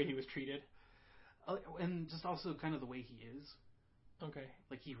 Because of the way he was treated. And just also kind of the way he is. Okay.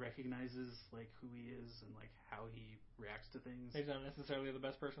 Like, he recognizes, like, who he is and, like, how he reacts to things. He's not necessarily the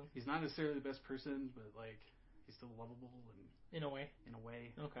best person? He's not necessarily the best person, but, like, he's still lovable and... In a way? In a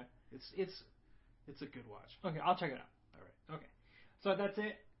way. Okay. It's a good watch. Okay, I'll check it out. All right. Okay. So that's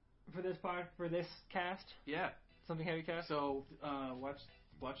it for this cast? Yeah. Something Heavycast? So, watch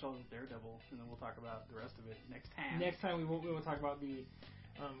all of Daredevil, and then we'll talk about the rest of it next time. Next time we will talk about the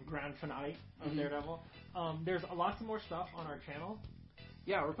grand finale of Daredevil. There's lots of more stuff on our channel.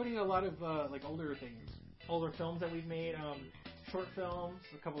 Yeah, we're putting a lot of like older things. Older films that we've made, short films,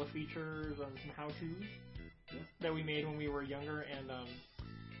 a couple of features, some how-tos that we made when we were younger and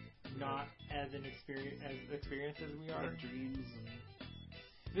not as experienced as we are. Like dreams. And...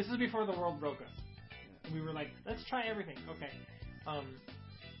 This is before the world broke us. Yeah. We were like, let's try everything. Okay.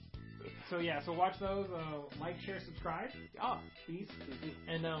 So watch those. Like, share, subscribe. Please.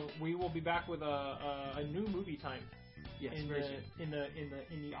 And we will be back with a new movie time. Yes, in the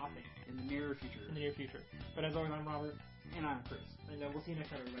offing. In the near future. But as always, I'm Robert. And I'm Chris. And we'll see you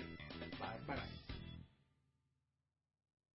next time, everybody. Bye. Bye.